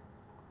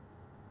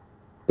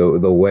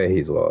 the way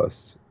he's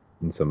lost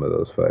in some of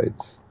those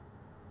fights.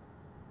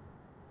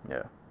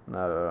 Yeah,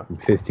 not a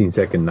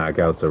 15-second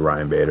knockouts of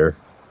Ryan Bader.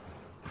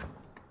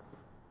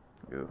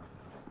 Yeah.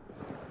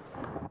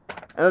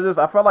 And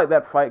I felt like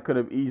that fight could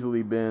have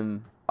easily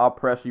been, I'll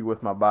press you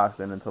with my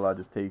boxing until I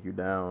just take you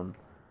down,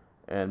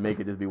 and make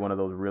it just be one of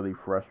those really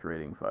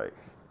frustrating fights.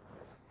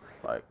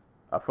 Like,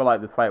 I feel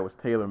like this fight was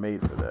tailor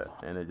made for that,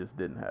 and it just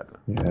didn't happen.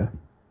 Yeah,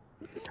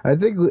 I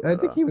think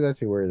he was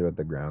actually worried about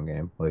the ground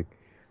game, like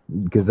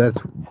because that's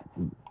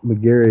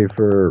McGarry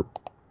for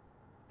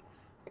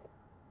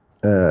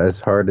as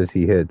hard as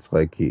he hits.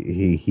 Like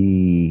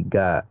he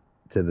got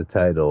to the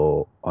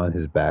title on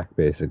his back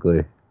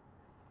basically.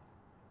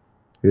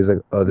 He was like,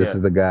 oh, this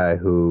is the guy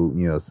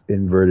who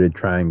inverted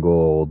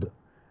triangled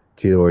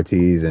Tito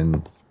Ortiz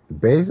and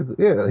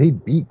basically he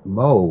beat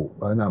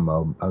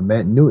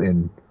Matt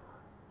Newton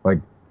like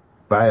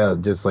by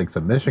just like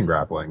submission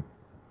grappling.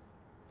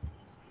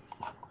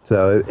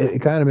 So it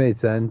kind of made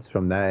sense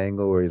from that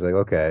angle where he's like,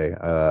 okay,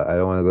 I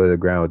don't want to go to the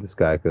ground with this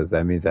guy because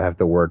that means I have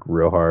to work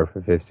real hard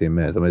for 15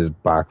 minutes. I'm going to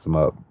just box him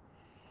up.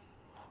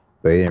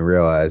 But he didn't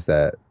realize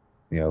that,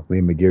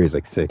 Liam McGarry's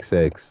like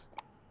 6'6"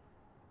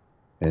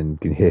 and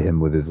can hit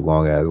him with his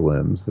long-ass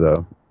limbs.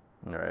 So.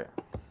 All right.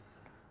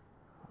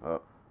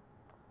 Well,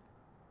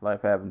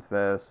 life happens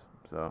fast,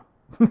 so.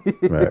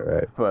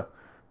 Right. But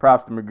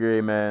props to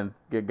McGarry, man.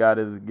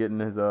 Getting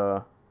his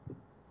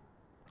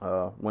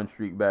win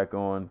streak back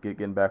on,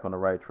 getting back on the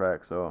right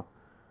track. So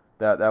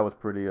that was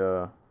pretty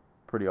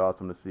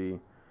awesome to see.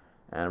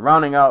 And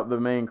rounding out the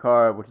main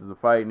card, which is a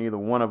fight neither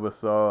one of us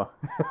saw,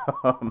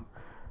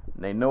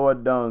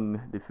 Nainoa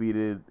Dung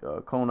defeated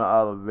Kona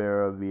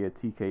Oliveira via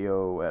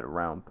TKO at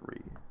round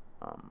 3.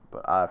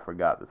 But I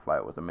forgot this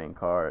fight was a main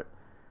card,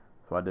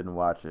 so I didn't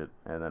watch it.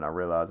 And then I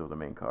realized it was a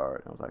main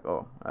card. I was like,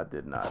 oh, I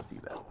did not see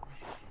that.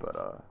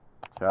 But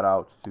shout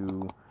outs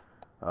to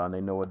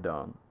Nainoa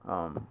Dung.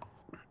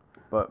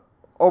 But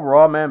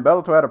overall, man,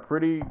 Bellator had a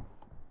pretty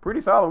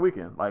solid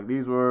weekend. Like,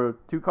 these were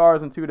 2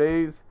 cards in 2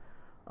 days.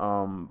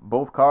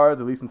 Both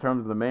cards, at least in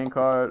terms of the main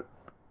card,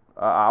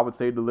 I would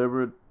say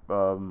delivered.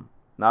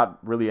 Not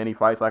really any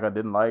fights like I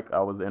didn't like.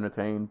 I was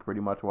entertained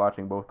pretty much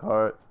watching both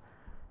cards.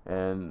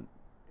 And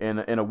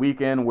in a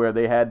weekend where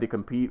they had to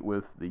compete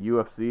with the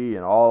UFC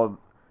and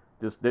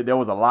there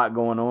was a lot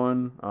going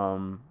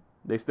on,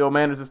 they still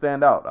managed to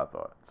stand out, I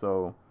thought.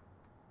 So,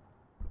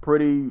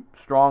 pretty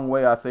strong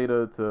way, I say,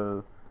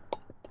 to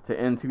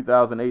end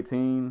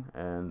 2018,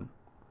 and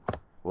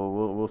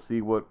we'll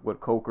see what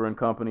Coker and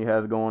company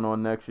has going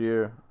on next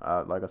year.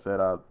 Like I said,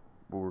 I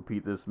will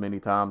repeat this many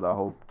times. I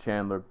hope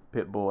Chandler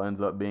Pitbull ends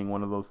up being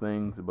one of those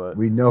things, but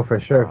we know for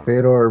sure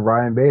Fedor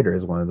Ryan Bader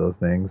is one of those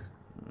things.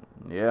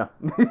 Yeah.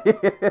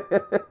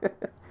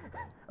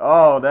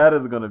 Oh, that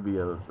is gonna be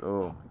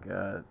oh my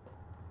god.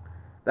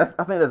 I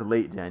think that's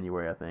late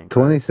January. I think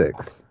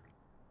 26.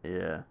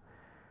 Yeah,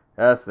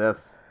 that's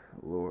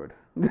Lord.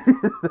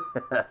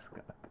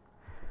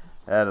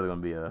 That is gonna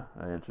be an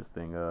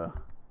interesting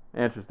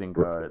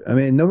card. I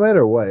mean, no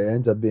matter what, it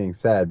ends up being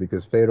sad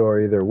because Fedor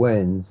either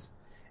wins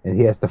and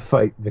he has to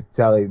fight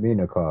Vitaly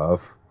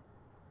Minakov,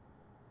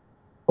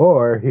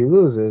 or he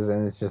loses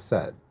and it's just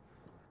sad.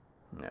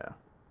 Yeah.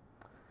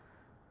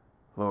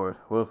 Lord,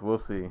 we'll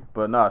see.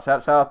 But no,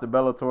 shout out to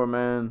Bellator,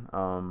 man.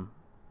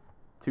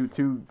 Two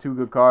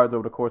good cards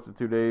over the course of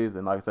 2 days,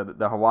 and like I said,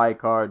 the Hawaii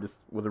card just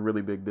was a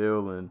really big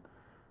deal, and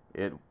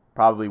it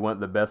probably went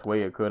the best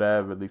way it could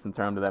have, at least in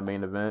terms of that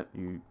main event.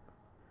 You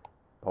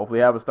hopefully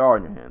have a star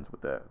in your hands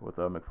with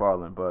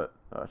McFarland. But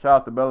shout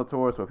out to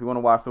Bellator. So if you want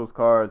to watch those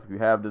cards, if you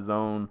have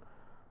DAZN,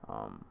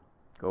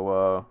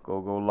 go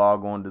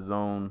log on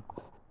DAZN.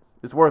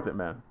 It's worth it,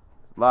 man.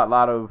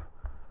 Lot of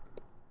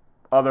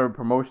other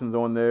promotions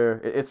on there.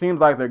 It seems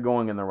like they're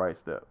going in the right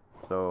step.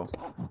 So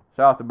shout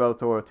out to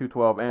Bellator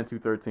 212 and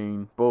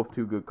 213, both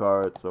 2 good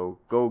cards. So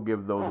go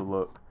give those a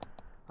look.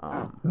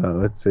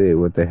 Let's see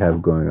what they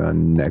have going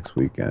on next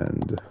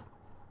weekend.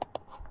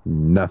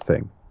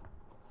 Nothing.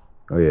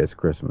 Oh yeah, it's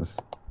Christmas.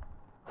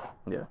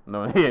 Yeah,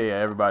 no, yeah.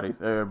 Everybody's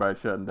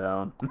shutting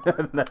down.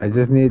 I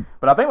just need.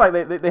 But I think like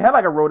they had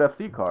like a Road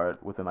FC card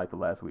within like the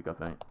last week. I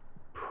think.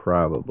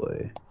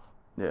 Probably.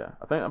 Yeah,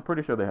 I'm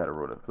pretty sure they had a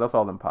Road FC. That's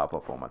all them pop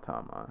up on my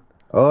timeline.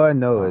 All I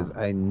know is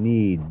I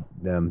need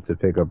them to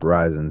pick up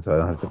Ryzen, so I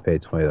don't have to pay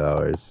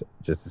 $20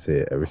 just to see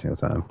it every single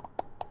time.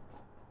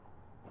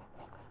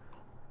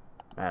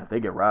 Man, if they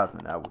get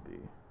Ryzen, that would be.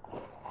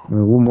 I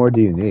mean, what more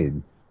do you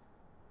need?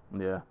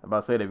 Yeah, I'm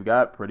about to say they've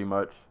got pretty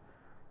much.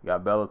 You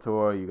got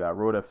Bellator, you got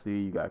Road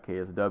FC, you got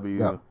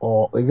KSW.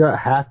 You got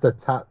half the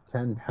top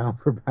 10 pound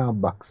for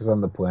pound boxers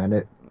on the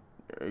planet.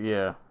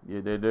 Yeah,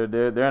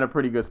 they're in a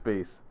pretty good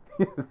space.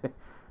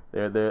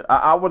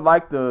 I would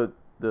like the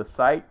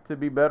site to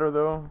be better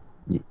though.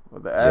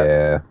 With the app.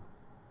 Yeah,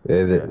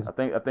 it is. I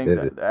think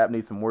the app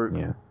needs some work.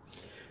 Yeah.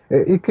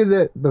 It could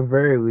at the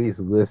very least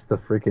list the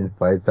freaking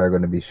fights that are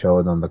going to be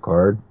shown on the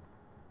card.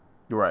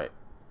 Right.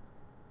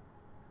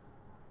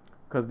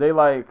 Because they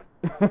like,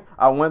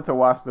 I went to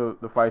watch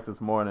the fights this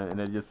morning and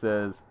it just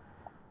says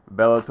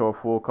Bellator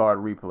full card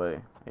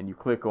replay. And you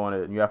click on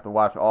it and you have to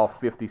watch all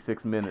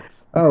 56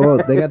 minutes. Oh, well,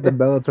 they got the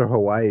Bellator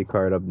Hawaii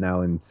card up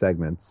now in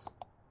segments.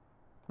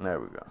 There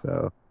we go.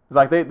 So it's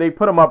like they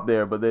put them up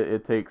there, but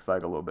it takes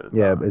like a little bit of time.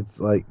 Yeah, it's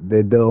like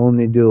they'll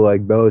only do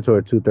like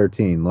Bellator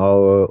 213,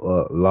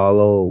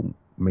 Lalo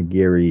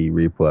McGarry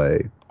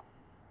replay,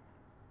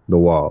 The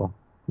Wall.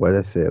 Why did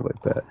I say it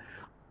like that?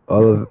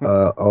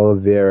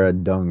 Oliveira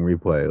Dung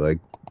replay. Like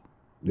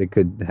they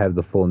could have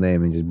the full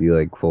name and just be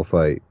like full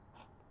fight.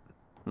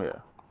 Yeah.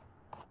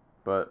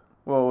 But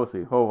well, we'll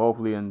see.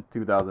 Hopefully in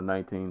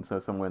 2019, so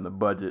somewhere in the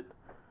budget,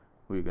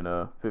 we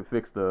can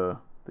fix the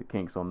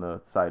kinks on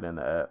the site and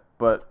the app.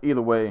 But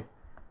either way,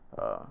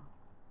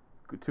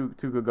 two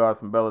good guards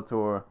from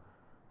Bellator,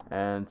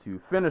 and to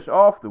finish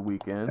off the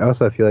weekend.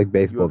 Also, I feel like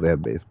baseball. They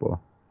have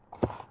baseball.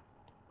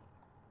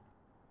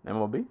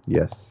 MLB?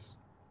 Yes.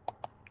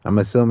 I'm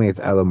assuming it's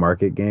out of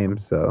market game,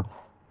 so.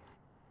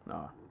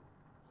 Nah.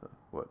 So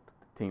what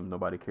team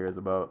nobody cares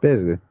about?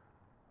 Basically.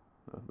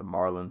 The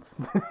Marlins.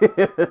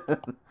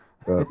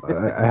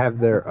 I have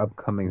their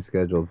upcoming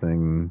schedule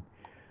thing.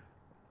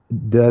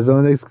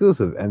 DAZN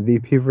exclusive.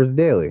 MVP versus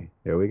Daly.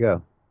 There we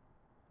go.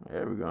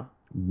 There we go.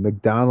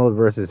 McDonald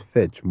versus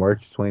Fitch,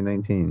 March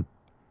 2019.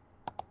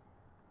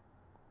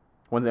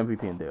 When's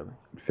MVP in Daly?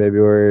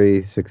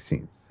 February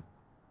 16th. It's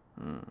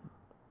going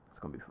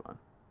to be fun.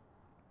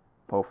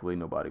 Hopefully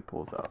nobody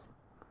pulls out.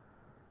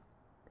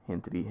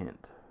 Hintity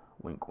hint.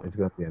 Wink wink. It's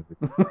going to be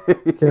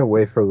MVP. Can't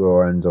wait for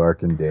Lorenzo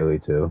Arkin Daly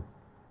too.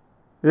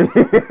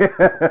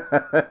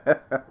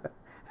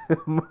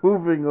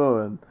 Moving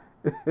on.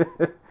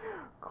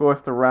 Of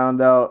course, to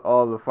round out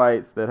all the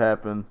fights that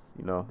happen,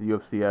 the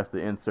UFC has to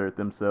insert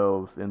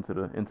themselves into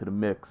the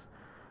mix.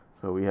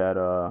 So we had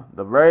the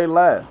very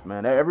last,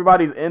 man.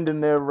 Everybody's ending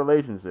their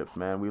relationships,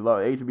 man. We love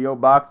HBO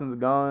boxing's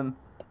gone,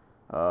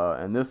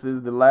 and this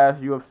is the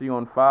last UFC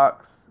on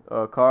Fox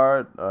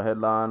card,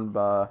 headlined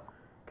by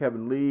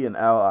Kevin Lee and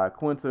Al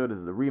Iaquinta. This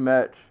is a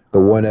rematch. The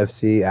ONE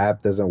FC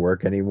app doesn't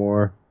work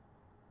anymore.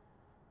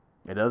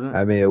 It doesn't?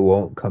 I mean, it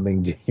won't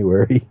coming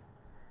January.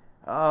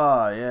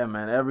 Oh, yeah,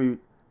 man.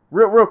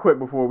 Real quick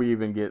before we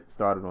even get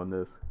started on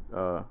this,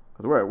 because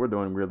we're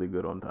doing really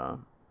good on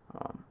time.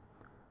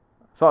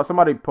 So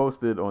somebody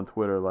posted on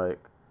Twitter, like,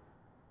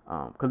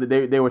 because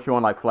they were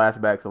showing, like,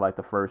 flashbacks of, like,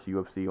 the first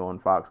UFC on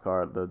Fox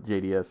card, the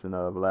JDS and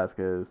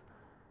Velasquez.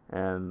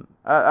 And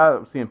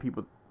I've seen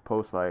people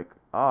post, like,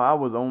 oh, I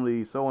was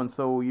only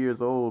so-and-so years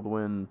old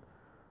when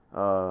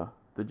the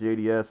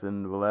JDS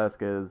and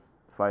Velasquez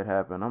fight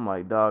happened. I'm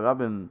like, dog, I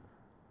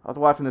was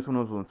watching this when it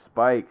was on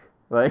Spike.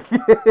 Like,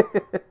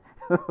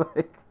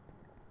 like,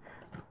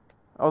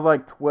 I was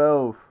like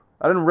 12.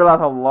 I didn't realize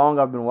how long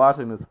I've been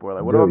watching this sport.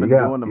 Like, what have I been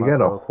doing to myself? You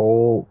got a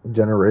whole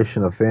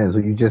generation of fans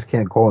who you just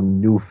can't call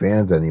new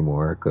fans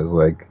anymore because,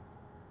 like,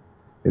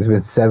 it's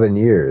been 7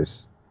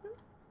 years.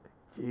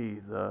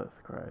 Jesus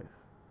Christ.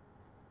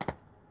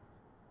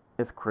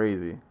 It's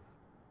crazy.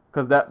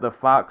 Because the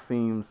Fox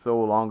seems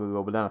so long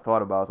ago, but then I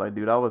thought about it. I was like,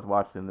 dude, I was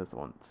watching this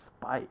on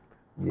Spike.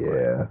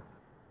 Yeah.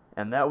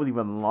 And that was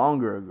even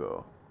longer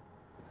ago.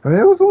 I mean,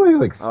 it was only,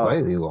 like,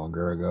 slightly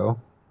longer ago.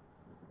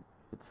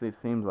 It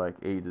seems like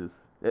ages.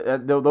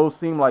 Those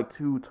seem like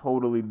two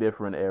totally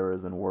different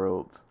eras and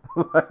worlds.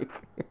 Like,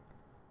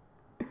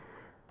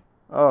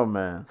 oh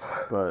man,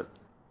 but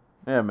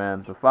yeah,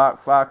 man. The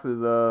Fox is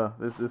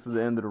this is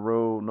the end of the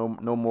road.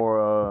 No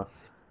more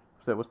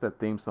what's that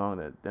theme song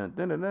that dun,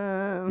 dun, dun,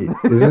 dun.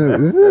 Isn't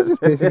that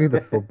just basically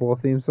the football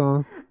theme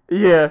song?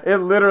 Yeah, it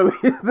literally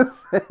is the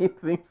same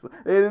theme song.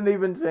 They didn't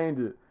even change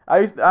it.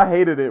 I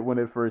hated it when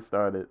it first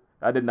started.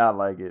 I did not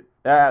like it.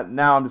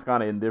 Now I'm just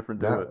kind of indifferent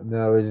to it.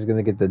 Now we're just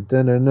gonna get the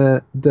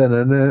dun-dun-dun,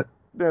 dun-dun-dun.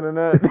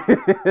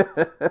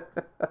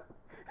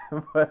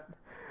 But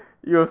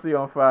UFC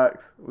on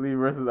Fox, Lee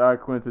versus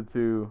Iaquinta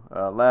 2,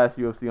 last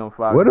UFC on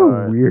Fox. What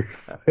a weird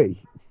fight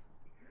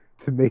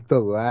to make the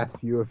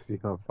last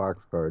UFC on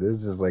Fox card.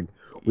 It's just like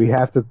we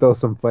have to throw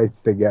some fights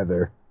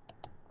together.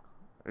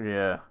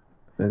 Yeah.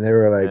 And they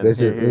were like, let's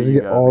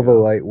get all the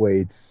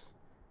lightweights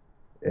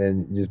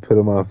and just put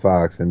them on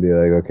Fox and be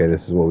like, okay,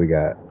 this is what we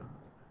got.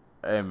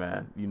 Hey,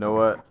 man, you know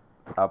what?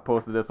 I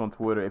posted this on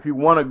Twitter. If you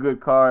want a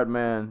good card,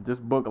 man,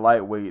 just book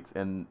lightweights,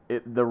 and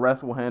the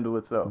rest will handle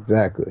itself.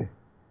 Exactly.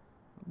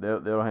 They'll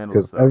handle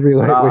itself. Because every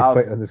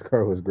lightweight fight on this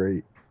card was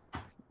great.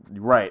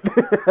 Right.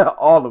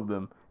 All of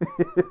them.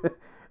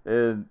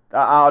 And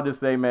I'll just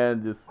say,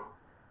 man,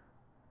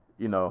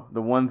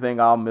 the one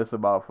thing I'll miss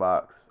about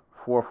Fox,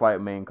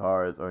 4-fight main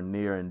cards are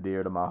near and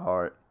dear to my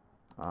heart.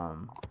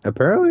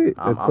 Apparently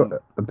the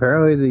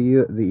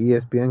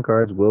ESPN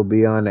cards will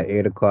be on at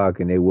 8 o'clock,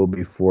 and they will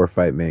be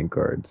 4-fight main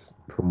cards,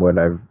 from what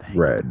I've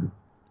read.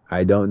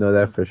 I don't know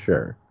that for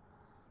sure.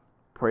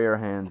 Prayer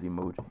hands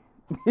emoji.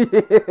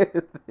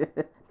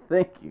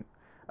 Thank you.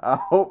 I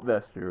hope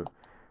that's true,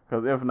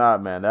 because if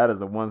not, man, that is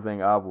the one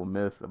thing I will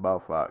miss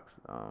about Fox.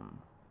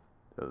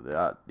 Love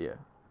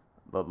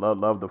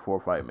the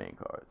 4-fight main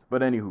cards.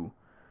 But anywho,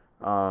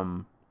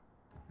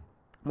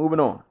 moving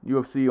on.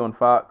 UFC on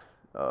Fox.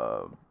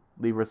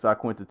 Lee versus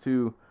Iaquinta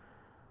 2.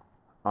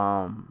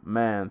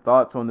 Man,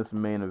 thoughts on this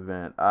main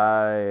event?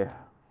 Al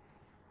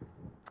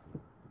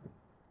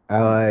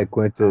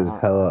Iaquinta is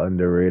hella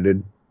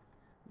underrated.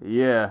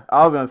 Yeah,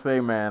 I was gonna say,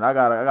 man, I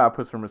gotta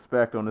put some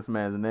respect on this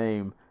man's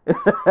name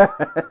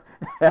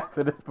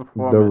after this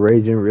performance. The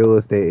raging real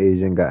estate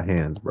agent got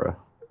hands, bro.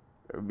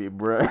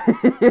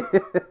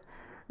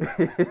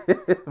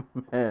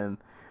 Man,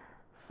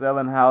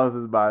 selling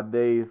houses by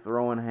day,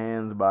 throwing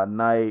hands by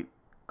night,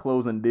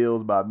 closing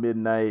deals by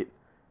midnight.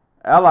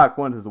 Al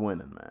Iaquinta's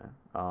winning, man.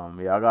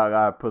 I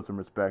gotta put some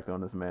respect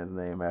on this man's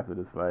name after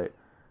this fight,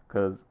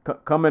 cause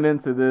coming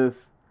into this,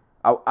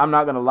 I'm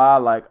not gonna lie,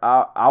 like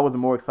I was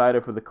more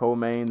excited for the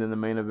co-main than the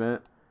main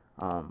event.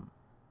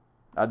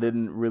 I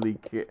didn't really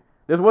care.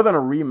 This wasn't a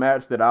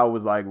rematch that I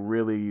was like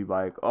really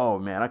like, oh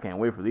man, I can't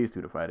wait for these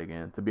two to fight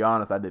again. To be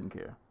honest, I didn't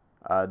care.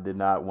 I did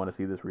not want to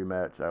see this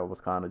rematch. I was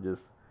kind of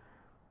just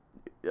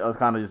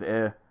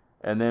eh.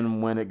 And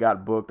then when it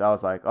got booked, I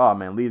was like, oh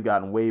man, Lee's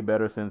gotten way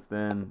better since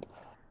then.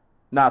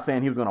 Not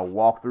saying he was gonna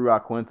walk through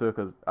Iaquinta,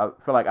 because I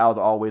feel like I was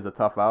always a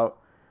tough out,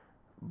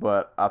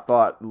 but I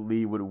thought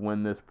Lee would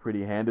win this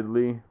pretty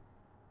handedly.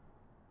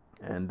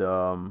 And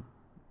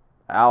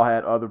Al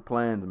had other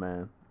plans,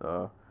 man.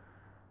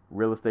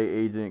 Real estate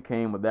agent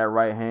came with that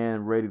right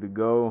hand ready to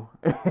go.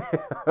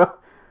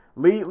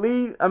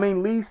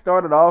 Lee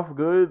started off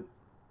good.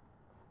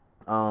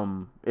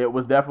 It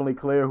was definitely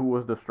clear who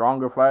was the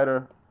stronger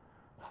fighter.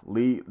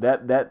 Lee,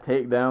 that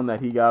takedown that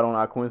he got on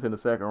Iaquinta in the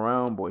second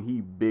round, boy, he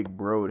big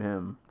broed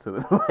him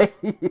to like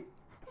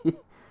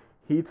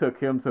he took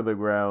him to the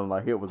ground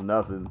like it was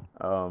nothing.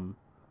 So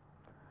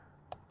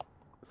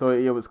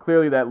it was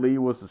clearly that Lee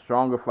was the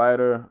stronger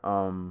fighter.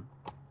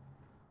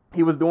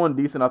 He was doing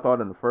decent, I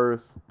thought, in the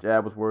first.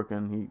 Jab was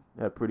working.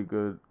 He had pretty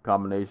good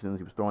combinations.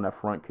 He was throwing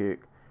that front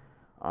kick.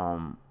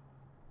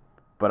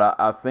 But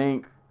I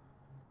think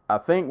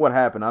what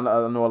happened, I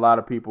know a lot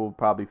of people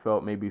probably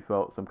felt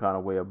some kind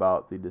of way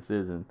about the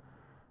decision,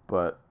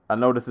 but I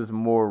know this is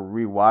more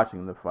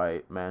rewatching the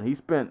fight, man.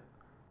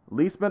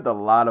 Lee spent a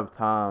lot of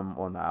time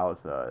on the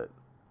outside,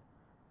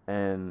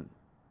 and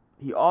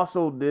he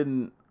also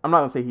didn't, I'm not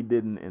going to say he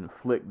didn't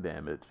inflict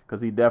damage,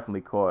 because he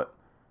definitely caught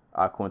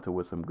Iaquinta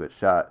with some good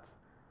shots,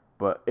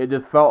 but it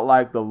just felt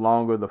like the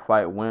longer the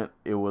fight went,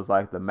 it was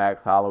like the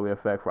Max Holloway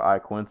effect for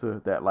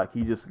Iaquinta, that like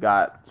he just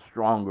got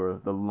stronger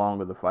the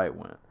longer the fight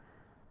went.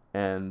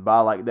 And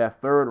by like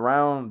that third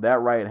round, that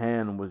right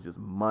hand was just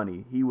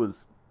money. He was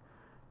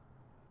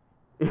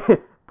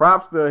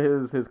props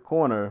to his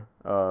corner.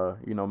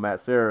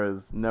 Matt Serra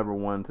is never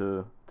one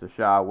to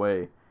shy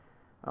away.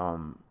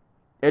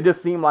 It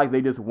just seemed like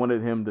they just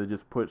wanted him to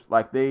just push.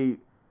 Like they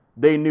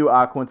knew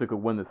Iaquinta could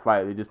win this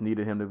fight. They just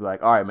needed him to be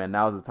like, all right, man,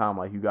 now's the time.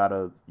 Like you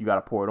gotta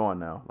pour it on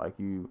now. Like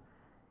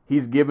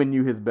he's given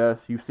you his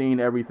best. You've seen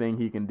everything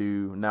he can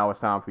do. Now it's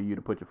time for you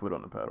to put your foot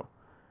on the pedal.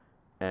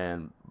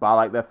 And by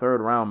like that third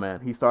round, man,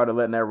 he started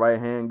letting that right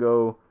hand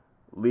go.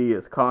 Lee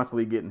is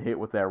constantly getting hit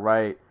with that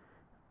right.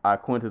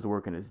 Iaquinta's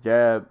working his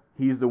jab.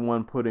 He's the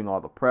one putting all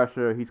the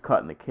pressure. He's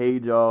cutting the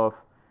cage off.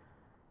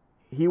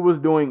 He was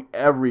doing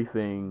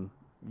everything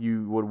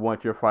you would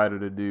want your fighter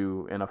to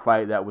do in a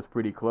fight that was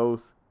pretty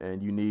close,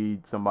 and you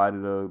need somebody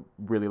to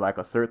really like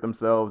assert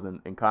themselves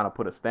and kind of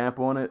put a stamp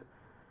on it.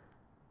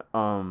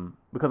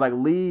 Because like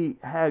Lee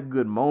had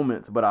good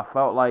moments, but I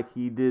felt like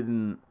he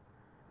didn't.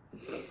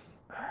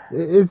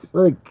 It's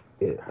like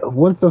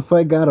once the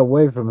fight got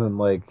away from him,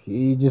 like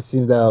he just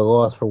seemed at a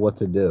loss for what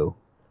to do.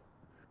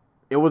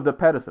 It was the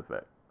Pettis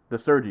effect, the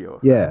Sergio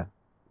effect. Yeah.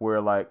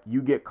 Where like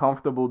you get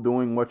comfortable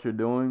doing what you're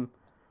doing,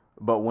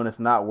 but when it's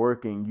not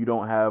working, you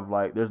don't have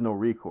like there's no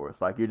recourse.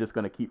 Like you're just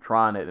gonna keep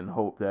trying it and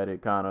hope that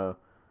it kind of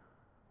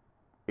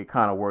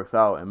works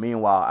out. And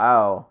meanwhile,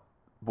 Al,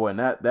 boy, and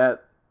that I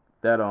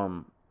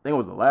think it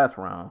was the last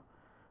round.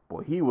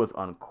 Boy, he was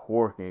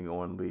uncorking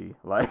on Lee.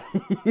 Like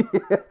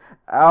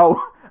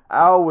Al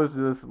was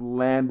just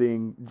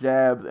landing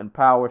jabs and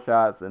power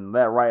shots, and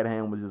that right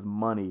hand was just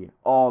money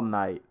all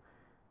night.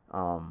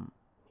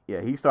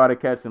 He started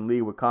catching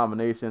Lee with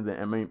combinations, and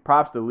I mean,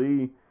 props to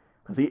Lee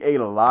because he ate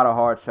a lot of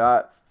hard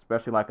shots,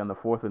 especially like in the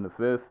fourth and the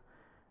fifth,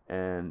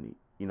 and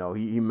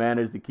he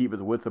managed to keep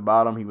his wits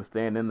about him. He was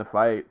staying in the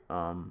fight,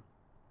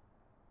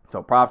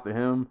 so props to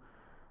him.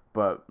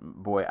 But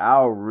boy,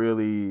 Al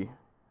really.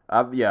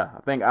 I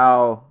think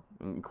Al,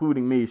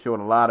 including me, showed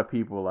a lot of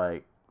people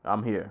like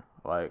I'm here.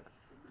 Like,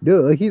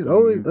 dude, like he's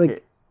always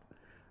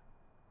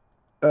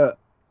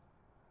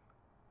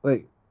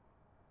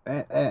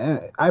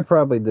I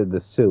probably did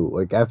this too.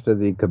 Like after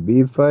the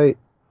Khabib fight,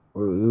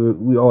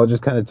 we all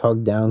just kind of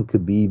talked down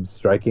Khabib's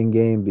striking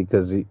game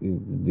because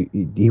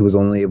he was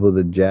only able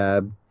to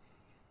jab,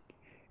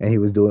 and he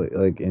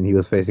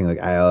was facing like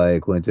Al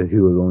Iaquinta,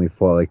 who had only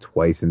fought like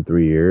twice in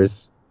 3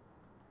 years.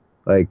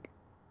 Like.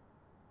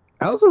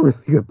 Al's a really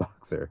good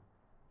boxer.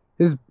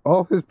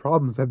 All his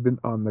problems have been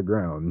on the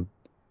ground.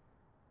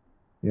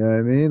 You know what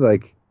I mean?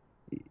 Like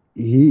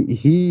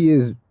he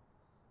is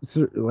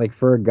like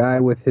for a guy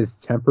with his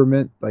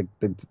temperament, like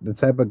the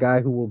type of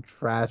guy who will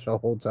trash a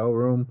hotel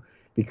room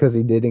because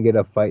he didn't get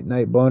a fight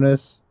night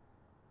bonus.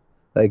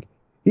 Like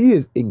he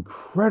is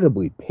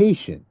incredibly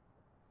patient,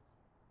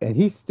 and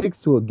he sticks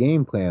to a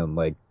game plan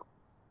like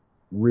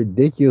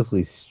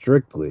ridiculously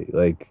strictly.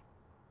 Like.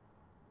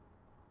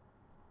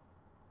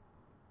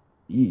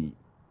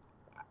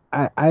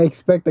 I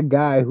expect a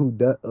guy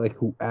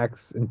who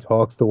acts and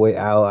talks the way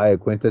Al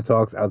Iaquinta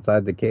talks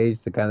outside the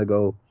cage to kind of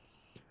go,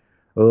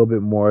 a little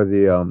bit more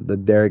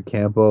the Derek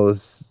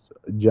Campos,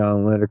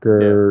 John Yeah,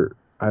 Lineker.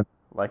 I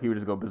like he would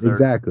just go berserk.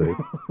 exactly,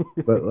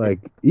 but like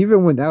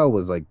even when Al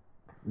was like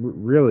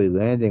really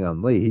landing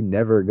on Lee, he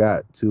never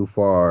got too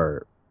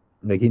far.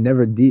 Like he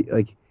never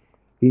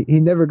he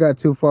never got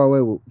too far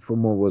away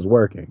from what was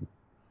working,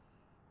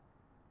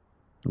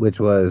 which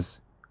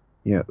was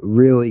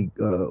really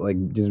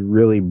like just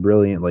really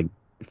brilliant like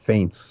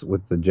feints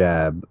with the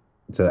jab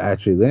to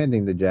actually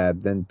landing the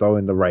jab, then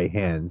throwing the right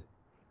hand,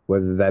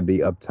 whether that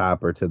be up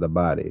top or to the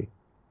body,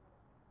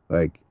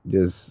 like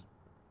just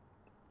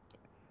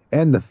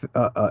and the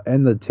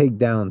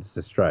takedowns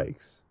to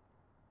strikes.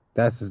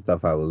 That's the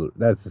stuff I was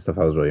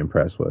really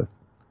impressed with.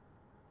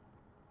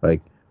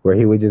 Like where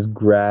he would just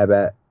grab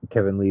at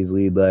Kevin Lee's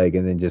lead leg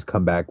and then just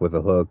come back with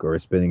a hook or a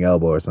spinning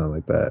elbow or something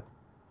like that.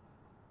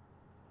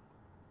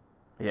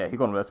 Yeah, he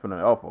gonna spin an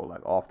elbow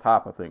like off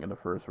top. I think in the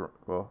first.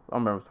 Well, I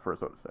don't remember if it was the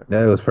first or the second.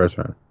 That was first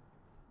round.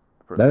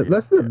 First, yeah,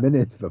 Less than a yeah,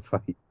 minute into the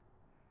fight.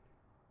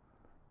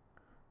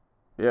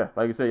 yeah.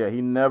 Like you said, yeah,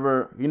 he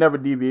never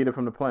deviated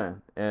from the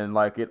plan, and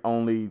like it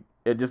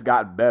just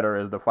got better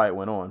as the fight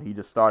went on. He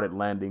just started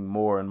landing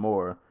more and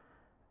more,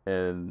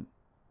 and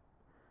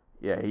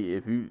yeah,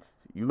 if you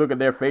look at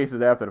their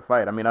faces after the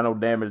fight, I mean, I know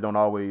damage don't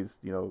always,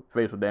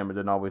 facial damage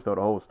doesn't always tell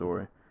the whole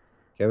story,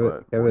 but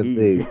when Kevin he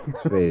Lee's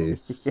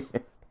face.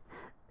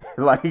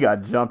 like he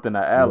got jumped in the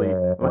alley,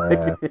 Yeah.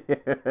 like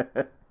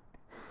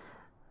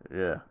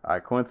yeah,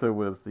 Quinta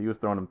was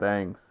throwing them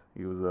things.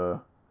 He was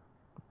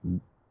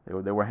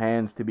they were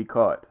hands to be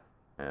caught,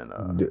 and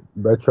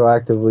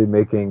Retroactively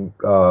making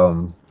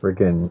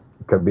freaking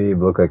Khabib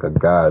look like a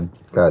god.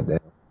 God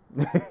damn.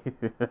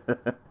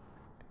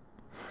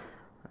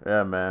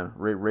 yeah, man,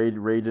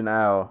 raging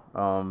Al.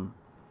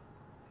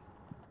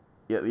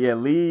 Yeah,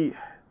 Lee.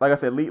 Like I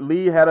said,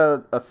 Lee had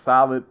a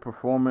solid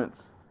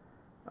performance.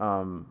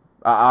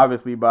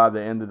 Obviously, by the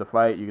end of the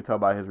fight, you could tell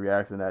by his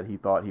reaction that he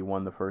thought he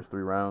won the first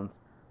 3 rounds.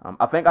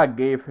 I think I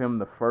gave him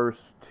the first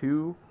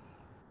 2,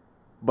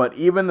 but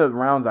even the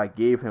rounds I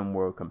gave him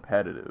were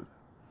competitive.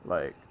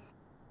 Like,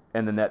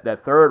 and then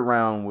that third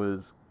round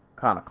was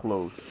kind of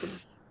close.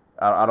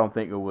 I don't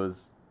think it was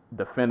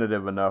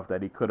definitive enough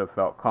that he could have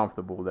felt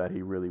comfortable that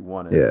he really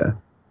won it. Yeah.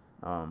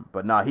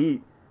 But nah, I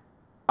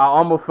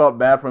almost felt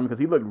bad for him because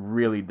he looked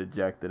really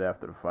dejected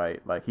after the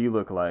fight. Like he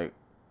looked like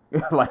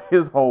like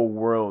his whole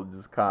world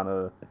just kind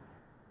of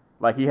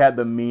like he had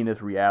the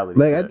meanest reality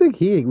Like check. I think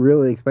he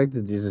really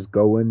expected to just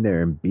go in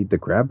there and beat the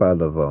crap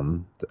out of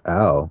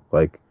Al.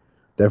 Like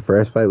their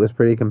first fight was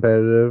pretty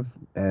competitive,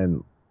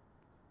 and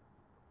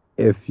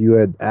if you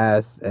had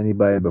asked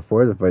anybody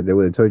before the fight, they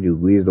would have told you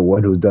Lee's the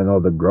one who's done all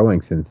the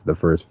growing since the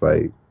first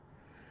fight.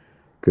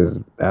 Because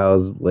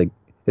Al's like,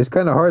 it's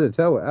kind of hard to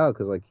tell with Al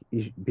because like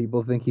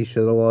people think he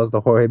should have lost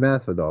the Jorge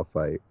Masvidal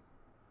fight,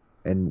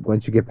 and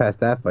once you get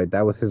past that fight,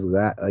 that was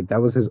that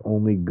was his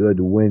only good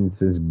win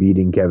since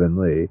beating Kevin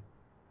Lee.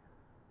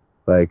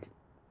 Like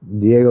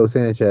Diego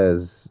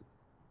Sanchez,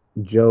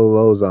 Joe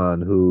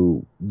Lozon,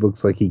 who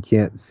looks like he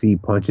can't see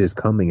punches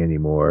coming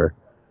anymore.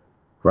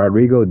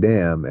 Rodrigo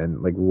Dam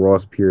and like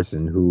Ross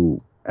Pearson,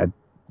 who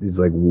is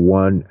like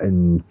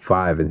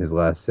 1-5 in his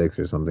last 6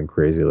 or something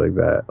crazy like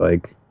that.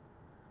 Like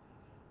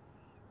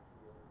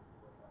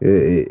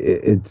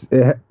it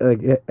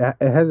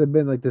hasn't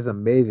been like this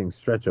amazing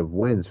stretch of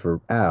wins for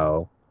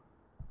Al,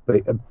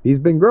 but he's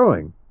been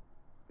growing,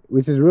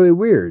 which is really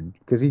weird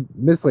because he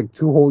missed like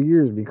 2 whole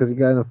years because he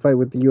got in a fight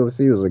with the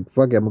UFC. He was like,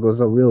 "Fuck it, I'm gonna go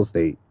sell real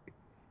estate."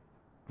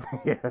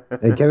 Yeah.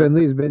 And Kevin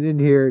Lee's been in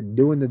here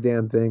doing the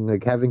damn thing,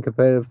 like having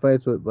competitive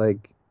fights with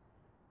like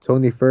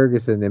Tony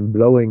Ferguson and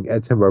blowing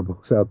Edson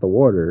Barbosa out the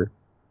water.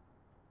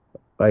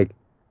 Like,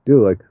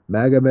 dude, like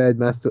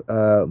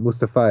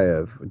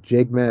Mustafayev,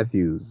 Jake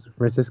Matthews,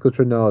 Francisco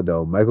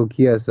Trinaldo, Michael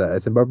Chiesa,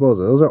 Edson Barbosa.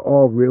 Those are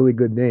all really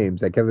good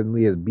names that Kevin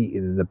Lee has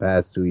beaten in the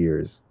past 2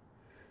 years.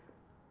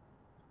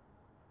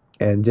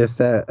 And just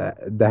to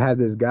have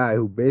this guy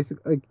who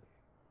basically like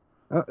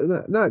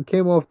not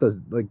came off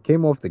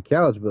the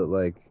couch, but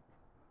like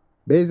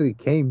basically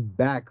came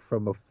back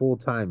from a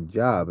full-time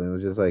job and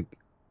was just like,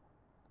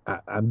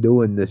 I'm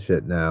doing this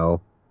shit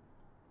now.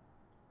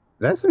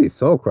 That's gonna be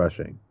soul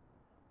crushing.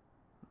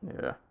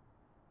 Yeah.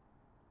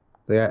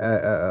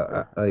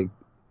 Like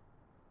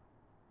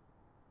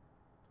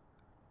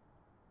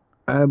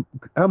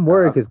I'm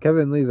worried because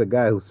Kevin Lee's a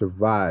guy who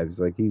survives.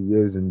 Like he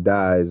lives and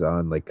dies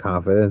on like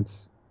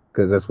confidence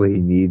because that's what he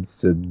needs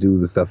to do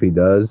the stuff he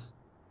does.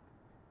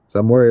 So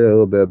I'm worried a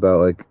little bit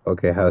about like,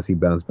 okay, how does he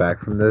bounce back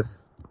from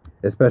this?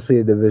 Especially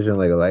a division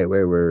like a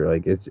lightweight where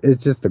like it's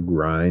just a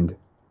grind.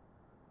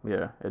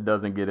 Yeah, it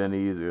doesn't get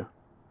any easier.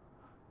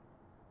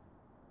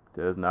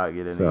 Does not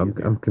get any So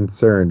easier. I'm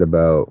concerned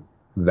about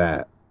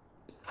that.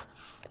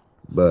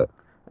 But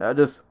I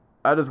just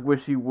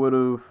wish he would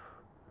have.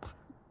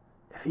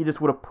 If he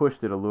just would have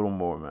pushed it a little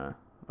more, man.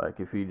 Like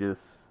if he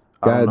just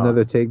got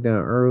another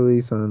takedown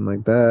early, something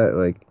like that.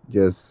 Like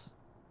just,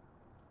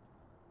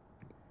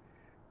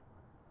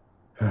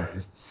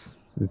 it's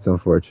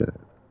unfortunate.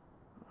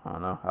 I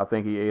don't know. I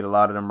think he ate a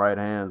lot of them right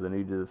hands, and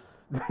he just.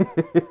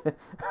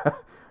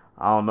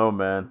 I don't know,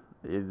 man.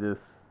 It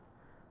just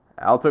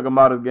Al took him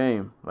out of the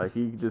game. Like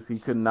he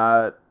could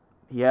not.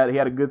 He had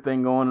a good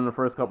thing going in the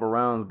first couple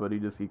rounds, but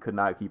he could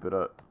not keep it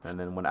up. And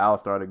then when Al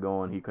started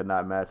going, he could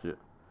not match it.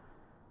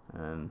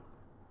 And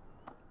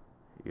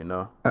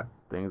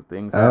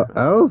things happen.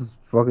 Al's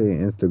fucking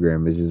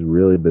Instagram is just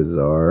really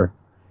bizarre.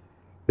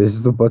 There's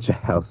just a bunch of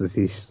houses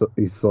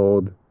he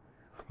sold,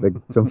 like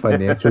some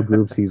financial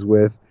groups he's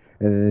with,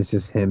 and then it's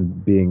just him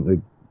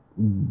being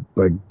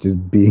like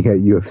just being at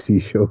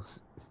UFC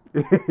shows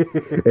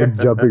and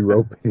jumping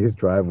rope in his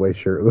driveway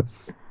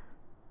shirtless.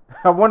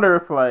 I wonder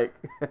if like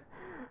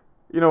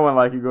when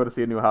like you go to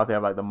see a new house, they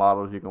have like the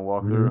models you can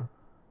walk through.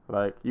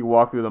 Like you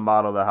walk through the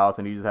model of the house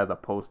and he just has a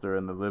poster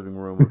in the living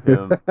room of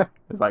him.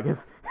 It's like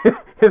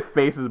his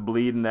face is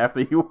bleeding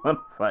after you won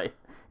a fight.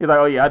 He's like,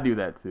 oh yeah, I do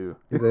that too.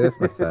 He's like, that's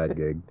my side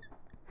gig.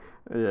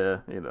 Yeah,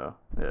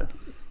 yeah.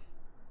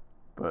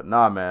 But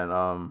nah, man.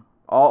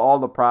 All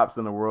the props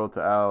in the world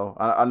to Al.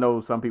 I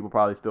know some people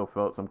probably still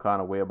felt some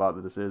kind of way about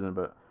the decision,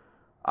 but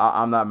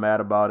I'm not mad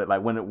about it.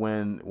 Like when it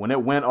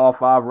went all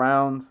 5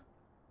 rounds,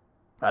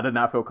 I did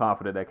not feel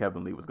confident that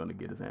Kevin Lee was going to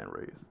get his hand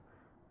raised.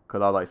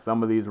 Because I was like,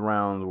 some of these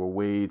rounds were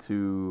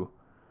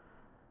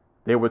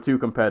they were too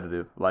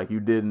competitive. Like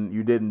you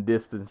didn't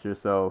distance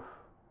yourself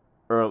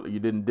early. You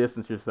didn't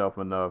distance yourself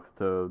enough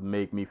to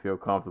make me feel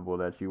comfortable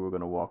that you were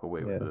going to walk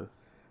away with this.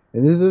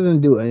 And this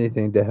doesn't do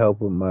anything to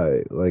help with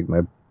my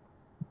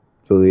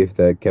belief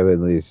that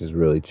Kevin Lee is just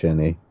really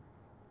chinny.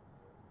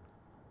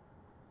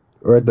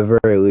 Or at the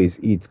very least,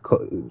 eats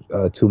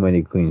too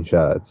many clean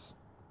shots.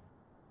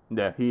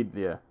 Yeah,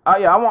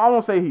 I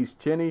won't say he's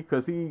chinny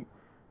because he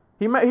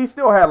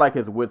still had like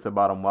his wits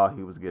about him while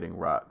he was getting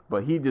rocked,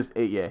 but he just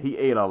ate. Yeah, he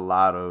ate a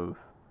lot of.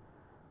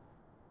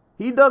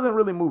 He doesn't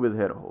really move his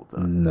head a whole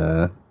time.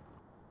 Nah.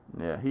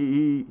 Yeah,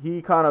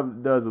 he kind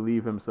of does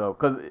leave himself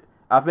because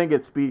I think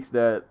it speaks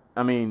that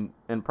and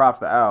props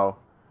to Al,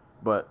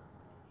 but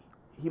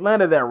he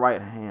landed that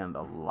right hand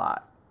a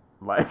lot.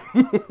 Like,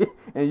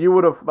 and you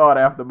would have thought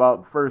after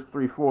about the first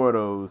 3-4 of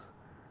those,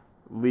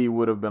 Lee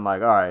would have been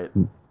like, all right,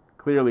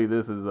 clearly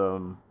this is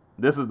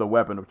the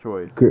weapon of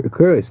choice.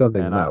 Clearly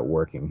something's not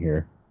working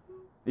here.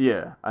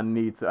 Yeah, I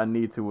need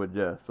to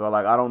adjust. So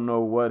like I don't know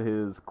what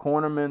his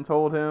cornerman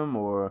told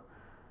him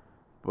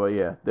but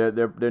yeah,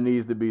 there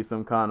needs to be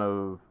some kind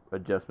of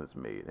adjustments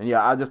made. And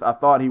yeah, I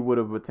thought he would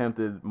have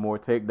attempted more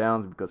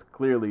takedowns because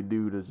clearly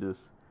dude is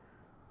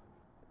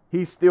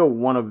he's still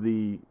one of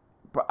the,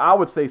 I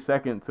would say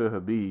second to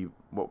Khabib.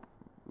 Well,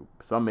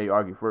 some may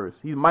argue first.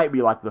 He might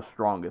be like the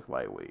strongest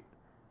lightweight.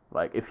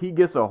 Like if he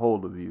gets a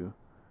hold of you,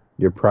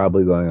 you're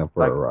probably going up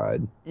for a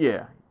ride.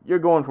 Yeah, you're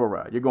going for a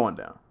ride. You're going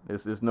down.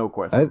 There's no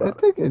question. I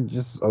think it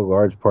just a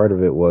large part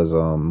of it was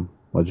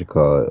what you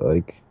call it,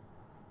 like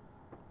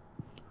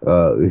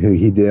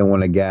he didn't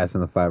want to gas in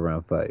the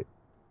 5-round fight.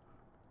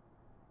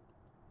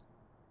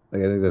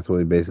 Like I think that's what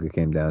it basically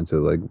came down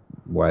to, like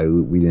why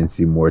we didn't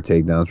see more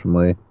takedowns from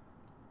Lee.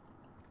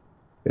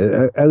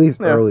 At least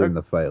early in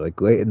the fight,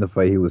 like late in the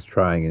fight, he was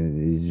trying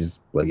and he just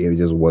it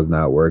just was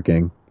not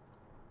working.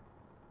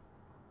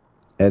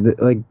 And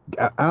like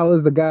Al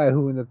is the guy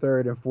who in the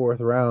 3rd and 4th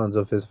rounds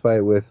of his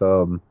fight with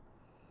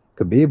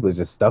Khabib was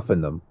just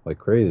stuffing them like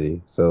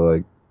crazy. So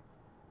like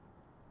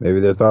maybe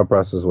their thought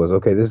process was,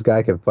 okay, this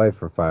guy can fight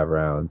for 5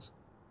 rounds,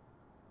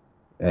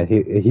 and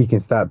he can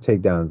stop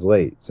takedowns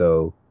late.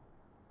 So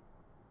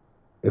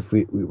if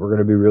we're going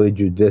to be really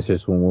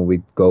judicious when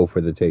we go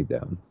for the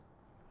takedown.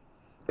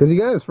 Because he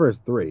got his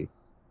first 3.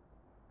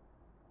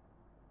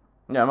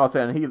 Yeah, I'm not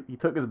saying he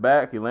took his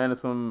back. He landed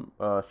some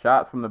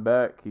shots from the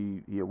back.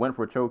 He went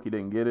for a choke. He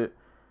didn't get it.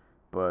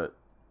 But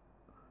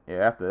yeah,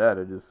 after that,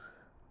 it just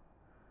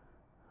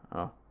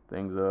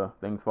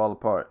things fall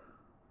apart,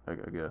 I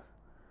guess.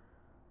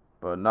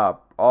 But nah,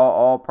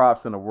 all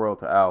props in the world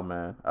to Al,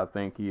 man. I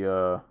think he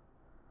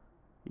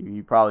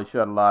probably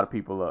shut a lot of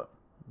people up.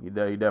 He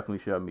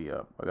definitely shut me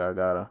up. I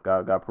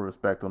gotta put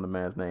respect on the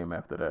man's name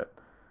after that.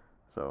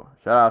 So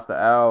shout outs to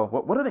Al.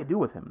 What do they do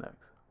with him next?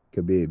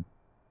 Khabib.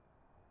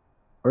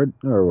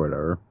 Or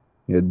whatever.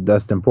 You had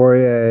Dustin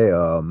Poirier.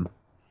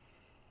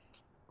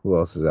 Who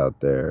else is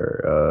out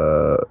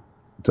there?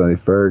 Tony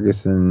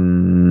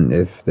Ferguson.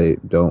 If they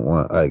don't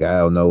want, I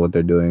don't know what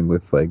they're doing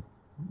with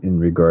in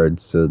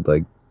regards to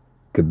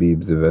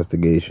Khabib's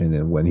investigation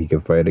and when he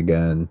can fight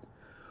again.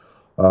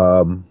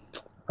 I'm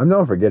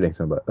not forgetting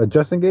somebody.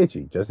 Justin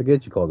Gaethje. Justin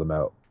Gaethje called him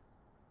out.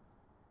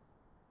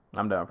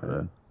 I'm down for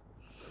that.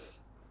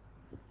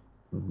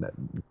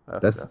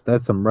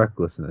 That's some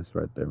recklessness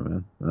right there,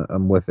 man.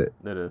 I'm with it.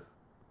 It is.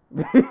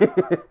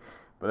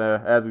 But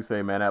as we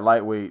say, man, at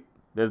lightweight,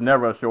 there's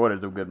never a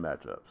shortage of good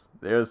matchups.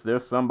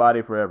 There's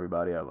somebody for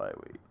everybody at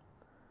lightweight.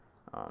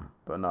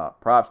 But no,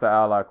 props to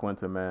Al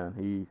Iaquinta, man.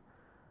 He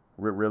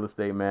real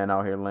estate man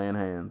out here laying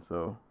hands.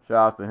 So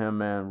shout out to him,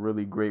 man.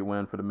 Really great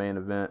win for the main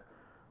event.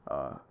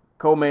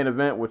 Co-main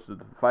event, which is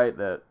the fight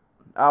that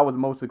I was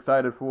most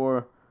excited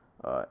for.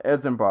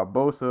 Edson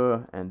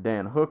Barbosa and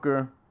Dan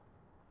Hooker.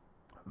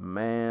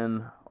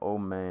 Man, oh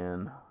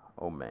man,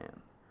 oh man.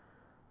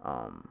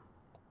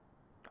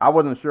 I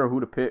wasn't sure who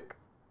to pick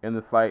in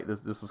this fight.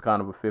 This was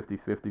kind of a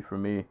 50-50 for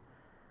me.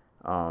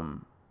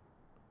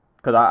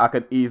 Because I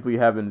could easily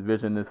have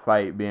envisioned this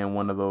fight being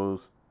one of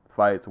those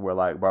fights where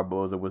like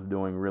Barboza was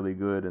doing really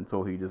good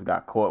until he just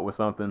got caught with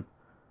something,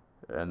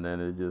 and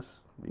then it just,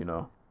 you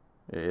know,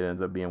 it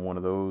ends up being one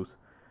of those.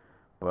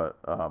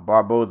 But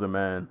Barboza,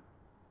 man,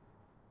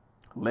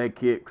 leg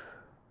kicks,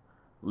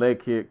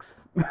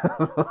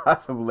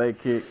 lots of leg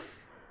kicks.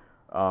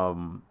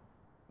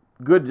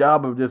 Good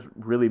job of just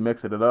really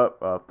mixing it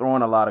up,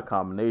 throwing a lot of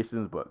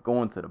combinations, but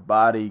going to the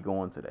body,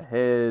 going to the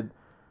head.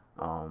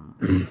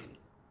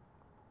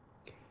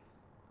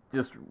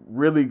 Just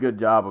really good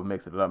job of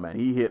mixing it up, man.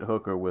 He hit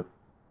Hooker with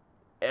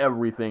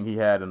everything he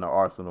had in the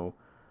arsenal.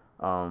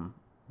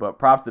 But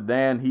props to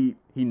Dan.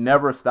 He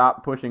never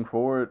stopped pushing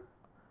forward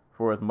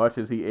for as much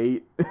as he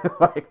ate.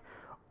 Like,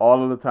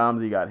 all of the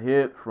times he got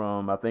hit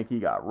from, I think he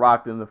got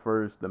rocked in the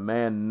first. The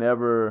man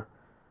never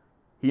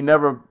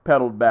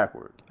pedaled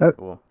backward.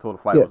 Well, until the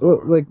fight was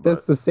over. Like,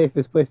 that's the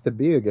safest place to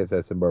be against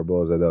Edson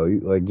Barboza, though. You,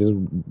 like, just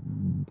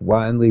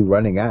blindly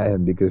running at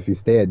him, because if you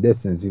stay at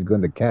distance, he's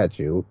going to catch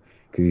you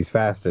because he's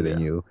faster than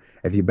you.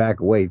 If you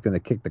back away, he's going to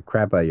kick the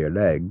crap out of your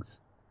legs.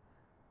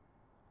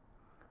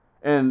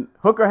 And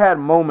Hooker had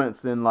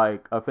moments in,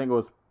 like, I think it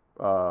was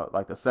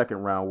like the second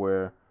round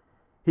where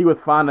he was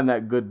finding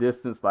that good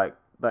distance, like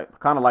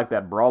kind of like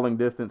that brawling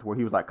distance where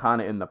he was like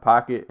kind of in the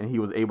pocket and he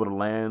was able to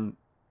land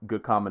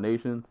good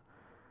combinations.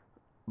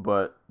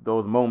 But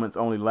those moments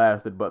only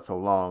lasted but so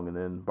long, and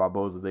then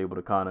Barboza was able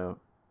to kind of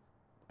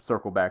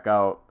circle back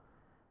out,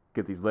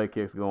 get these leg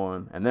kicks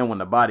going, and then when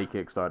the body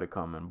kick started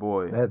coming,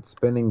 boy. That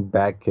spinning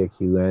back kick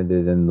he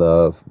landed in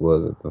the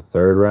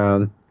third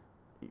round?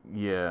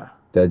 Yeah.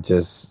 That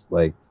just,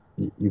 like,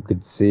 you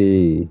could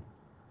see,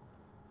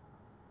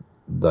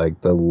 like,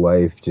 the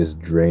life just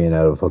drain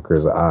out of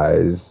Hooker's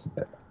eyes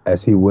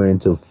as he went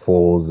into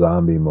full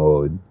zombie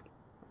mode.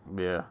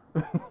 Yeah.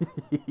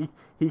 He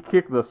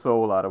kicked the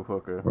soul out of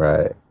Hooker.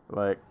 Right.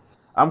 Like,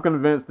 I'm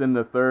convinced in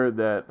the third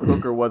that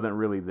Hooker wasn't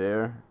really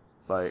there.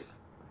 Like,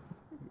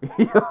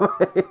 it was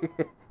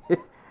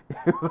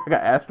like an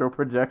astral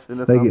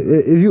projection or something.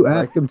 If you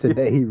ask him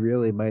today, he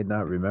really might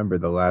not remember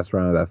the last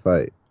round of that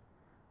fight.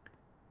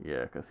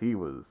 Yeah, because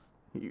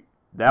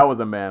that was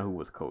a man who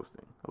was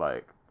coasting.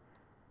 Like,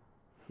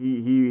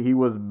 he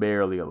was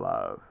barely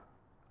alive.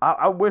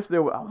 I wish I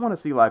want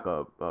to see like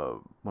a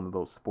one of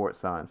those sports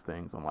science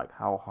things on like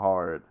how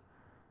hard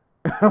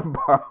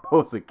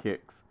Barboza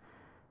kicks,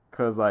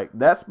 because like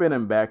that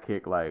spinning back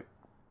kick, like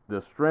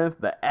the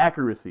strength, the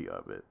accuracy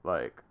of it,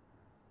 like,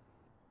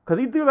 because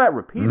he threw that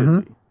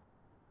repeatedly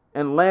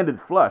and landed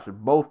flush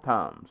both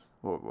times.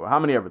 Well, how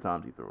many ever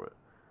times he threw it?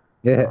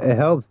 Yeah, it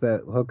helps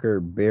that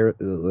Hooker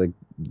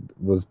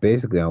was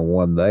basically on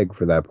one leg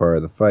for that part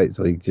of the fight,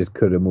 so he just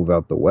couldn't move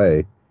out the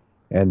way,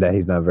 and that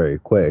he's not very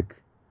quick.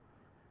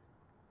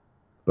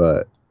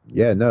 But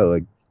yeah, no,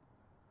 like,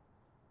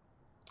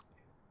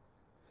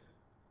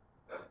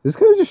 this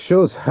kind of just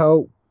shows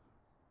how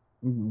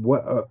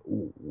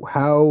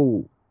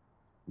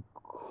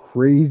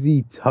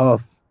crazy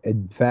tough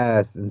and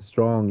fast and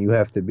strong you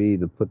have to be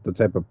to put the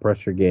type of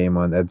pressure game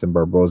on Edson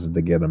Barboza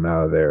to get him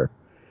out of there.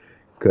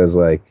 Because,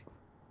 like,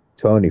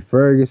 Tony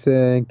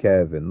Ferguson,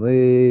 Kevin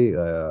Lee,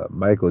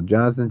 Michael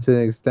Johnson to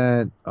an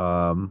extent.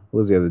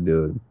 Who's the other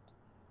dude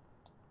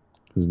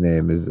whose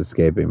name is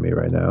escaping me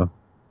right now?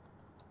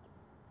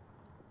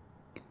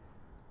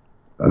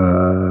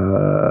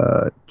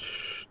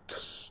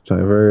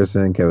 Tony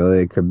Ferguson, Kevin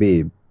Lee,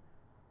 Khabib.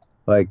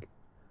 Like,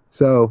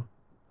 so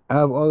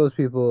out of all those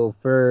people,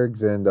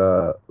 Fergs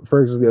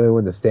was the only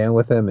one to stand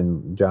with him,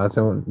 and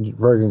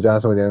Fergs and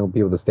Johnson were the only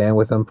people to stand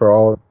with him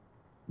for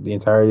the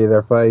entirety of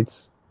their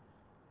fights.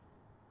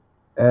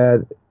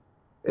 And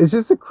it's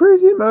just a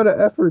crazy amount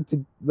of effort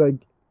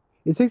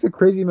it takes a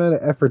crazy amount of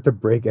effort to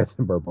break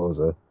Edson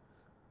Barboza.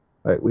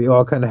 Like, we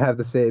all kind of have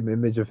the same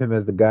image of him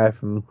as the guy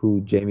from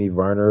who Jamie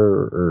Varner,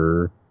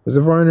 or was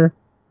it Varner?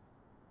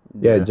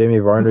 Yeah, Jamie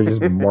Varner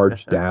just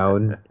marched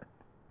down.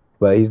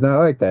 But he's not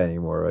like that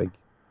anymore. Like,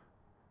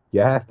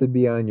 you have to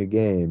be on your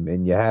game,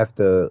 and you have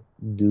to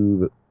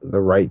do the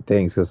right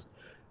things, because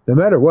no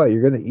matter what,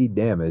 you're going to eat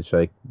damage.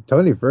 Like,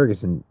 Tony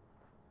Ferguson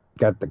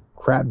got the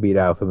crap beat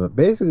out of him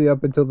basically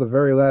up until the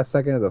very last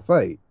second of the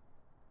fight,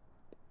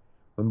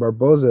 when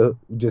Barboza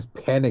just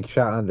panic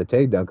shot on the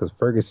takedown because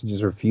Ferguson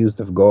just refused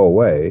to go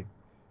away.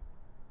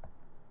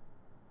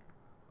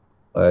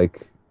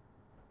 Like,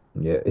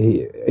 yeah,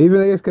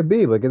 even against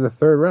Khabib, like in the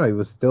third round, he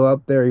was still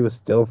out there. He was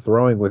still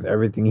throwing with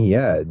everything he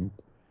had.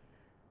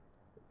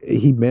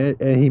 He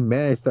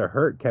managed to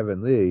hurt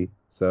Kevin Lee.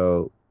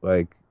 So,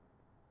 like,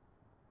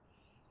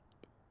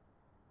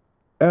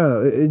 I don't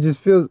know. It just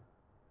feels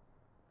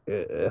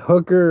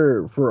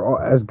Hooker,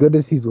 for as good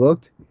as he's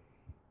looked,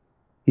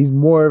 he's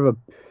more of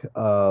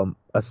a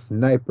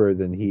sniper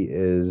than he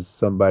is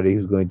somebody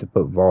who's going to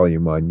put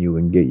volume on you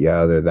and get you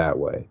out of there that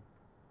way.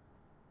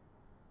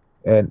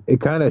 And it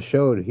kind of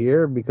showed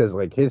here, because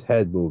like his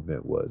head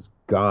movement was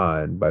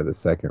gone by the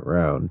second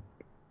round.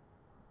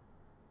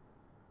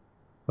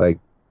 Like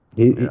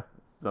he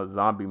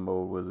zombie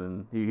mode was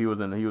in. He was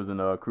in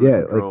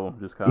cruise control,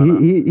 just kind of.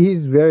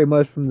 He's very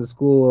much from the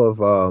school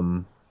of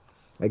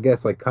I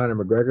guess like Conor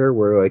McGregor,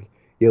 where like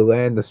you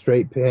land the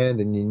straight pan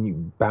and then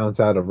you bounce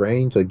out of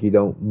range. Like you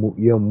don't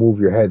move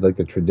your head like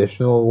the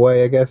traditional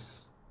way, I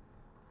guess.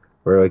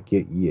 Where like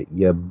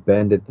you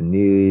bend at the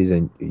knees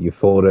and you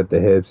fold at the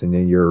hips and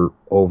then you're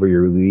over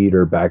your lead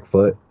or back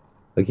foot.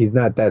 Like he's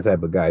not that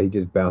type of guy. He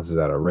just bounces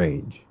out of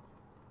range.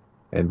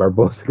 And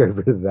Barboza got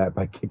rid of that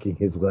by kicking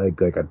his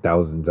leg like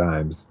 1,000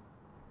 times.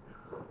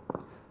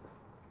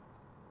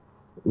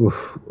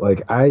 Oof.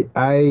 Like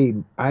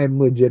I'm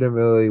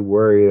legitimately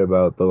worried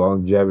about the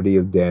longevity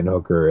of Dan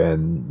Hooker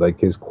and like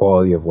his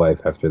quality of life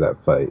after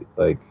that fight.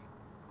 Like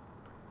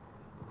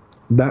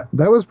that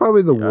was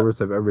probably the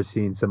worst I've ever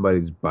seen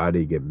somebody's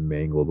body get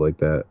mangled like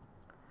that.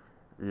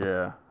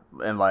 Yeah,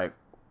 and like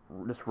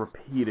just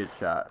repeated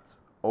shots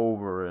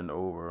over and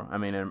over. I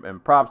mean,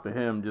 and props to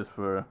him just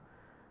for.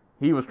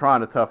 He was trying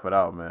to tough it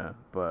out, man,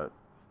 but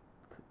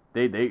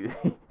they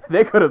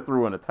could have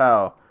threw in a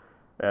towel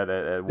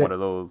at one of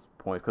those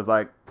points, because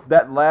like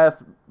that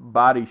last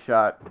body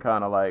shot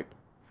kind of like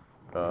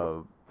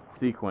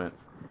sequence,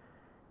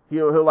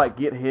 he'll like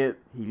get hit,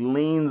 he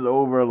leans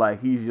over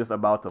like he's just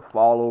about to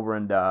fall over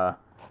and die.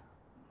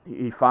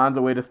 He finds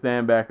a way to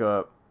stand back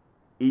up,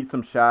 eat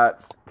some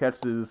shots,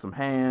 catches some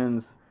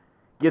hands,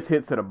 gets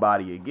hit to the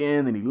body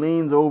again, and he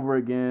leans over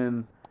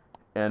again.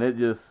 And it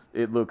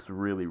looks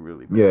really,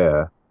 really bad.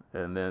 Yeah.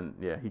 And then,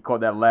 he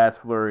caught that last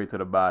flurry to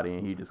the body,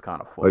 and he just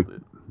kind of folded.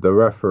 Like, the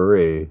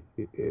referee,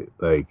 he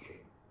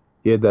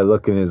had that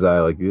look in his eye,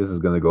 like, this is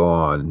going to go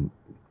on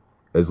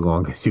as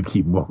long as you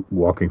keep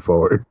walking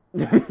forward.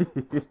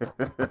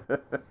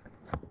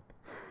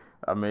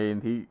 I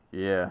mean,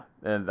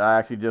 and I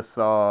actually just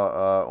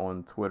saw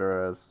on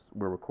Twitter as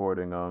we're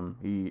recording,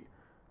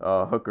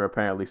 Hooker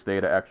apparently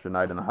stayed an extra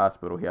night in the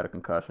hospital. He had a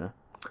concussion.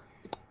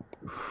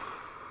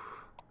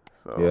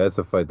 So. Yeah, that's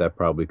a fight that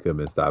probably could have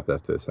been stopped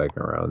after the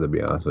second round, to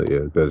be honest with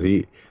you. Because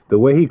the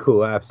way he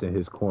collapsed in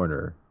his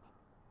corner,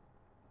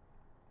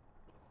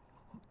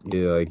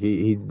 like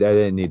he that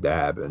didn't need to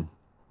happen.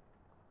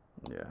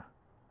 Yeah.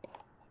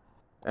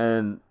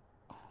 And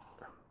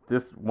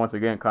this, once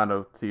again, kind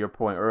of to your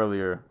point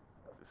earlier,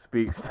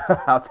 speaks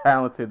to how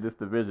talented this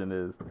division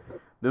is.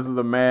 This is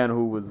a man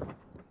who was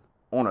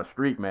on a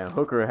streak, man.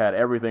 Hooker had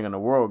everything in the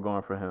world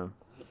going for him.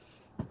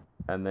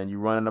 And then you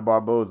run into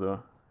Barboza,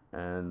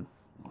 and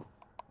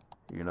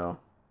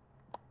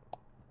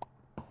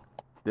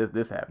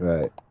this happened.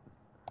 Right.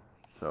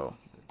 So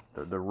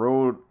the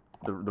road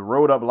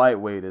up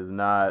lightweight is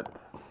not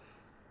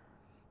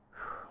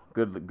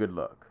good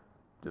luck.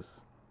 Just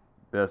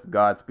best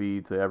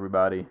Godspeed to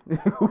everybody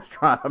who's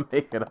trying to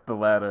make it up the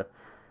ladder.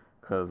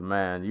 Cause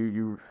man,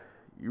 you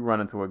run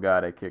into a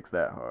guy that kicks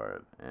that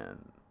hard,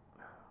 and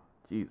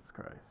Jesus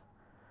Christ.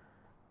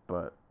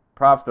 But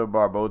props to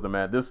Barboza,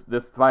 man.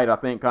 This fight I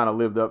think kind of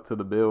lived up to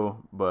the bill,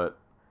 but.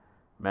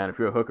 Man, if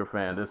you're a Hooker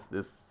fan, this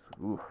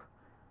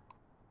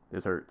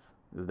hurts.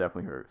 This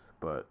definitely hurts.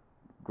 But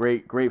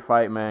great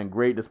fight, man.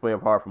 Great display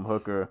of heart from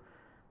Hooker,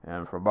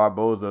 and for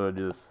Barboza,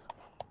 just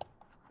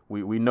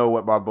we know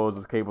what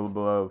Barboza's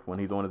capable of when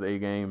he's on his A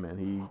game,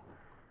 and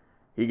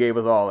he gave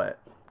us all that.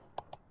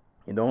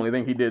 And the only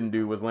thing he didn't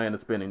do was land the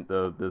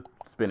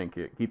spinning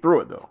kick. He threw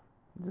it though,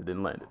 he just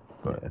didn't land it.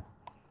 But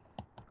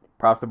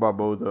props to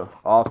Barboza.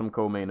 Awesome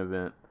co-main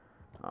event.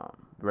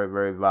 Very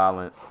very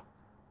violent.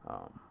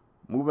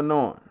 Moving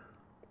on.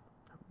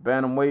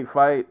 Bantamweight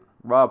fight.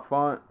 Rob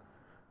Font.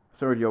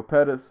 Sergio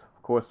Pettis.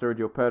 Of course,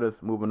 Sergio Pettis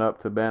moving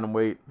up to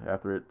bantamweight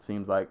after it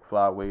seems like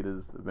flyweight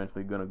is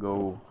eventually going to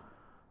go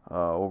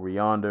over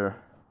yonder.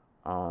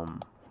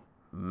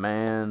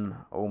 Man,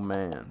 oh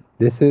man.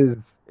 This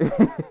is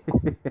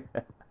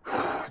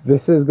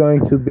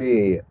going to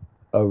be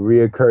a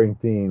reoccurring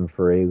theme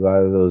for a lot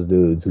of those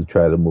dudes who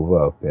try to move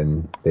up,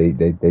 and they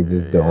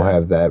just don't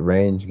have that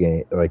range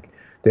game. Like,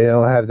 they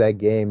don't have that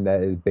game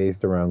that is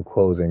based around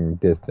closing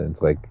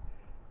distance. Like,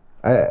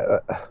 I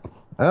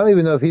don't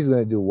even know if he's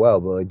going to do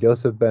well, but like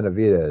Joseph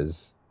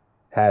Benavidez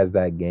has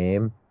that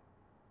game,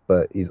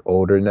 but he's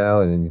older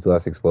now and he's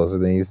less explosive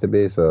than he used to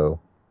be, so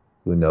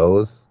who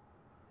knows?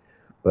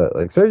 But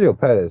like Sergio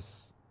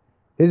Pettis,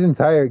 his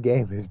entire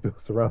game is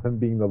built around him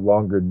being the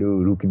longer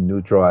dude who can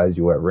neutralize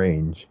you at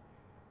range.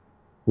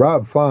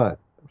 Rob Font,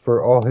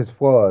 for all his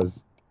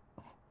flaws,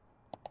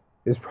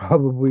 is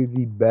probably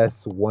the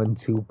best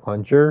 1-2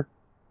 puncher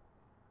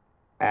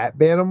at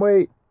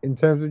bantamweight in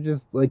terms of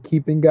just like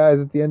keeping guys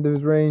at the end of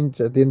his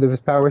range, at the end of his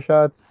power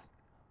shots,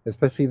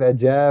 especially that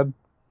jab.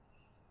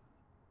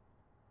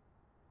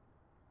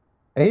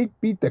 And he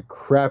beat the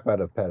crap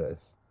out of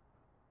Pettis.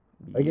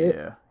 Like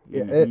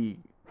he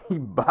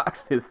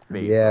boxed his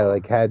face. Yeah,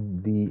 like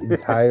had the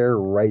entire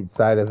right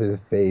side of his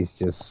face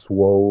just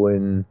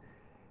swollen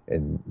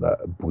and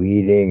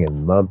bleeding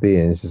and lumpy,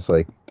 and it's just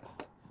like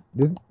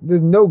there's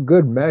no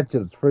good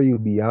matchups for you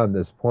beyond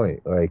this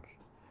point. Like,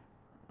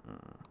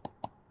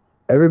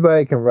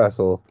 everybody can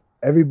wrestle.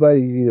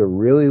 Everybody's either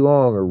really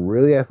long or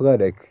really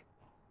athletic.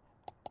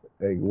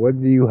 Like,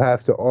 what do you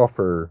have to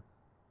offer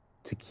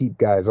to keep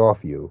guys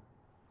off you.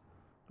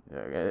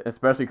 Yeah,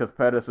 especially because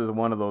Pettis is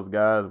one of those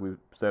guys we've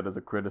said as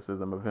a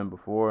criticism of him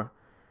before.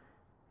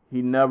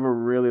 He never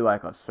really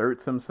like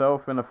asserts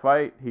himself in a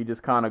fight. He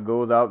just kind of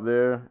goes out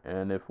there,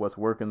 and if what's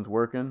working's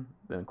working,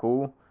 then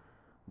cool.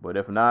 But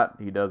if not,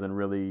 he doesn't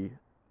really.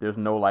 There's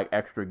no like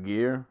extra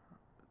gear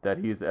that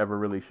he's ever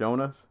really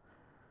shown us.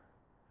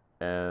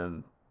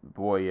 And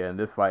boy, yeah, in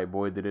this fight,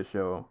 boy, did it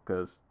show.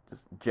 Because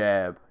just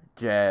jab,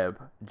 jab,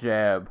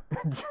 jab,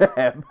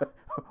 jab,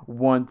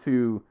 1,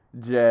 2,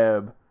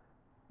 jab.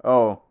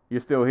 Oh,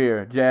 you're still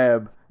here,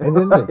 jab. And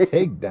then the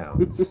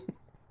takedowns.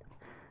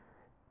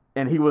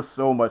 And he was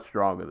so much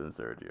stronger than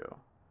Sergio.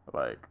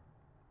 Like,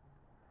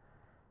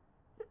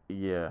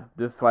 yeah,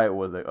 this fight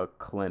was a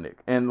clinic.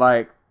 And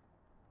like,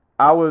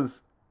 I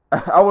was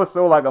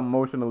so like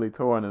emotionally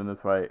torn in this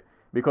fight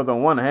because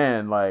on one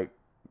hand, like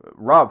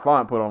Rob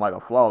Font put on like a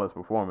flawless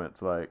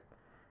performance. Like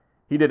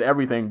he did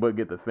everything but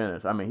get the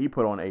finish. I mean, he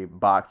put on a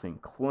boxing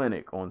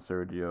clinic on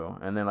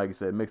Sergio, and then like you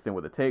said, mixed in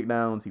with the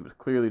takedowns, he was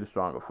clearly the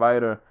stronger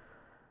fighter.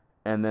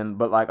 And then,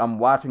 but like I'm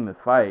watching this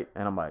fight,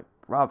 and I'm like,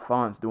 Rob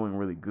Font's doing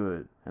really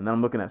good. And then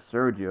I'm looking at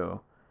Sergio,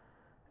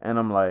 and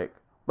I'm like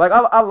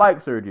I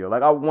like Sergio.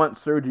 Like I want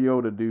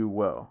Sergio to do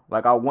well.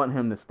 Like I want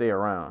him to stay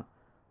around.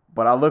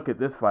 But I look at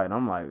this fight and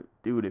I'm like,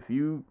 dude, if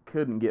you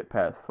couldn't get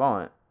past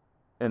Font,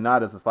 and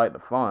not as a slight to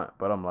Font,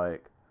 but I'm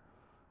like,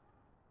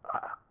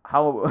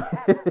 how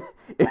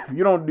if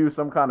you don't do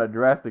some kind of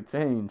drastic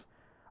change,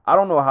 I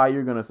don't know how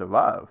you're gonna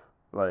survive.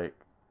 Like,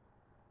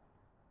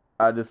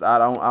 I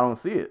don't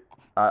see it.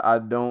 I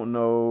don't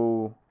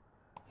know,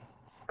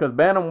 because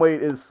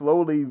bantamweight is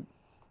slowly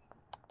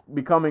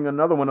becoming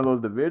another one of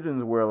those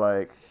divisions where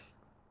like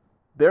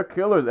they're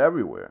killers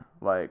everywhere.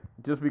 Like,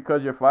 just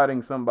because you're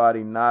fighting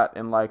somebody not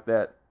in like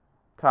that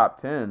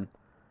top 10,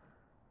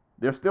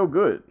 they're still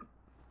good.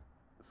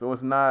 So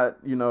it's not,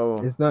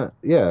 It's not,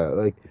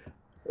 yeah,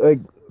 like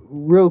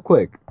real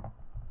quick,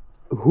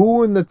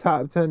 who in the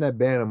top 10 at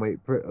bantamweight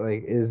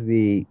like is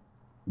the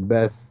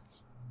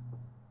best?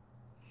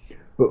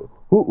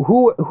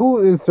 Who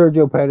is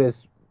Sergio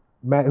Pettis?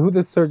 Who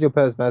does Sergio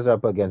Pettis match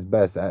up against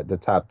best at the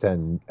top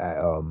 10 at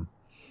for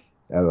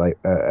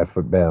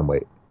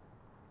bantamweight?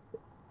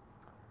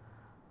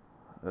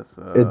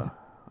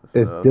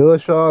 It's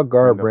Dillashaw,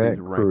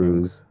 Garbrandt,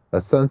 Cruz,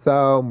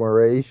 Assunção,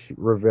 Moraes,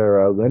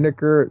 Rivera,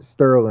 Lineker,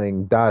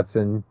 Sterling,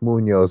 Dotson,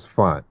 Munoz,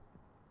 Font.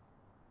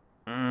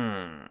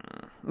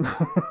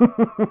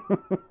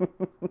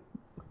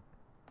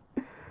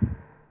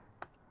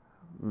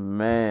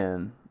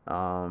 Man,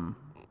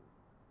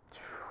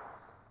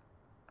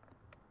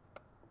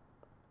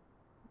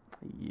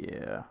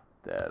 yeah,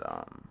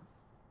 that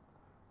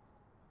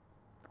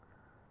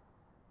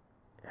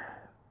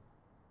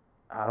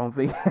I don't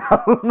think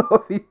I don't know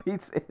if he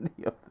beats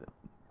any of them.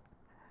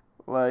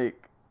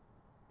 Like,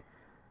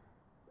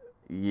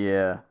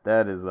 yeah,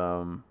 that is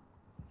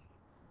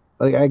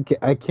like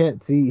I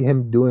can't see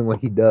him doing what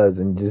he does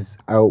and just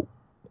out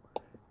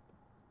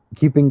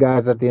keeping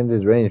guys at the end of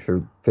his range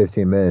for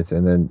 15 minutes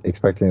and then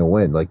expecting a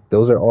win. Like,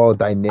 those are all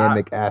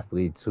dynamic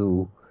athletes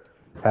who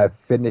have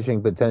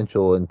finishing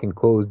potential and can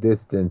close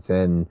distance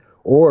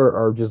or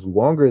are just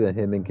longer than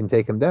him and can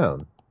take him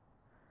down.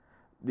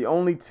 The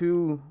only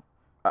two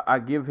I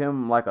give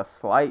him like a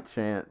slight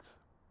chance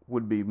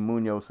would be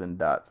Munoz and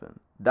Dotson.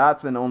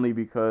 Dotson only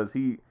because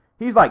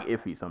he's like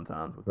iffy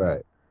sometimes.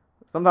 Right.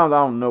 Sometimes I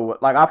don't know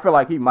what, like, I feel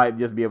like he might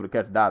just be able to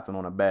catch Dotson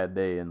on a bad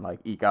day and like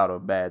eke out a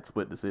bad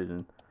split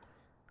decision.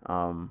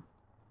 So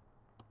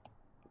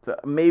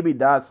maybe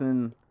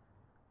Dotson.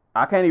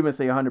 I can't even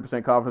say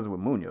 100% confidence with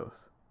Munoz.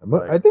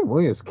 But I think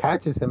Munoz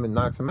catches him and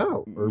knocks him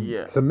out or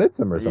submits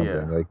him or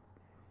something. Yeah. Like,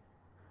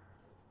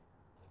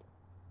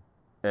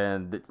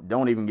 and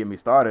don't even get me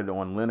started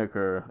on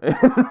Lineker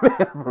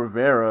and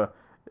Rivera.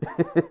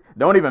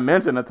 Don't even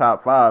mention the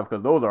top 5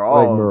 because those are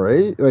all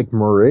like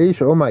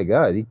Moraes. Oh my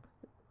God, he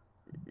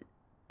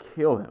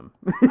kill him.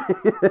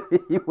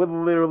 He would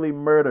literally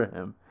murder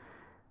him.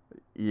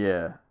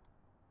 Yeah.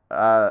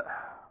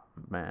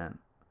 Man.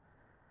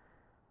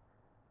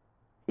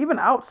 Even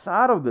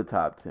outside of the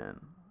top 10,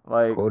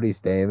 like Cody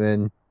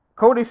Stamann,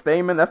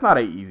 that's not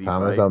an easy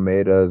Thomas fight.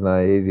 Almeida is not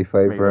an easy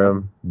fight for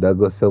him.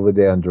 Douglas Silva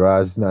de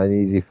Andrade is not an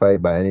easy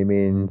fight by any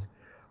means.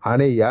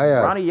 Ronnie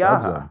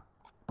Yahya.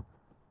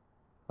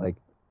 Like,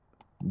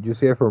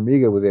 Jussier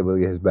Formiga was able to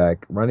get his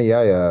back. Ronnie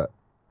Yahya,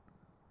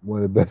 one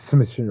of the best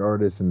submission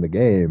artists in the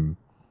game,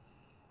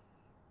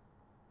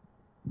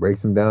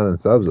 breaks him down and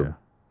subs him.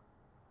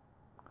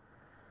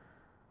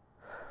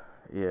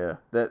 Yeah,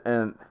 that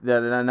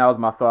was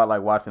my thought.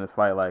 Like, watching this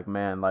fight, like,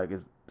 man, like,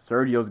 is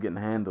Sergio's getting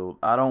handled?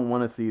 I don't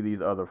want to see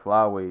these other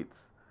flyweights.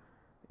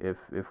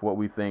 If what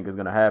we think is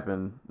gonna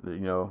happen,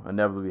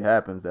 inevitably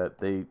happens, that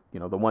they,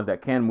 the ones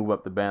that can move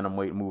up the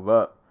bantamweight move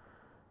up,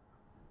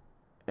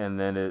 and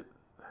then it,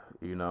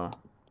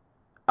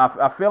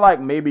 I feel like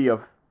maybe if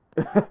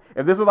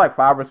this was like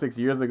 5 or 6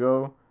 years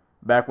ago,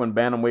 back when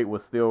bantamweight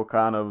was still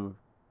kind of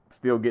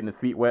getting his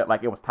feet wet,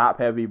 like it was top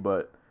heavy,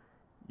 but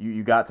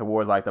you got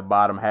towards like the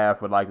bottom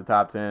half of like the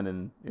top 10,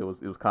 and it was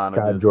kind of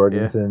Scott just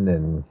Jorgensen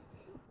and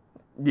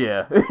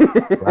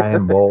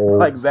Ryan Bowles.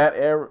 like that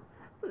era.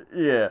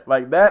 Yeah,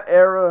 like that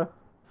era,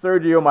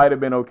 Sergio might have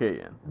been okay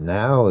in.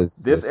 Now is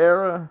This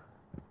era,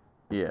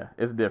 yeah,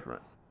 it's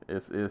different.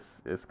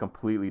 It's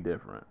completely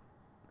different.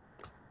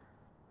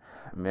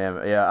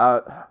 Man,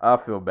 yeah, I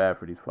feel bad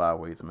for these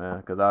flyweights, man,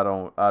 because I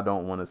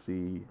don't want to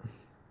see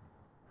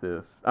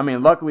this. I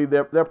mean, luckily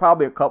there are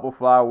probably a couple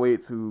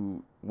flyweights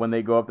who, when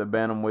they go up to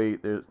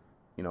bantamweight, there's,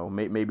 you know,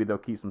 maybe they'll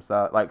keep some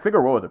side. Like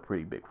Figueroa is a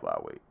pretty big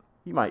flyweight.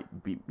 He might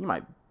be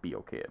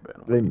okay at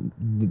bantamweight.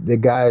 the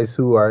guys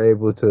who are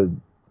able to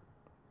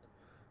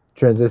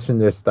transition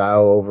their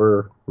style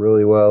over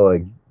really well,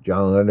 like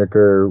John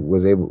Lineker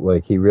was able,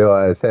 like he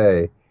realized,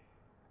 hey,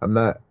 I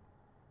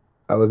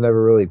was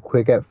never really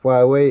quick at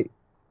flyweight,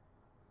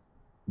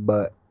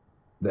 but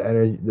the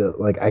energy,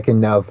 like I can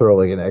now throw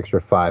like an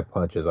extra 5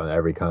 punches on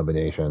every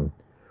combination.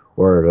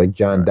 Or like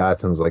John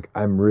Dotson was like,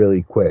 I'm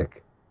really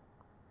quick.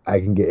 I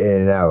can get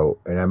in and out,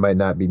 and I might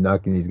not be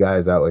knocking these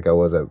guys out like I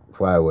was at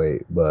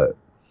flyweight, but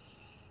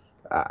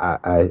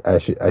I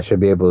should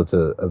be able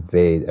to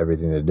evade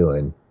everything they're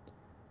doing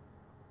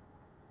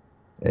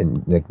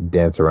and like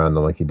dance around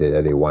them like he did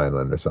Eddie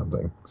Wineland or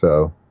something.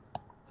 So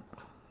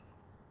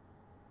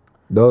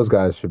those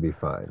guys should be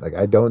fine. Like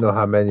I don't know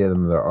how many of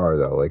them there are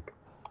though. Like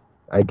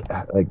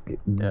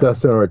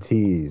Dustin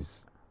Ortiz,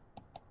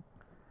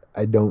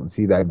 I don't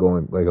see that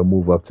going, like a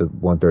move up to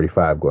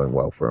 135 going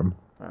well for him.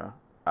 Yeah.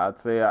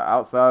 I'd say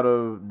outside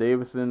of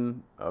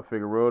Davison,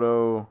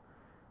 Figueroa,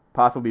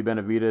 possibly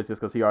Benavidez, just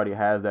because he already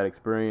has that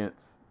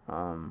experience.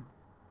 I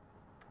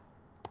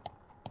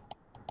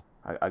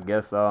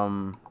guess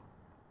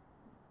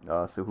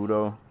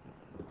Cejudo.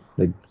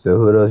 Like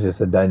Cejudo's just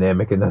a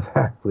dynamic enough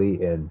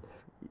athlete and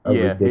a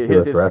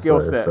ridiculous his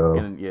wrestler. Skill set so.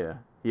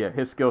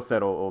 His skill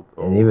set will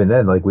and even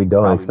then, like we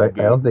don't expect.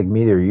 I don't think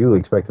neither of you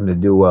expect him to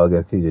do well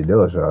against CJ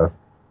Dillashaw.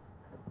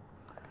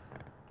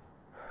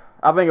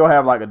 I think he'll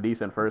have like a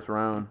decent first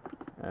round,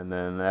 and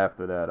then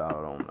after that, I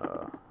don't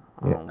know.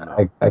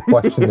 I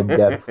question the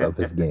depth of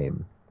his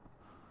game.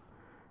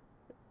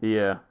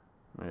 Yeah,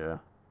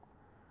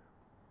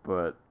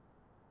 but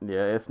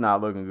yeah, it's not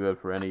looking good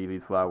for any of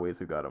these flyweights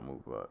who got to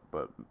move up.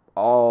 But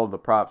all the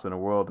props in the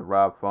world to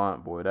Rob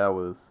Font, boy, that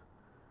was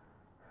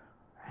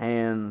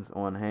hands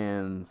on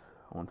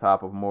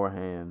top of more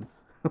hands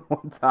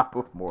on top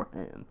of more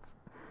hands.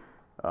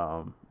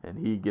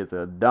 And he gets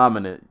a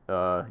dominant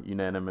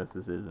unanimous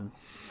decision.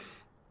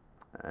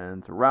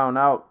 And to round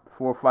out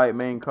 4-fight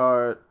main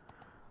card,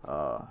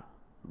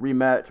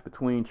 rematch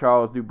between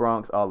Charles do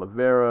Bronx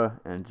Oliveira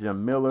and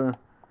Jim Miller.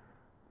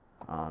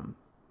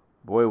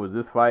 Boy, was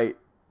this fight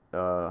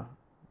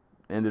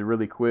ended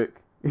really quick.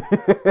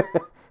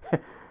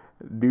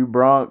 do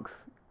Bronx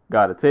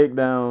got a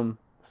takedown,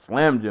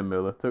 slammed Jim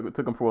Miller, took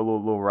him for a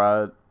little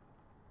ride.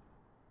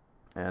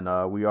 And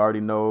we already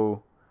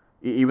know,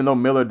 even though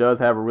Miller does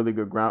have a really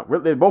good ground,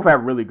 they both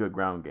have really good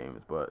ground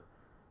games, but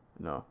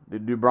you know,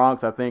 do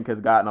Bronx I think has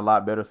gotten a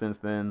lot better since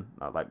then.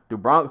 Like do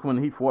Bronx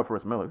when he fought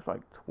versus Miller, was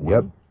like 20.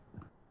 Yep.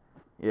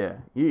 Yeah,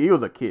 he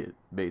was a kid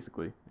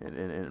basically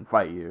in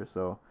fight years,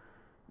 so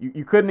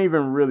you couldn't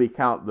even really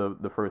count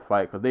the first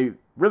fight because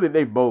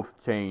they both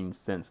changed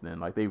since then.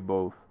 Like they've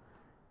both,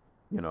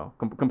 you know,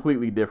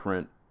 completely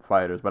different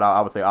fighters. But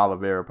I would say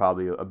Oliveira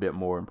probably a bit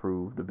more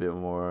improved, a bit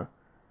more.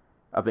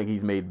 I think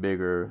he's made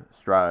bigger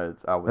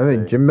strides. I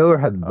mean, Jim Miller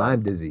had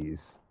Lyme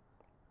disease.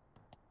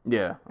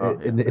 Yeah.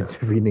 In the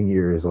intervening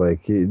years,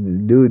 like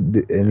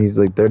dude, and he's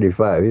like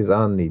 35. He's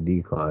on the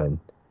decline.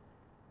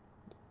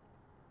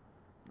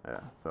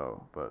 Yeah.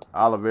 So, but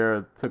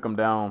Oliveira took him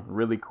down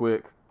really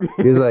quick.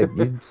 He was like,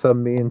 "You sub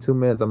me in 2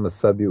 minutes, I'm gonna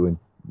sub you in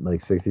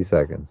like 60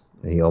 seconds,"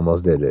 and he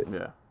almost did it.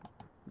 Yeah.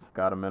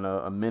 Got him in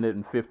a minute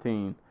and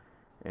 15,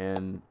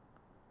 and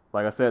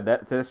like I said,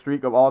 that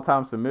streak of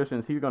all-time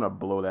submissions, he's gonna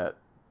blow that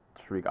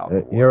streak out.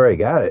 You already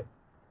got it.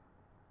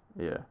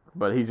 Yeah,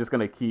 but he's just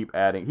gonna keep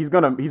adding. He's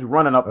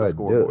running up the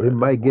scoreboard. It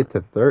might get to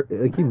 30.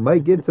 Like he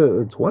might get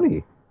to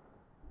 20.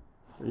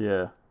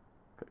 Yeah,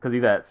 because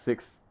he's at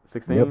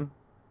 16.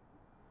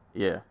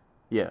 Yep.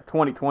 Yeah.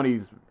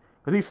 20's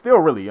because he's still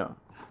really young.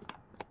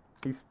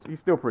 He's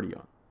still pretty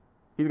young.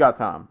 He's got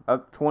time.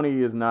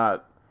 20 is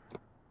not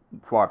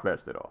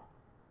far-fetched at all.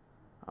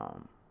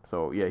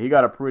 So yeah, he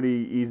got a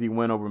pretty easy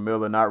win over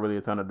Miller. Not really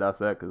a ton to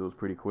dissect because it was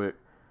pretty quick.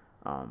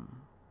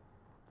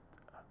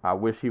 I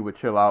wish he would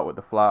chill out with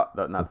the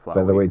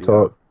featherweight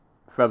talk.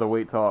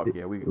 Featherweight talk.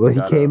 Yeah,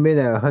 he came in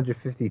at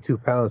 152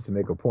 pounds to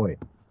make a point.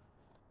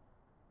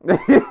 I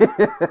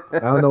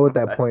don't know what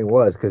that point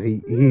was because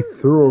he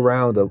threw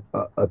around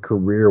a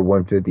career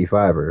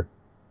 155er.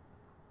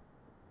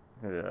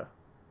 Yeah.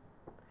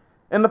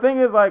 And the thing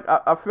is, like,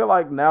 I feel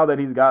like now that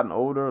he's gotten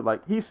older,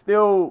 like, he's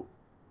still,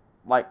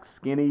 like,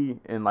 skinny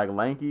and, like,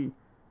 lanky.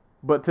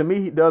 But to me,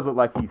 he does look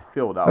like he's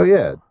filled out. Oh,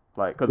 yeah.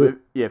 Like, because,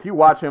 if you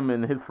watch him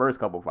in his first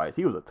couple fights,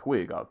 he was a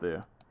twig out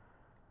there.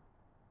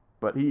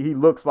 But he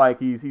looks like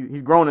he's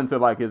grown into,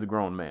 like, his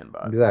grown man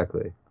body.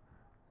 Exactly.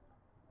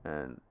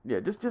 And yeah,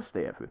 just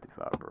stay at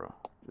 55, bro.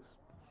 Just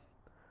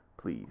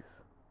please,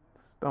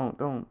 just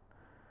don't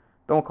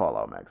call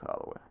out Max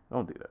Holloway.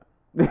 Don't do that.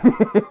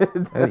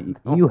 I mean,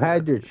 you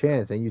had your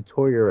chance and you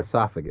tore your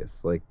esophagus.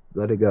 Like,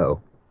 let it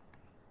go.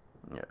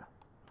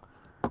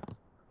 Yeah.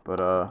 But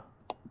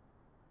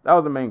that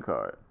was the main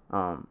card.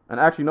 And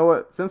actually, you know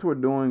what? Since we're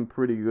doing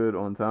pretty good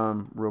on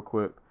time, real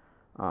quick,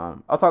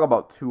 I'll talk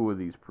about two of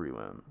these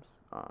prelims.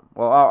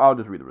 Well, I'll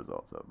just read the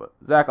results of it. But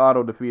Zach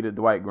Otto defeated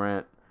Dwight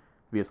Grant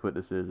via split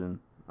decision.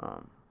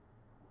 I'm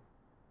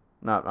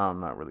not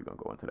really gonna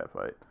go into that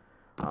fight.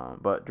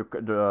 But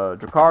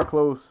Drakkar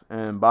Close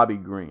and Bobby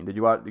Green. Did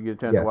you get a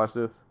chance to watch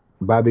this?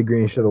 Bobby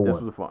Green should have won.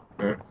 This was fun.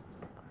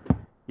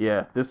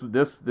 Yeah, this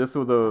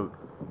was a.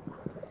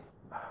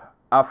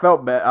 I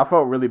felt bad. I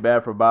felt really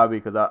bad for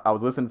Bobby because I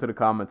was listening to the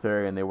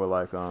commentary and they were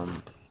like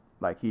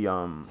he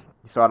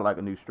started like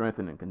a new strength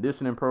and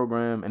conditioning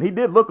program and he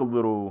did look a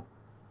little.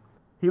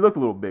 He looked a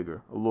little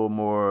bigger, a little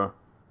more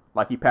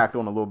like he packed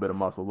on a little bit of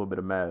muscle, a little bit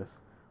of mass.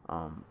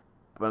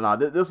 But no,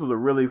 this was a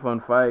really fun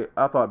fight.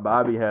 I thought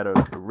Bobby had a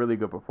really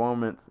good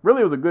performance.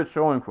 Really, it was a good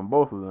showing from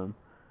both of them.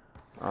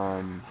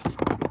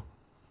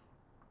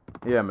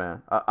 Yeah,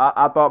 man.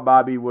 I thought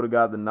Bobby would have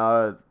got the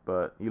nod,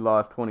 but he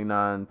lost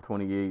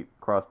 29-28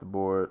 across the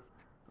board.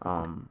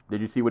 Did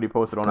you see what he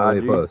posted on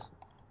IG? Post?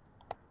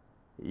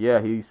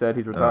 Yeah, he said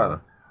he's retiring.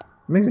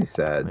 Makes me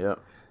sad. Yep.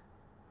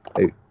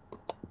 Hey,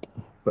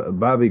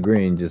 Bobby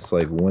Green, just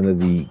like one of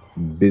the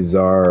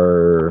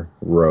bizarre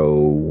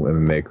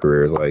MMA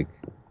careers, like,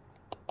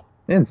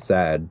 and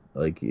sad.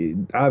 Like,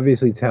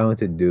 obviously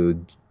talented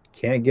dude,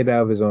 can't get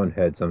out of his own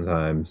head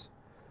sometimes.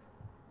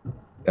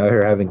 Out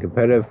here having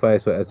competitive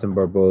fights with Edson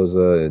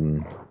Barboza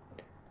and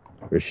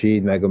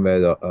Rashid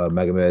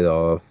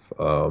Magomedov.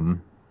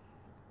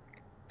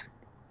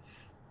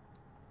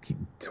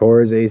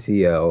 Tore his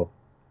ACL,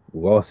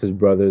 lost his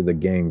brother to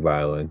gang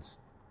violence.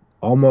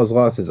 Almost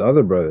lost his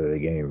other brother to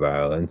gang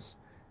violence,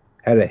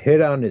 had a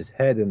hit on his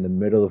head in the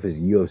middle of his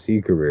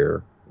UFC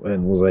career,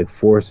 and was like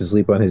forced to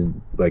sleep on his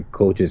like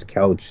coach's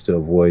couch to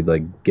avoid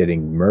like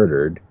getting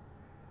murdered.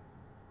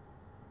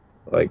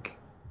 Like,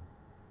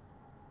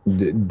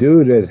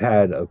 dude has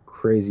had a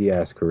crazy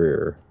ass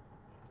career.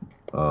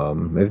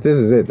 If this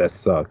is it, that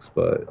sucks.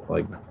 But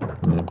like,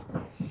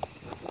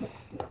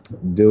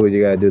 do what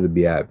you gotta do to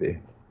be happy.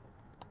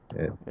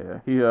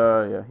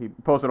 Yeah, he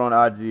posted on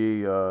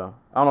IG.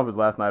 I don't know if it was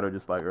last night or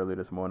just like early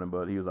this morning,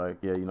 but he was like,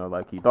 yeah,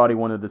 like he thought he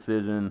won a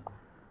decision,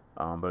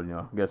 but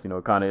I guess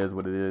it kind of is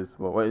what it is.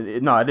 Well,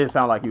 it did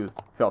sound like he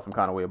felt some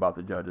kind of way about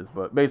the judges,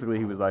 but basically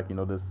he was like,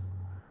 this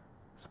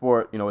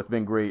sport, it's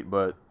been great,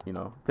 but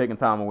taking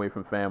time away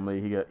from family.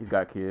 He's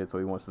got kids, so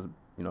he wants to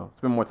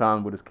spend more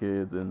time with his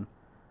kids and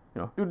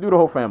do the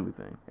whole family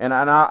thing. And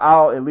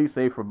I'll at least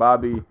say for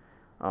Bobby,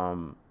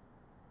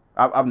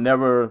 I've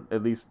never,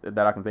 at least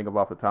that I can think of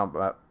off the top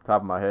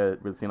of my head,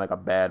 really seen like a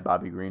bad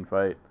Bobby Green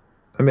fight.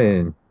 I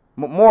mean,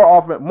 more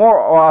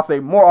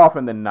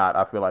often than not,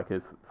 I feel like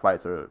his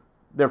fights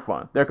they're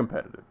fun, they're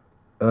competitive.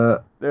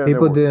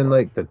 People didn't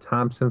like the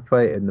Thompson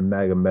fight and the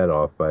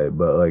Magomedov fight,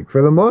 but like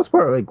for the most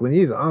part, like when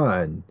he's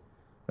on,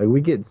 like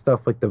we get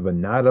stuff like the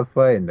Venata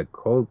fight and the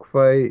Coke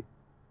fight,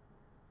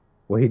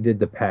 what he did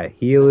to Pat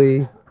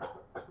Healy,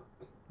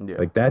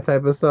 like that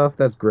type of stuff.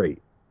 That's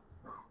great.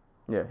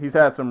 Yeah, he's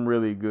had some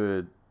really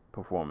good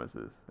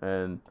performances,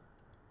 and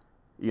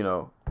he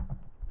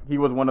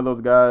was one of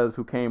those guys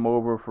who came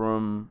over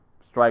from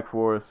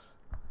Strikeforce.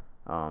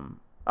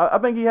 I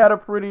think he had a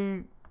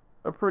pretty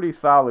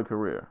solid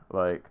career.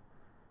 Like,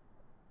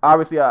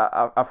 obviously,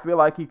 I feel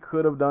like he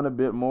could have done a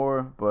bit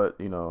more, but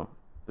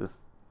just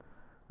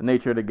the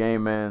nature of the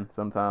game, man.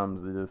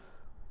 Sometimes it just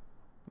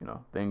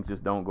things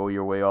just don't go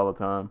your way all the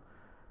time.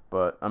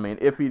 But, I mean,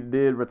 if he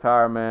did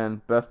retire,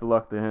 man, best of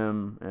luck to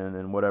him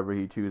and whatever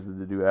he chooses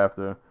to do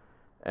after.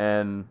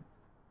 And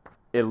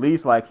at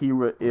least, like,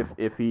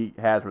 if he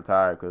has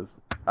retired, because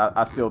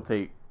I still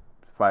take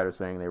fighters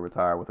saying they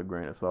retire with a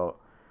grain of salt.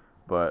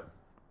 But,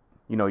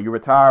 you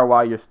retire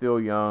while you're still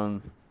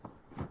young.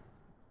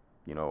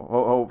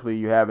 Hopefully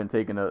you haven't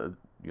taken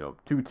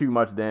too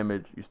much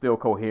damage. You're still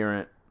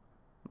coherent.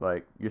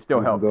 Like, you're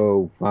still healthy.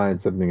 Go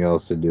find something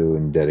else to do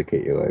and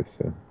dedicate your life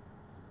to.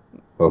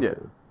 Hopefully.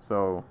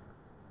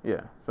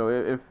 Yeah. So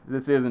if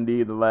this is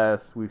indeed the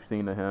last we've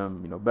seen of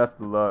him, best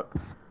of luck.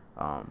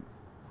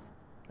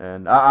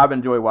 And I've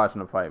enjoyed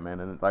watching the fight, man.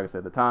 And like I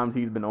said, the times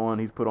he's been on,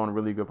 he's put on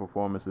really good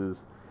performances.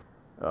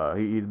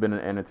 He's been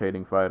an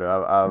entertaining fighter.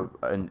 I've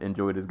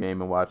enjoyed his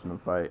game and watching him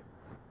fight.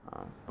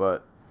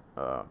 But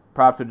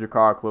props to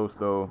Drakkar Close,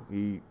 though.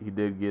 He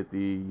did get the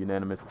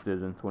unanimous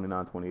decision,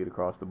 29-28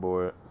 across the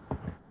board.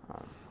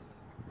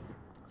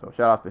 So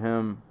shout out to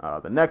him.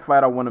 The next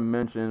fight I want to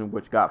mention,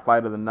 which got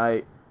fight of the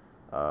night,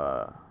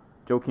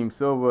 Joaquim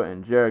Silva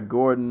and Jared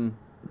Gordon,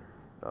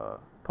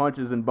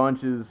 punches and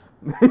bunches.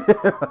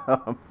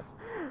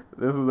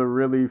 This was a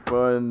really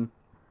fun.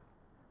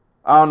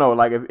 I don't know,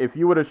 like if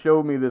you would have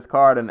showed me this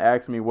card and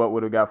asked me what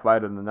would have got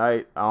fight of the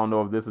night, I don't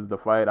know if this is the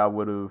fight I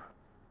would have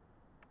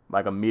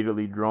like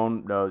immediately drew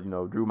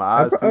my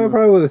I, eyes I to.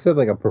 probably would have said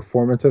like a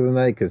performance of the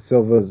night because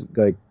Silva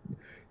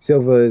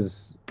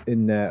is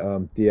in that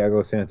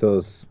Thiago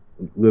Santos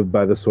lived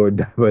by the sword,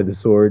 died by the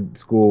sword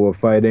school of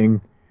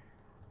fighting.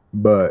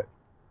 But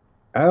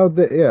I don't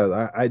think,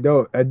 yeah, I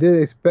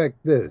did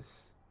expect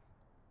this.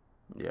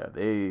 Yeah,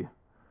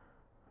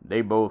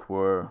 they both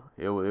were.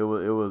 It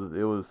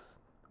was.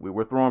 We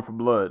were throwing for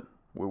blood.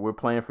 We're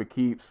playing for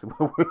keeps.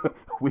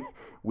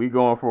 we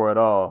going for it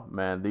all,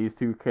 man. These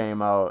two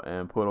came out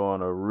and put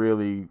on a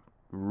really,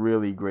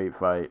 really great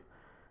fight.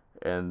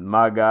 And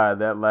my God,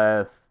 that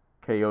last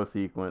KO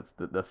sequence,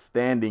 the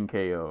standing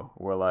KO,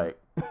 where like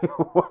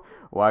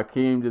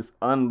Joaquin just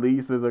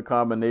unleashes a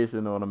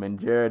combination on him, and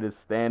Jared is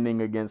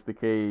standing against the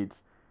cage,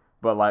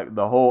 but like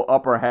the whole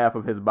upper half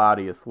of his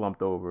body is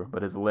slumped over,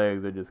 but his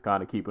legs are just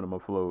kind of keeping him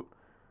afloat.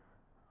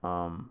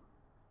 Um,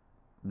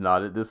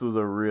 no, this was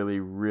a really,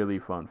 really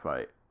fun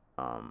fight.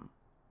 Um,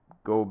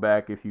 go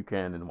back if you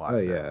can and watch Oh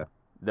that. yeah,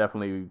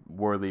 Definitely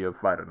worthy of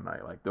fight of the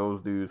night. Like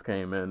those dudes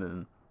came in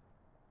and,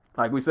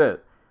 like we said,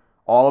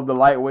 all of the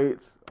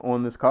lightweights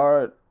on this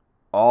card,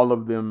 all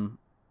of them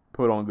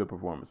put on good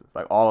performances.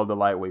 Like all of the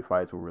lightweight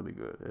fights were really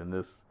good, and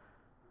this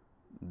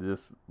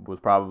was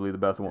probably the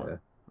best one. yeah.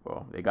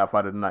 Well, it got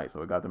fight of the night,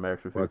 so it got them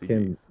extra 50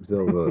 Gs.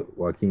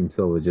 Joaquin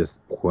Silva just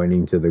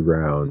pointing to the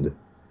ground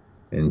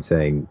and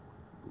saying,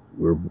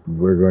 "We're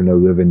going to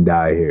live and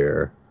die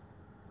here."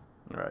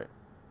 Right.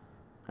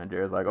 And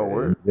Jared's like, "Oh,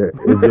 word."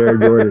 And Jared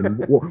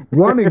Gordon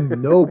wanting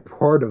no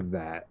part of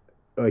that.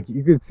 Like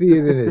you could see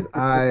it in his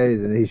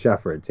eyes, and he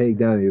shot for a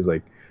takedown. He was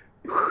like,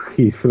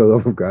 "He's for the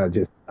love of God,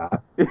 just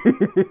stop."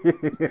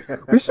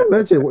 We should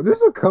mention this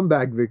is a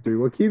comeback victory.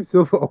 Joaquin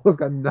Silva almost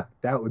got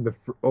knocked out in the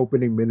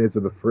opening minutes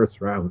of the first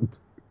round,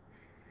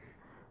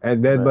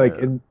 and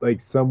then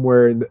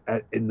somewhere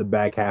in the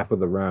back half of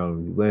the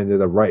round, he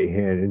landed a right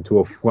hand into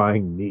a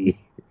flying knee.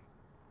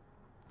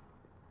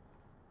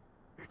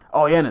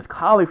 Oh yeah, and his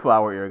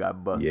cauliflower ear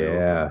got busted.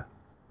 Yeah.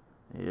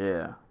 Open.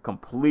 Yeah,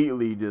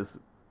 completely just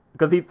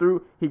because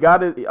he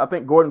got it. I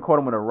think Gordon caught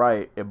him with a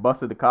right. It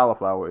busted the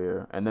cauliflower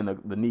ear, and then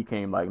the knee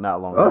came like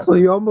not long. Also, after.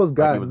 he almost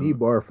got Like a knee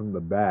bar from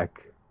the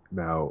back.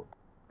 Now.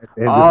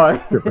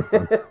 I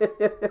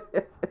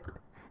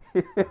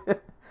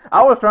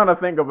was trying to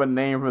think of a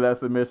name for that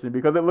submission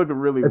because it looked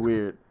really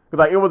weird. Because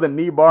like it was a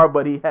knee bar,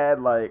 but he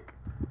had like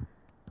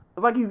it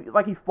was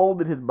like he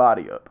folded his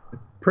body up.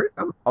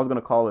 I was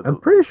gonna call it. I'm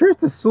pretty sure it's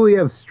the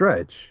Suliev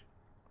stretch.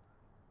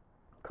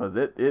 Cause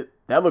that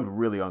looked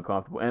really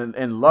uncomfortable,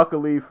 and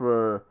luckily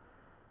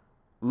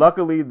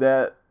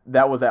that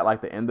was at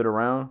like the end of the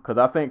round. Cause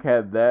I think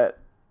if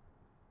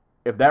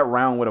that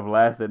round would have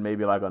lasted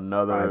maybe like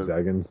another 5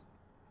 seconds.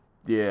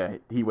 Yeah,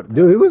 he would.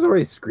 Dude, he was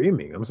already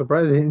screaming. I'm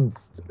surprised he didn't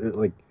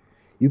like.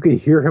 You could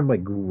hear him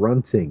like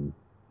grunting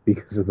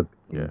because of the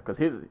pain. Yeah, cause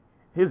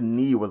his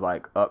knee was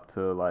like up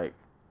to like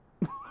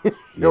his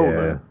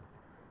shoulder.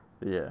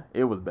 Yeah,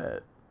 it was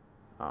bad.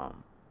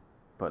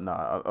 But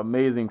no,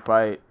 amazing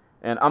fight,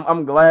 and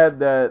I'm glad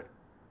that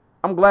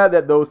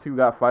those two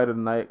got fight of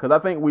the night, because I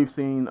think we've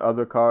seen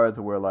other cards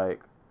where like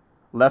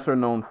lesser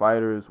known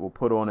fighters will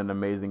put on an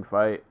amazing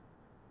fight,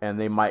 and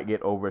they might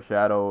get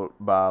overshadowed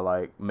by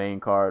like main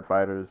card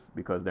fighters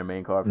because they're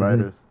main card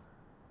fighters,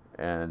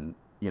 and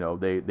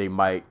they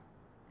might,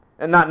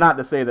 and not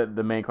to say that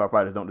the main card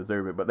fighters don't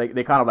deserve it, but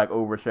they kind of like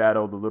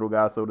overshadow the little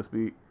guys, so to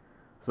speak.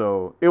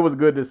 So it was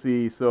good to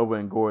see Silva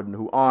and Gordon,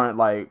 who aren't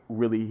like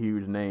really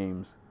huge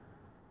names,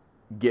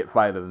 get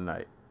fight of the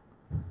night.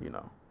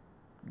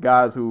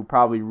 Guys who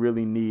probably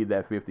really need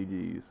that 50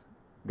 Gs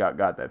got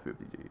that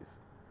 50 Gs.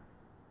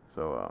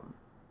 So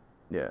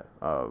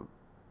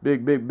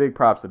big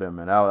props to them,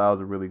 man. That was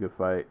a really good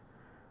fight.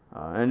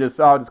 And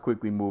I'll just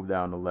quickly move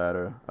down the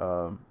ladder.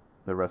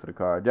 The rest of the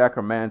card. Jack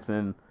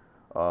Hermanson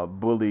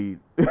bullied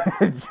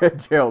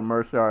Gerald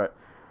Meerschaert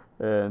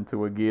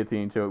into a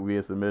guillotine choke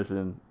via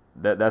submission.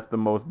 That's the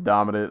most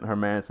dominant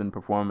Hermanson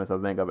performance I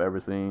think I've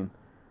ever seen.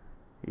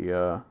 He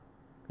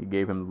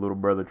gave him the little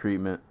brother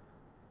treatment.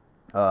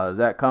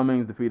 Zach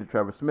Cummings defeated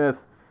Trevor Smith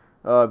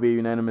via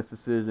unanimous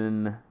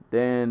decision.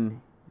 Dan,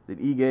 is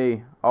it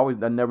Ige?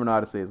 I never know how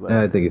to say his last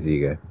name. I think it's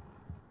Ige.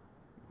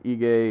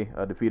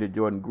 Ige defeated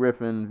Jordan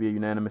Griffin via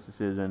unanimous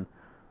decision.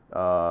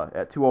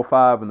 At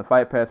 205 in the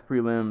Fight Pass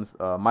prelims,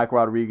 Mike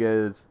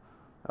Rodriguez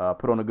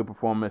put on a good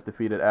performance,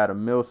 defeated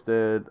Adam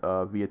Milstead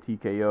via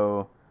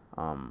TKO.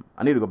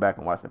 I need to go back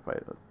and watch that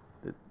fight.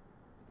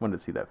 Wanted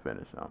to see that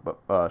finish. But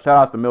shout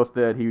outs to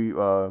Milstead.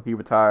 He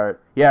retired.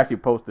 He actually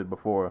posted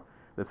before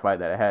this fight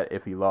that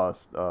if he lost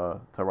to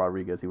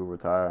Rodriguez, he would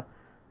retire.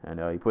 And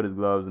he put his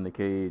gloves in the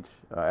cage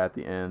at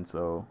the end.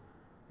 So,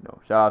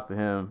 shout outs to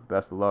him.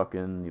 Best of luck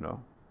in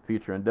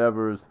future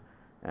endeavors.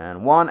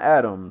 And Juan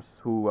Adams,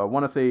 who I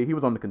want to say he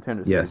was on the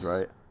Contender Series,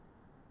 right?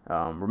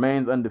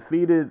 Remains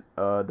undefeated.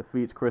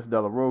 Defeats Chris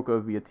De La Roca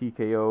via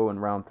TKO in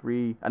round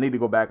 3. I need to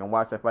go back and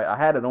watch that fight. I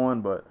had it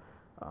on, but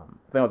I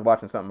think I was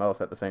watching something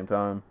else at the same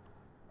time.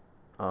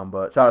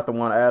 But shout out to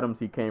Juan Adams.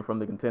 He came from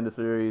the Contender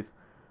Series.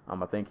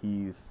 I think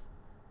he's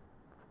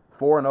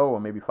 4-0 or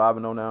maybe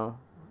 5-0 now.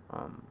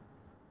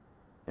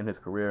 in his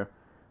career.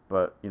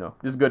 But,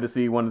 just good to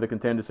see one of the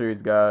Contender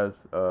Series guys,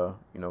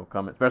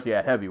 coming, especially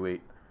at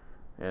heavyweight,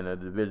 in a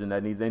division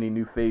that needs any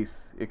new face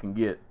it can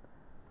get,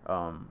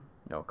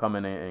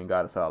 coming in and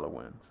got a solid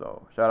win.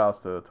 So, shout-outs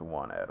to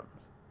Juan Adams.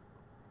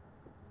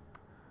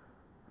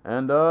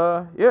 And,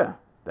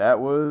 that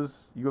was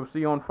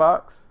UFC on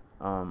Fox,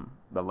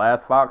 the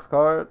last Fox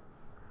card.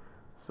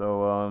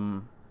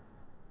 So,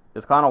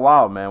 it's kind of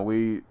wild,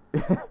 man.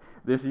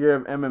 This year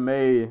of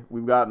MMA,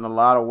 we've gotten a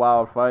lot of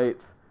wild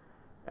fights,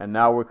 and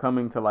now we're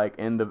coming to, like,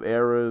 end of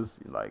eras.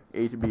 Like,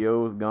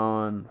 HBO's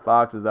gone,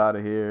 Fox is out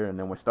of here, and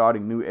then we're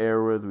starting new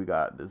eras. We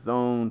got the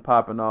Zone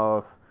popping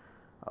off,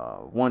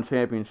 One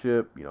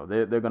Championship.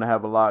 They're going to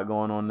have a lot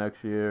going on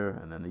next year,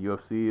 and then the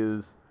UFC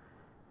is,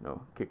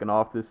 kicking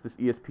off this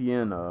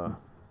ESPN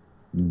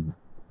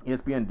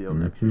deal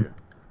next year.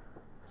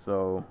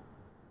 So,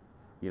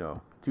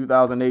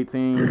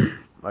 2018,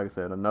 like I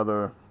said,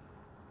 another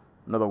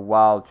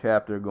wild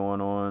chapter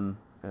going on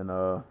in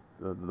the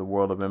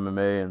world of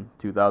MMA. In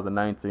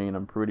 2019,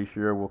 I'm pretty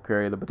sure we'll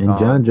carry the baton. And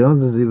John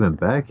Jones is even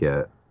back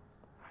yet.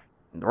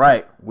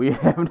 Right. We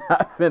have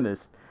not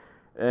finished.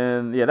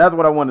 And, yeah, that's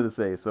what I wanted to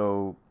say.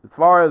 So, as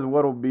far as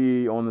what will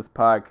be on this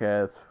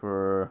podcast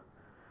for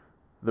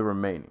the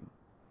remaining,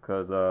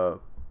 because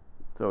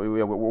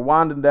we're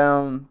winding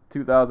down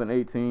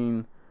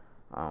 2018.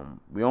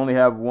 We only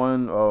have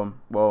one.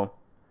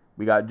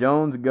 We got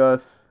Jones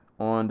Gus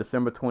on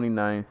December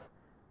 29th.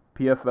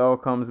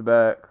 PFL comes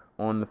back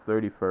on the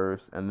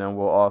 31st, and then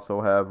we'll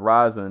also have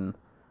Rizin.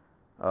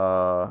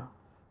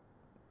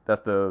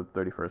 That's the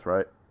 31st,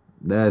 right?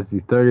 That's the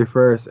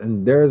 31st,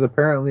 and there's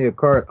apparently a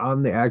card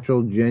on the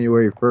actual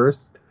January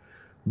 1st,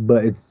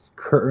 but it's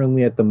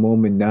currently at the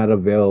moment not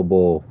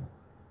available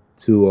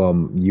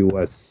to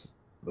U.S.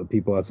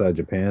 people outside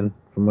Japan.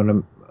 From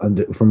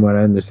what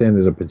I understand,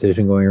 there's a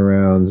petition going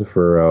around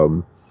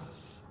for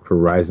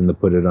Rizin to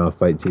put it on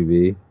Fight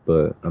TV,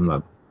 but I'm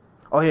not.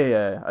 Oh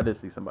yeah, I did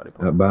see somebody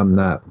post. But I'm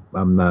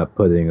not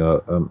putting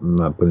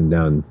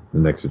down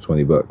an extra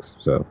 $20.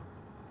 So.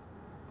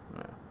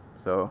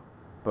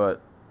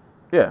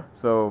 Yeah.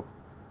 So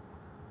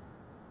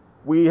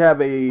we have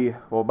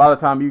by the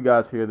time you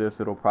guys hear this,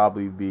 it'll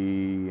probably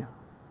be,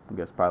 I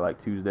guess, probably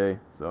like Tuesday.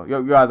 So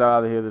you guys are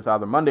either hear this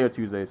either Monday or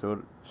Tuesday, so it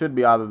should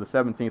be either the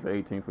 17th or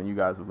 18th when you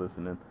guys are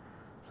listening.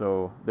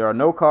 So there are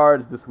no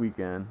cards this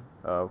weekend.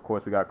 Of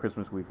course, we got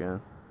Christmas weekend.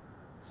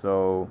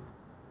 So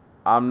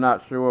I'm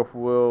not sure if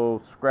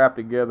we'll scrap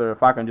together,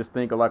 if I can just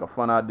think of like a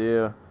fun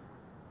idea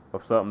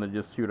of something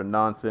to just shoot a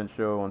nonsense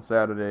show on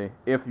Saturday.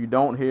 If you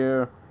don't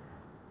hear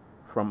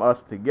from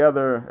us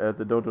together as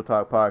the Dojo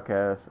Talk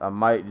podcast, I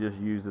might just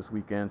use this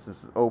weekend, since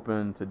it's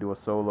open, to do a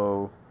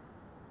solo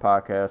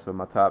podcast of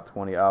my top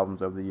 20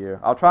 albums of the year.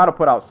 I'll try to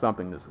put out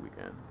something this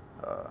weekend.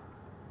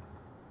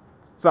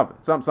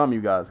 Some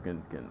you guys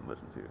can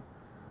listen to.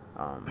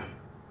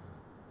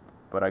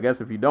 But I guess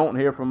if you don't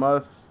hear from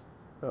us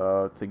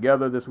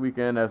together this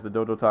weekend as the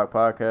Dojo Talk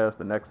podcast,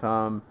 the next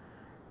time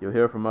you'll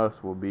hear from us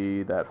will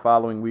be that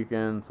following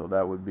weekend. So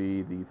that would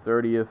be the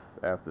 30th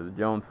after the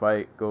Jones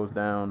fight goes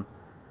down.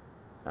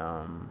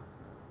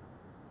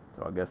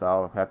 So I guess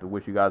I'll have to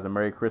wish you guys a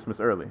Merry Christmas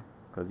early,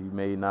 because you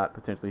may not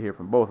potentially hear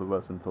from both of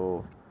us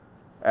until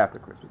after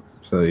Christmas.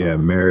 So yeah,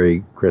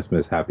 Merry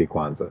Christmas, Happy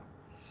Kwanzaa.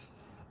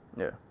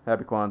 Yeah,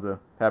 Happy Kwanzaa,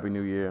 Happy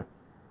New Year.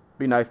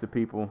 Be nice to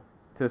people.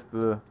 'Tis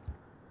the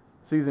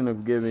season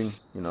of giving.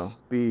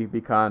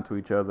 Be kind to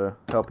each other.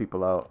 Help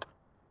people out.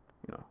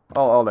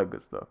 All that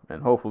good stuff.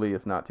 And hopefully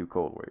it's not too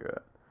cold where you're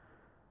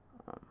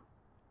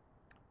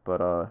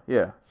at.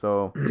 Yeah.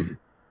 So.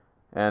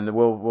 And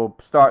we'll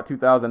start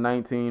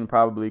 2019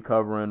 probably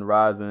covering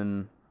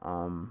Rizin,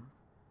 and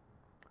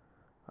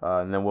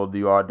then we'll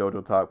do our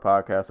Dojo Talk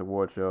podcast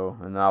award show,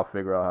 and I'll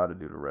figure out how to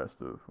do the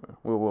rest of.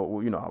 We'll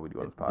how we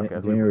do on this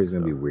podcast. January's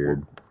gonna be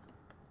weird.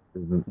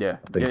 Yeah.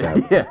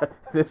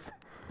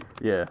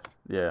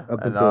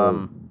 Up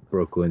until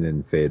Brooklyn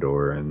and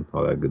Fedor and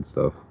all that good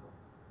stuff.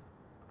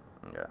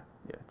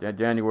 Yeah.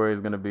 January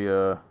is gonna be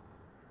a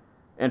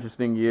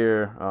interesting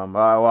year.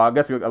 I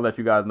guess I'll let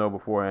you guys know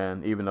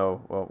beforehand, even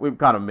though, we've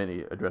kind of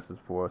many addresses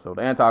before. So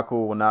the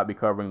Anti-Cool will not be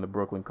covering the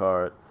Brooklyn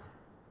card.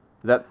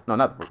 Is that, no,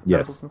 not the Brooklyn,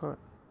 yes. Brooklyn card?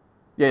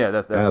 Yeah,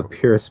 that's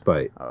Pure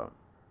Spite.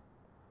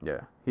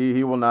 Yeah,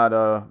 he will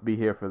not be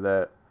here for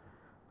that.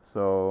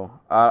 So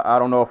I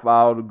don't know if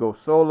I'll go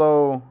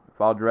solo, if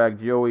I'll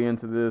drag Joey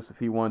into this if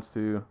he wants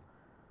to.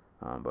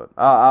 But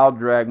I'll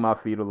drag my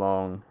feet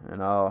along,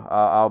 and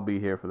I'll be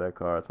here for that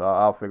card. So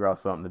I'll figure out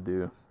something to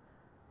do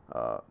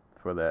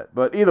for that.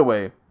 But either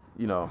way,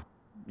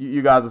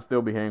 you guys will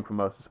still be hearing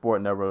from us. The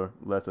sport never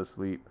lets us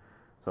sleep.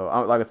 So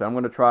like I said, I'm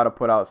going to try to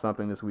put out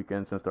something this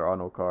weekend since there are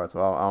no cards. So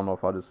I don't know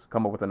if I'll just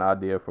come up with an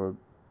idea for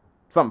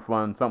something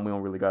fun, something we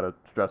don't really got to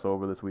stress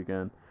over this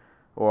weekend,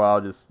 or I'll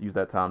just use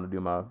that time to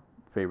do my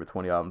favorite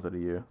 20 albums of the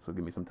year. So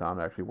give me some time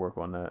to actually work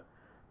on that.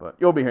 But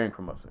you'll be hearing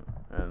from us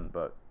soon.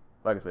 But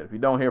like I said, if you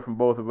don't hear from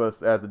both of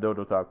us as the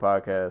Dojo Talk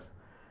podcast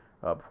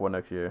before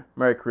next year,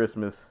 Merry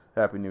Christmas,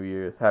 Happy New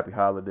Year's, Happy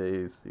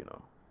Holidays.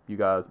 You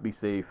guys be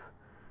safe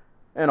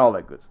and all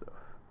that good stuff.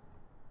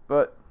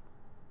 But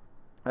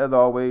as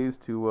always,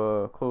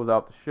 to close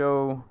out the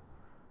show,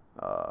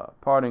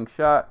 parting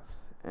shots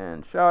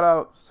and shout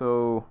outs.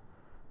 So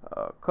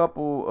a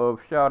couple of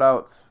shout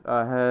outs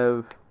I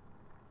have,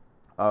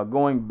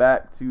 going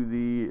back to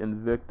the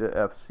Invicta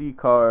FC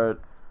card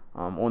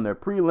on their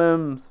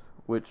prelims,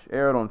 which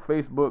aired on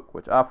Facebook,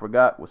 which I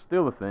forgot was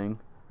still a thing.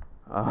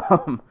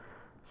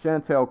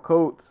 Chantel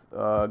Coates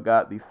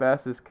got the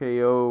fastest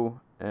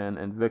KO in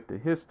Invicta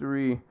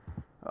history,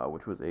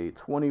 which was a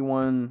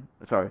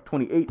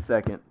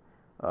 28-second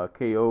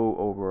KO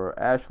over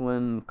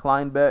Ashlyn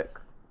Kleinbeck.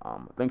 I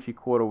think she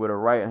caught her with her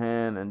right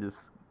hand and just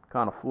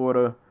kind of floored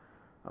her.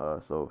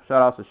 So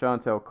shout out to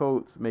Chantel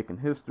Coates making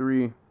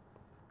history.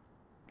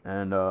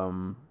 And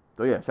so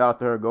yeah, shout out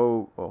to her. I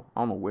don't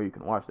know where you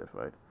can watch that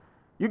fight.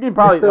 You can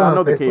probably, I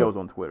know the KO's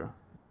on Twitter.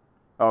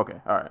 Okay,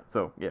 all right.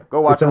 So yeah,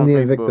 go watch it on the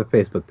Facebook. Invicta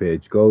Facebook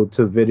page. Go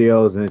to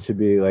videos, and it should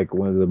be like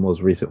one of the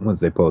most recent ones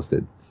they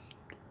posted.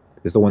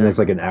 It's the one that's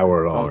like an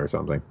hour long or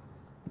something.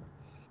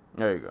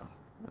 There you go.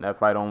 And that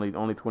fight only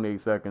 28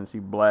 seconds. She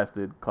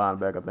blasted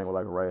Kleinbeck, I think, with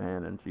like a right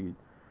hand, and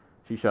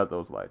she shut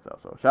those lights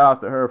out. So shout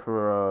out to her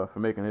for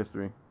making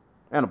history,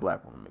 and a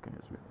black woman making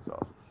history.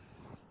 That's awesome.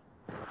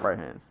 Right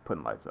hands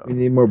putting lights out. We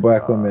need more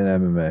black women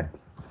in MMA.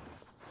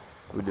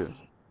 We do.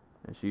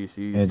 And she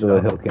Angela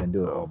Hill can't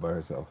do it all by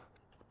herself.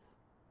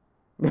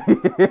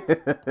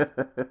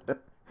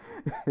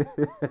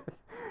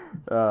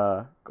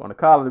 On a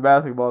college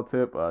basketball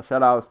tip,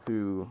 shout outs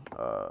to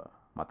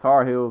my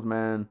Tar Heels,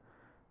 man.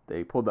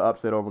 They pulled the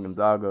upset over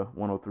Gonzaga,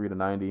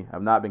 103-90.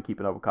 I've not been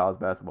keeping up with college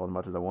basketball as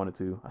much as I wanted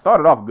to. I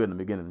started off good in the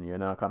beginning of the year,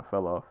 and then I kind of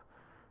fell off.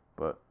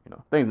 But,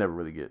 things never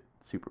really get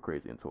super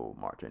crazy until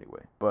March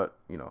anyway. But,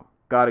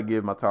 got to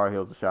give my Tar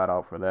Heels a shout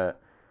out for that.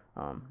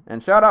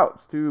 And shout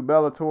outs to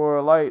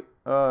Bellator Light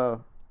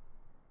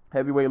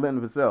heavyweight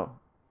Linton Vassell,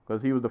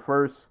 because he was the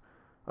first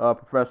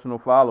professional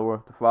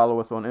follower to follow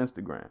us on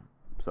Instagram.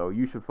 So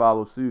you should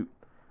follow suit.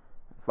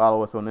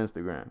 Follow us on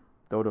Instagram,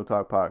 Dodo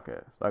Talk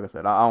Podcast. Like I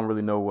said, I don't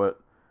really know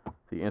what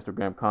the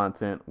Instagram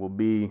content will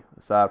be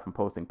aside from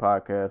posting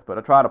podcasts, but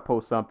I try to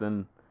post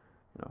something,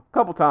 a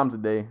couple times a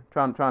day,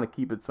 trying to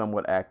keep it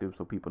somewhat active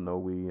so people know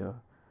we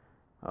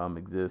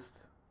exist.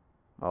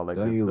 All that.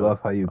 Don't you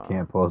love how you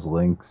can't post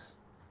links?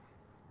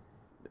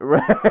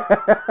 Right.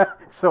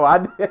 So I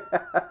did.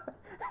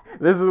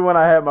 This is when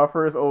I had my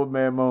first old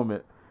man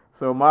moment.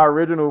 So my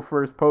original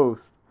first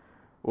post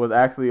was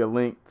actually a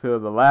link to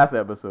the last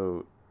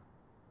episode,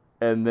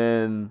 and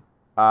then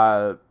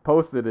I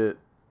posted it,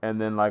 and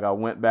then I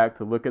went back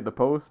to look at the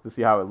post to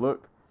see how it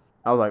looked.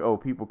 I was like, oh,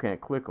 people can't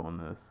click on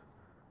this.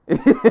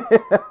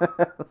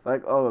 It's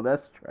like, oh,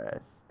 that's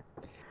trash.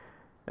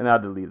 And I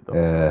deleted the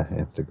whole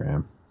post.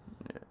 Instagram.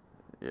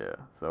 Yeah.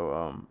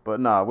 So but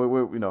nah, we're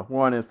we're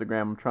on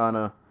Instagram. I'm trying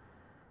to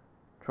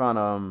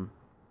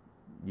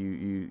you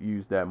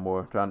use that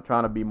more.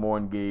 Trying to be more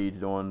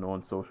engaged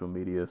on social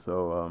media.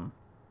 So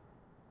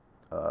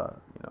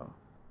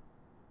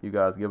you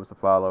guys give us a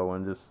follow,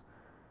 and just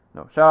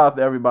shout out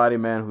to everybody,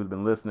 man, who's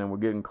been listening. We're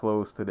getting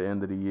close to the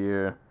end of the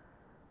year,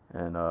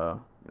 and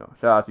shout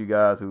out to you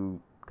guys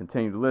who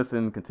continue to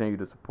listen, continue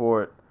to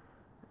support,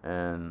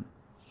 and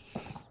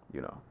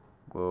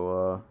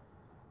we'll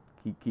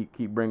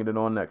keep bringing it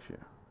on next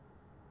year.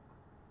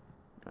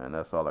 And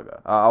that's all I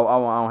got. I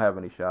don't have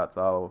any shots.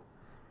 I'll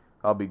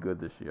be good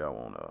this year. I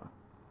won't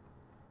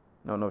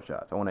no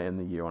shots. I want to end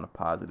the year on a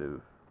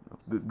positive,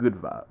 good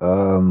vibe.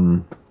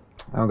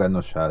 I don't got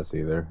no shots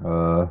either.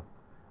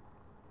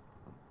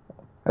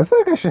 I feel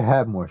like I should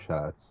have more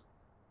shots.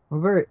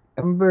 I'm a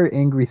very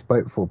angry,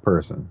 spiteful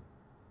person.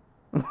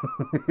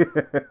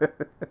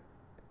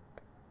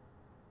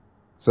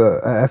 So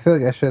I feel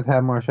like I should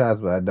have more shots,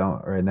 but I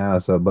don't right now.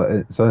 So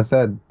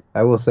instead,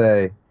 I will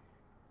say,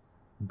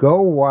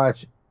 go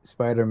watch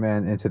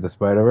Spider-Man Into the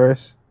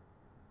Spider-Verse.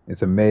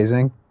 It's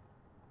amazing.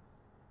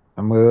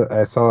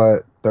 I saw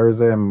it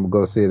Thursday. I'm gonna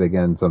go see it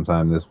again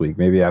sometime this week.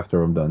 Maybe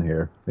after I'm done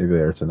here. Maybe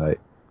later tonight.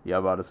 Yeah,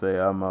 I'm about to say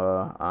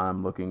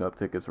I'm looking up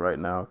tickets right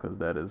now because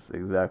that is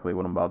exactly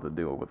what I'm about to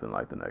do within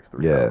the next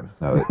 3 hours.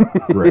 No,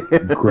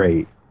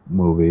 great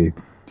movie.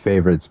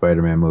 Favorite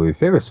Spider-Man movie.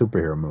 Favorite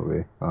superhero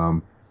movie.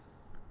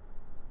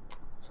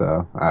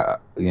 So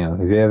if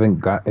you haven't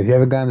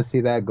gotten to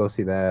see that, go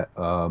see that.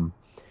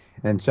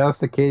 And shouts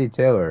to Katie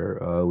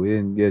Taylor. We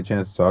didn't get a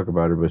chance to talk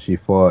about her, but she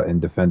fought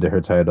and defended her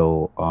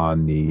title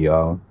on the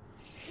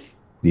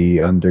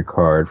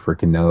undercard for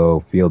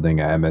Canelo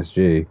Fielding at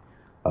MSG.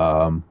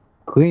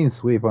 Clean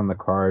sweep on the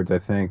cards. I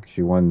think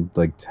she won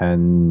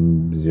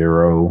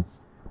 10-0.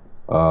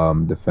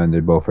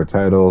 Defended both her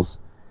titles.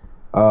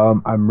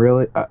 I'm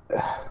really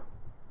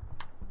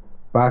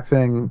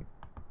boxing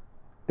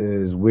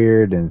is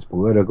weird and it's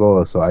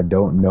political, so I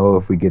don't know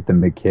if we get the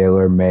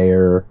Michaela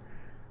Mayer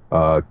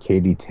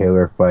Katie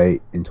Taylor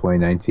fight in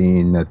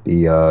 2019 at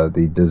the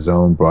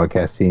DAZN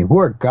broadcast team, who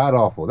are god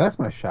awful. That's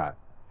my shot.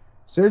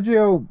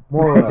 Sergio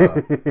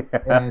Mora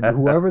and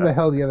whoever the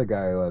hell the other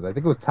guy was, I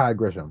think it was Todd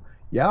Grisham.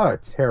 Y'all are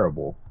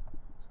terrible.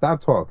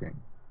 Stop talking.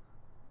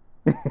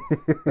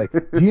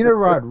 Gina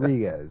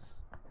Rodriguez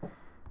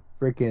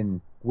freaking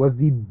was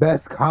the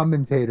best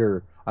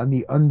commentator on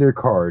the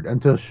undercard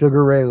until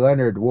Sugar Ray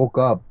Leonard woke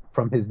up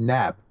from his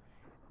nap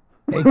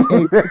and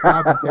came to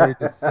commentary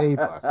to save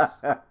us.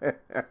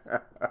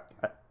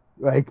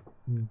 Like,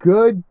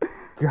 good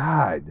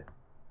God.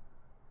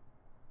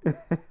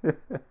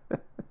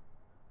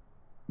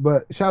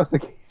 But shouts to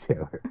Keith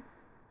Taylor.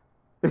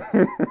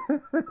 I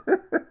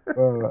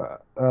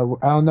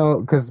don't know,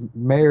 because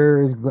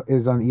Mayor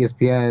is on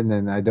ESPN,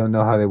 and I don't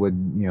know how they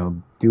would,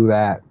 do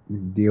that,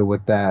 deal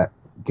with that,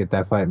 get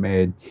that fight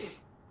made.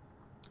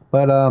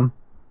 But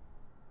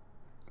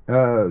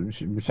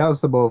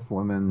shouts to both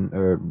women,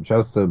 or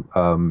shouts to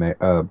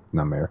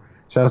not Mayor,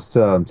 shouts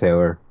to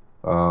Taylor.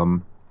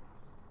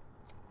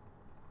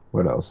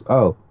 What else?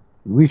 Oh,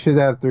 we should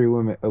have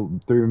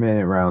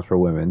 3-minute rounds for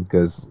women,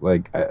 because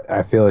like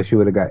I feel like she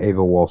would have got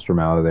Ava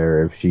Wallstrom out of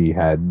there if she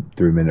had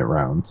 3-minute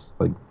rounds.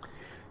 Like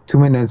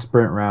 2-minute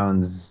sprint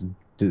rounds,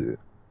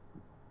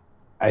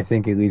 I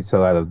think it leads to a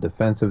lot of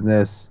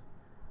defensive-ness,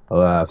 a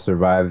lot of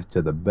survive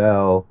to the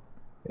bell.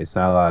 It's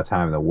not a lot of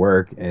time to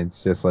work, and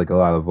it's just like a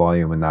lot of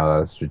volume and not a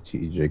lot of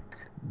strategically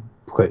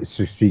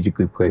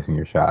placing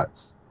your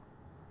shots.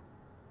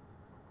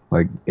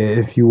 Like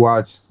if you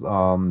watch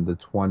the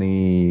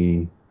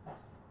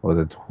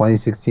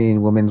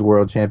 2016 Women's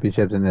World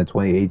Championships and the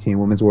 2018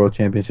 Women's World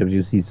Championships,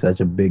 you see such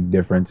a big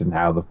difference in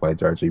how the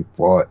fights are actually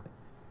fought.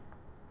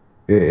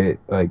 These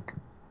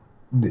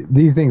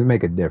things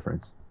make a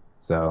difference.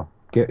 So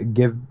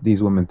give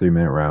these women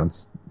 3-minute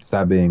rounds.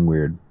 Stop being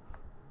weird.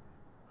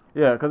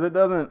 Yeah, because it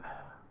doesn't,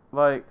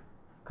 because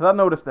I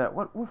noticed that,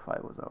 what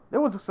fight was up? There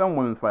was some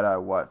women's fight I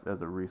watched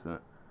as a recent,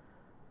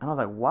 and I was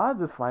like, why is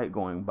this fight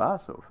going by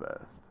so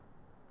fast?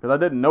 Because I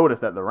didn't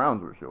notice that the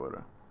rounds were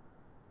shorter.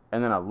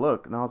 And then I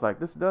looked, and I was like,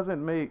 this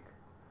doesn't make,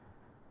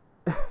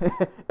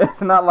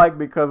 it's not like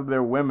because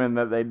they're women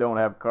that they don't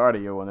have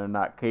cardio and they're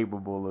not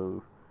capable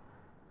of,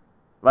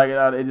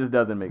 it just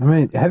doesn't make sense. I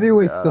mean,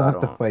 heavyweights still have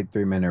to fight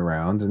 3-minute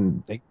rounds,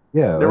 and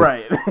they're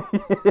right.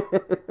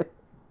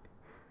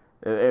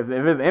 If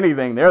it's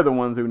anything, they're the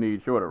ones who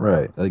need shorter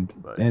rounds. Right,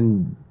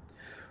 and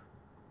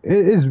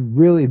it is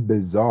really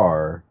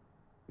bizarre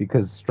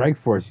because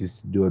Strikeforce used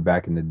to do it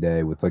back in the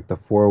day with like the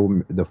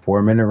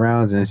 4-minute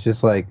rounds, and it's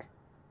just like,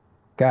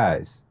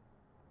 guys,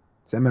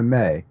 it's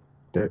MMA.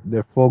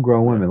 They're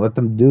full-grown women. Let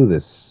them do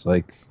this.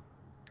 Like,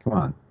 come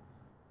on.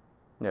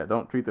 Yeah,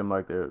 don't treat them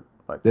like they're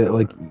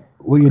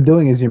what you're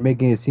doing is you're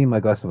making it seem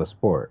like less of a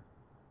sport,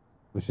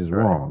 which is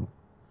wrong.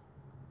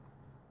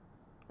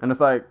 And it's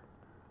like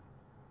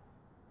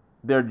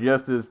they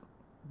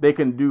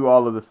can do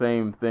all of the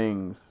same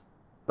things.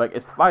 Like,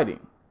 it's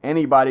fighting.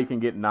 Anybody can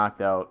get knocked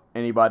out.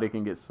 Anybody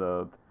can get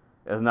subbed.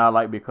 It's not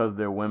like because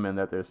they're women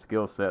that their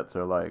skill sets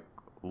are like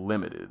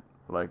limited.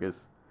 Like there's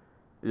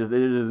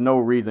no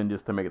reason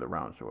just to make the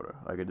round shorter.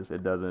 Like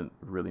it doesn't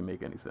really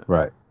make any sense.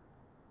 Right.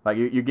 Like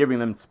you're giving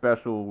them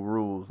special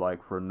rules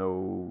like for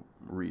no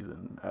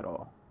reason at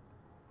all.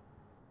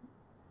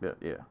 Yeah,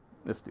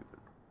 it's stupid.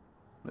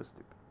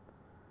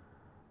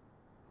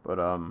 But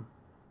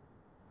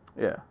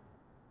yeah.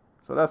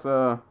 So that's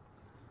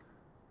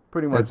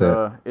pretty much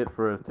it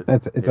for today.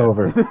 It's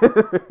over.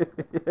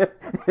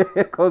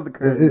 Close the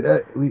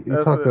curtain. We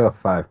talked about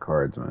 5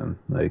 cards, man.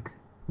 Like,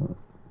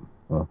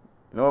 well.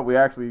 You know what? We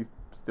actually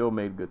still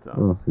made good time.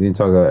 Well, we didn't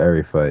talk about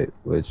every fight,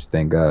 which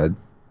thank God.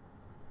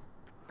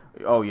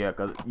 Oh yeah,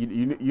 because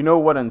you know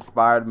what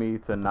inspired me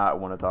to not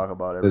want to talk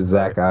about every fight?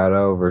 Zach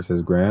Otto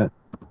versus Grant.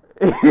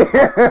 I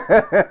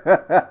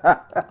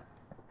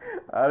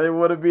didn't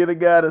want to be the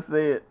guy to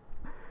say it,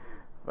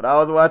 but I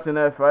was watching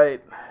that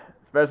fight.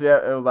 Especially,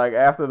 it was like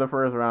after the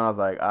first round, I was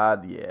like,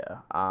 I'm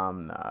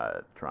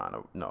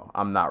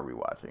not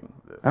rewatching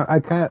this.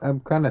 I'm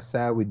kind of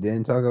sad we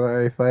didn't talk about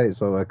every fight,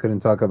 so I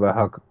couldn't talk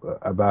about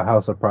how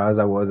surprised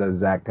I was that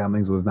Zach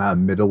Cummings was not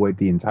middleweight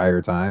the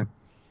entire time.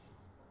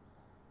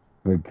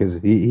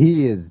 Because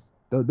he is,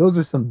 those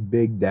are some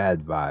big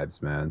dad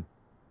vibes, man.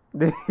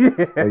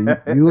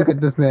 You look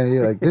at this man,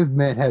 you're like, this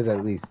man has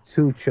at least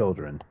 2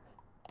 children.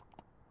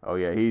 Oh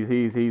yeah,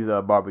 he's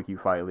barbecue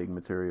fight league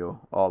material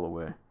all the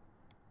way.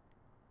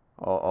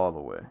 All the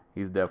way.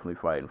 He's definitely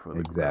fighting for the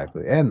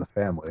exactly, and the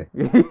family.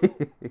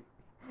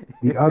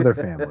 The other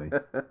family.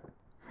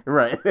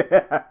 Right.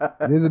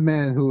 There's a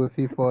man who, if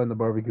he fought in the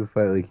barbecue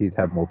fight league, he'd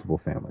have multiple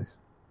families.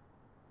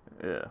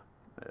 Yeah.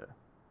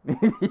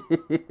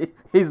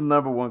 He's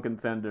 #1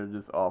 contender,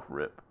 just off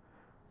rip.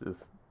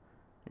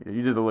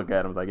 You just look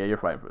at him, it's like, yeah, you're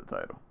fighting for the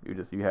title.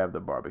 You have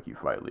the barbecue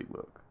fight league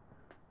look.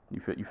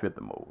 You fit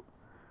the mold.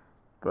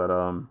 But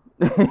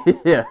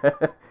yeah,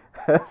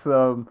 that's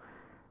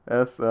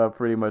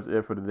pretty much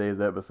it for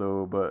today's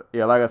episode. But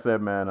yeah, like I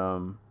said,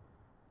 man,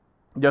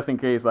 just in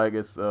case like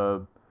it's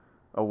a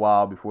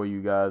while before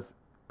you guys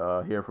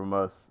hear from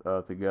us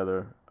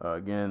together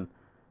again.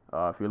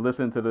 If you're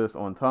listening to this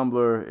on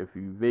Tumblr, if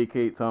you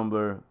vacate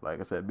Tumblr,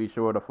 like I said, be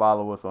sure to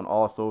follow us on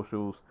all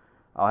socials.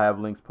 I'll have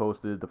links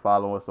posted to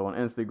follow us on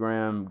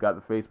Instagram. Got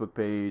the Facebook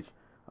page.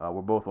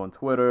 We're both on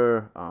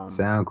Twitter.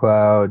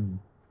 SoundCloud,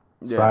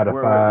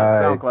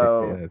 Spotify,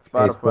 SoundCloud,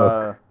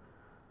 Spotify.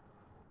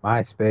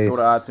 MySpace. Go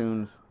to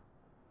iTunes.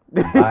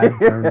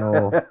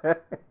 LiveJournal.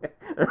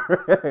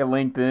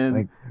 LinkedIn.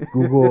 Like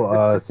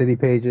Google City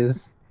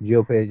Pages,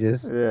 Geo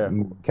Pages. Yeah.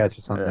 You can catch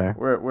us on there.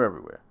 We're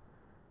everywhere.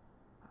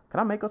 Can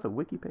I make us a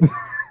wiki page?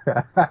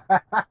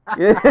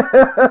 Yeah.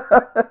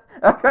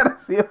 I gotta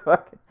see if I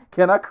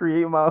can I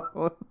create my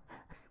own.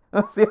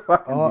 Let's see if I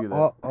can do that.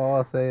 All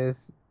I'll say is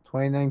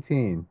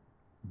 2019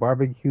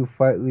 Barbecue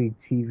Fight League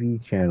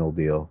TV channel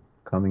deal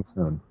coming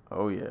soon.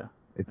 Oh yeah.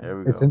 It's There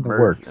we it's go. in the Merch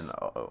works. and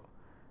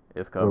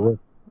it's coming.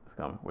 It's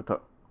coming. We're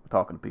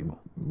talking to people.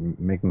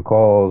 Making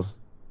calls,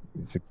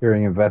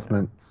 securing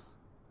investments.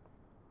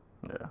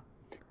 Yeah.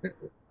 I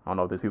don't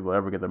know if these people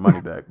ever get their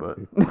money back, but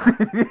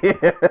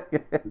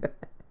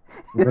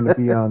We're gonna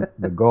be on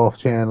the Golf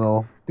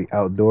Channel, the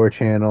Outdoor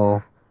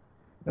Channel.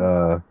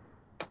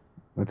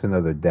 What's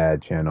another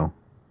dad channel?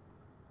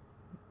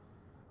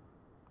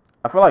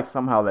 I feel like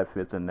somehow that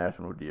fits in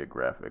National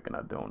Geographic, and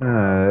I don't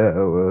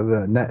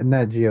know.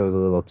 Nat Geo is a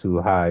little too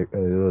high, a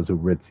little too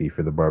ritzy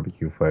for the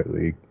Barbecue Fight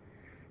League.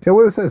 So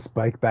what said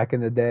Spike back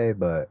in the day,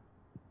 but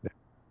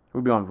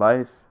We'll be on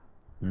Vice.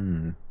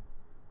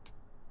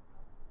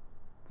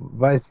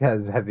 Vice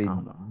has heavy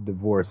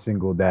divorce,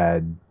 single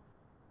dad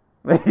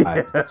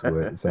vibes to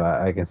it, so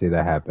I can see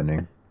that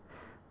happening.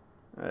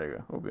 There you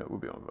go. We'll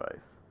be on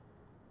Vice.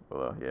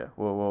 Well, yeah,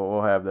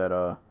 we'll have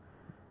that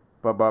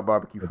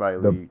barbecue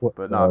fight league.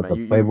 But man,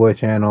 the Playboy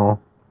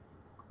channel,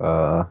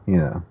 all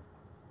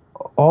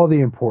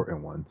the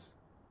important ones.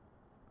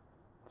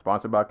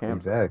 Sponsored by Cam.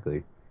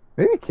 Exactly.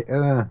 Maybe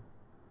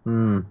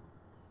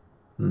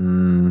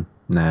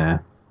nah.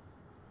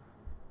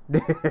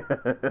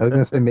 I was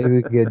gonna say maybe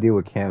we could get a deal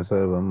with Cam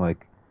Soda, but I'm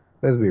like,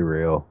 let's be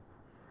real.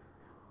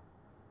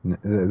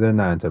 They're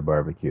not into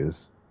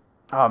barbecues.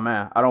 Oh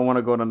man, I don't want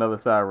to go to another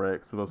side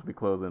rec. It's supposed to be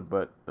closing,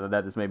 but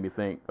that just made me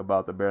think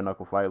about the Bare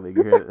Knuckle Fight League.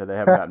 You hear that they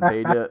haven't gotten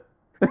paid yet?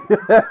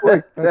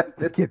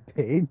 To get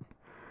paid?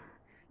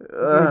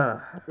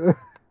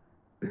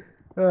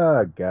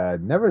 Oh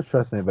God, never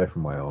trust anybody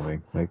from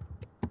Wyoming. Like,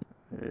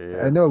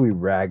 yeah. I know we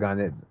rag on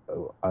it.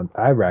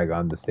 I rag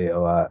on the state a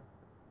lot.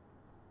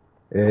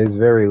 It is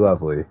very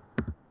lovely.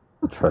 I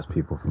don't trust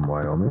people from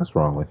Wyoming. What's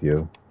wrong with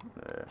you?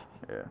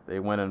 Yeah. They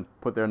went and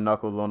put their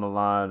knuckles on the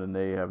line, and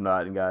they have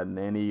not gotten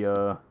any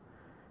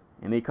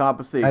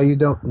compensation.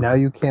 Now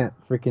you can't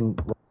freaking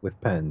write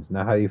with pens.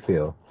 Now how you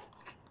feel?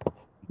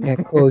 You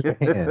can't close your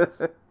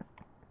hands.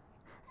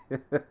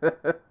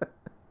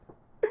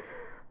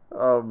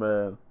 Oh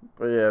man,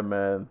 but yeah,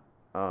 man.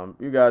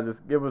 You guys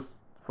just give us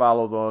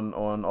follows on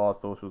all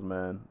socials,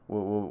 man.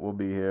 We'll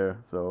be here,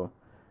 so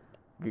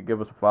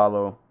give us a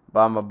follow.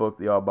 Buy my book,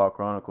 The All About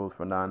Chronicles,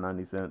 for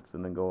 $9.90,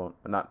 and then go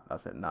on. I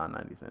said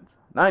 9.90 cents,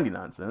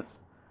 99 cents,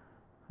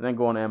 and then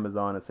go on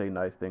Amazon and say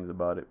nice things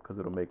about it because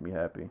it'll make me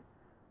happy.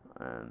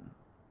 And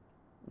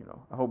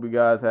I hope you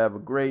guys have a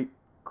great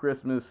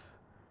Christmas,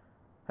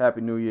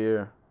 Happy New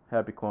Year,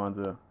 Happy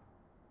Kwanzaa.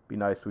 Be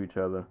nice to each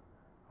other.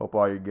 Hope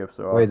all your gifts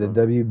are awesome. Wait,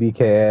 the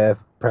WBKF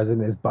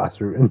president is Boss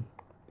Rutan.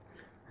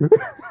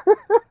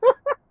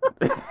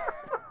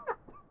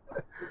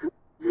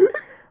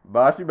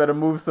 Boss, you better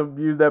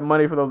use that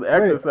money for those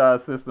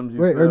exercise systems.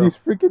 Are these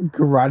freaking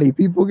karate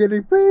people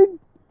getting paid?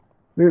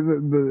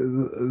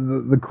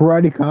 The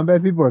karate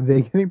combat people, are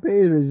they getting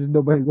paid, or is just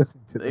nobody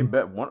listening to them? They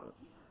bet one.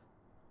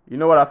 You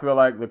know what I feel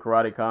like? The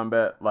karate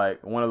combat,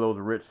 like one of those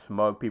rich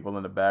smug people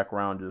in the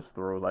background just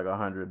throws like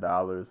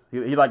 $100.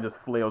 He like just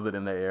flails it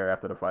in the air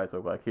after the fight's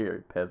over. Like,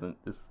 here, peasant,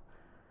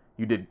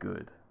 you did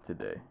good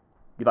today.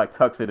 He like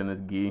tucks it in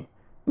his gi.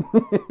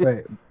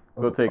 Right.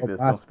 Go take this.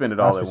 Don't spend it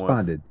all at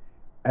once.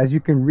 As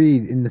you can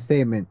read in the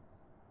statement,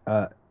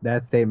 that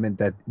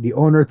the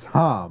owner,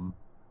 Tom,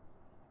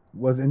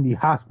 was in the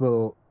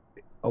hospital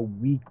a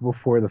week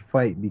before the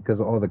fight because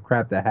of all the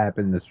crap that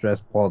happened, the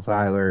stress Paul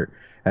Tyler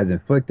has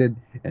inflicted,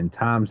 and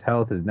Tom's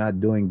health is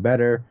not doing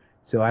better.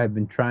 So I've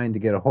been trying to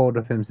get a hold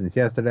of him since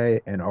yesterday,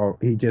 and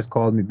he just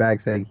called me back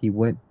saying he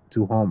went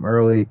to home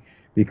early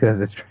because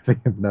it's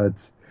driving him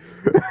nuts.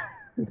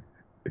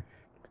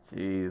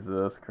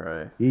 Jesus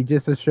Christ. He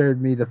just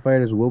assured me the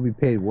fighters will be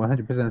paid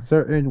 100%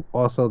 certain.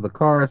 Also, the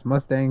cars,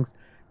 Mustangs,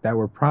 that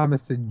were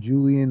promised to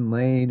Julian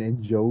Lane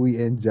and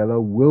Joey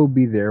Angelo will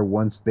be there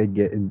once they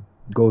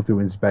go through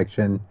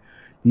inspection.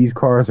 These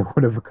cars are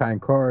one-of-a-kind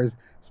cars,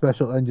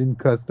 special engine,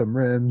 custom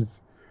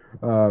rims,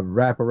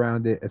 wrap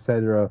around it,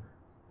 etc.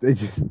 They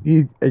just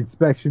need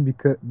inspection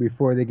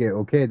before they get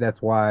okay.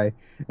 That's why,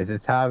 as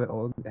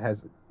Tom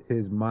has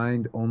his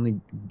mind only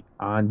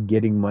on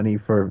getting money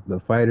for the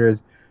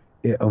fighters,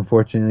 it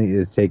unfortunately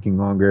is taking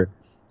longer.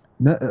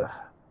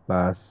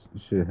 Boss, you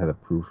should have had a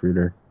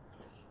proofreader.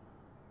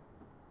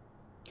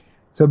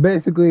 So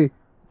basically,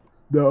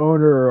 the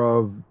owner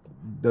of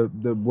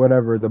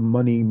the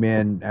money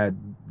man at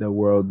the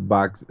World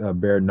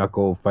Bare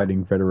Knuckle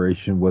Fighting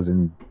Federation was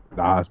in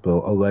the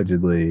hospital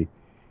allegedly,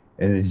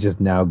 and is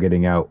just now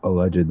getting out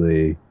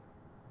allegedly.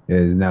 It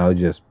is now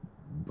just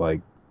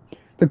like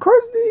the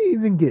cars didn't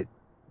even get.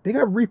 They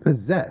got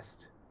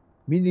repossessed,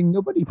 meaning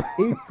nobody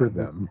paid for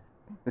them.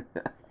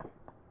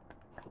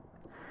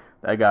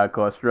 That guy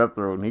caught strep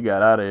throat and he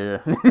got out of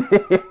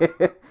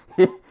here.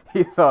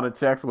 he saw the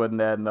checks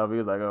wasn't adding up. He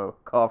was like, oh,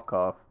 cough,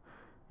 cough.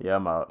 Yeah,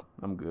 I'm out.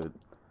 I'm good.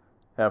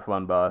 Have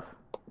fun, boss.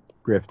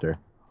 Grifter.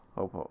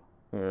 Hope.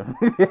 Yeah.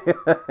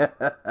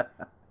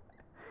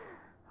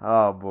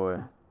 Oh, boy.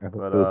 I hope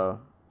But, those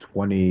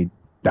 $20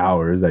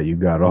 that you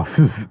got off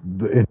of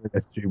the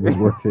internet stream was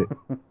worth it.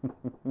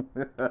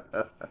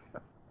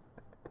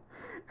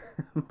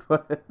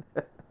 But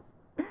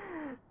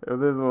if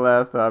this is the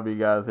last time you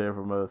guys hear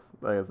from us,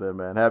 like I said,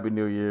 man, Happy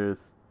New Year's.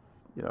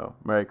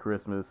 Merry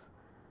Christmas.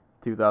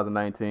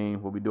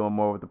 2019. We'll be doing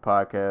more with the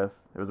podcast.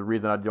 There was a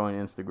reason I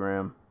joined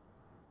Instagram.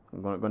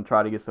 I'm going to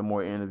try to get some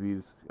more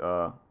interviews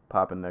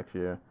popping next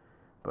year.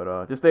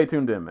 But just stay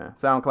tuned in, man.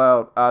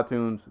 SoundCloud,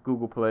 iTunes,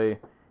 Google Play,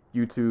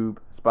 YouTube,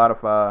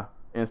 Spotify,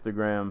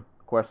 Instagram,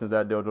 questions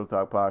at Dojo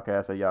Talk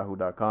Podcast at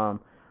yahoo.com.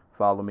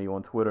 Follow me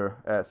on Twitter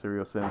at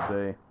Serial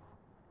Sensei.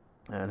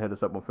 And hit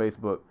us up on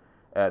Facebook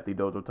at the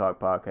Dojo Talk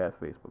Podcast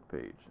Facebook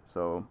page.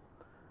 So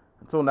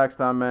until next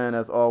time, man,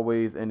 as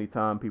always,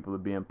 anytime people are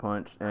being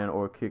punched and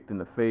or kicked in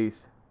the face,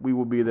 we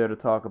will be there to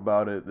talk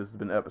about it. This has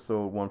been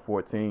episode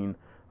 114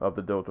 of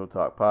the Dojo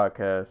Talk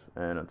Podcast.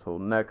 And until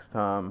next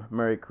time,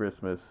 Merry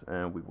Christmas,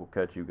 and we will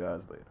catch you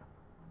guys later.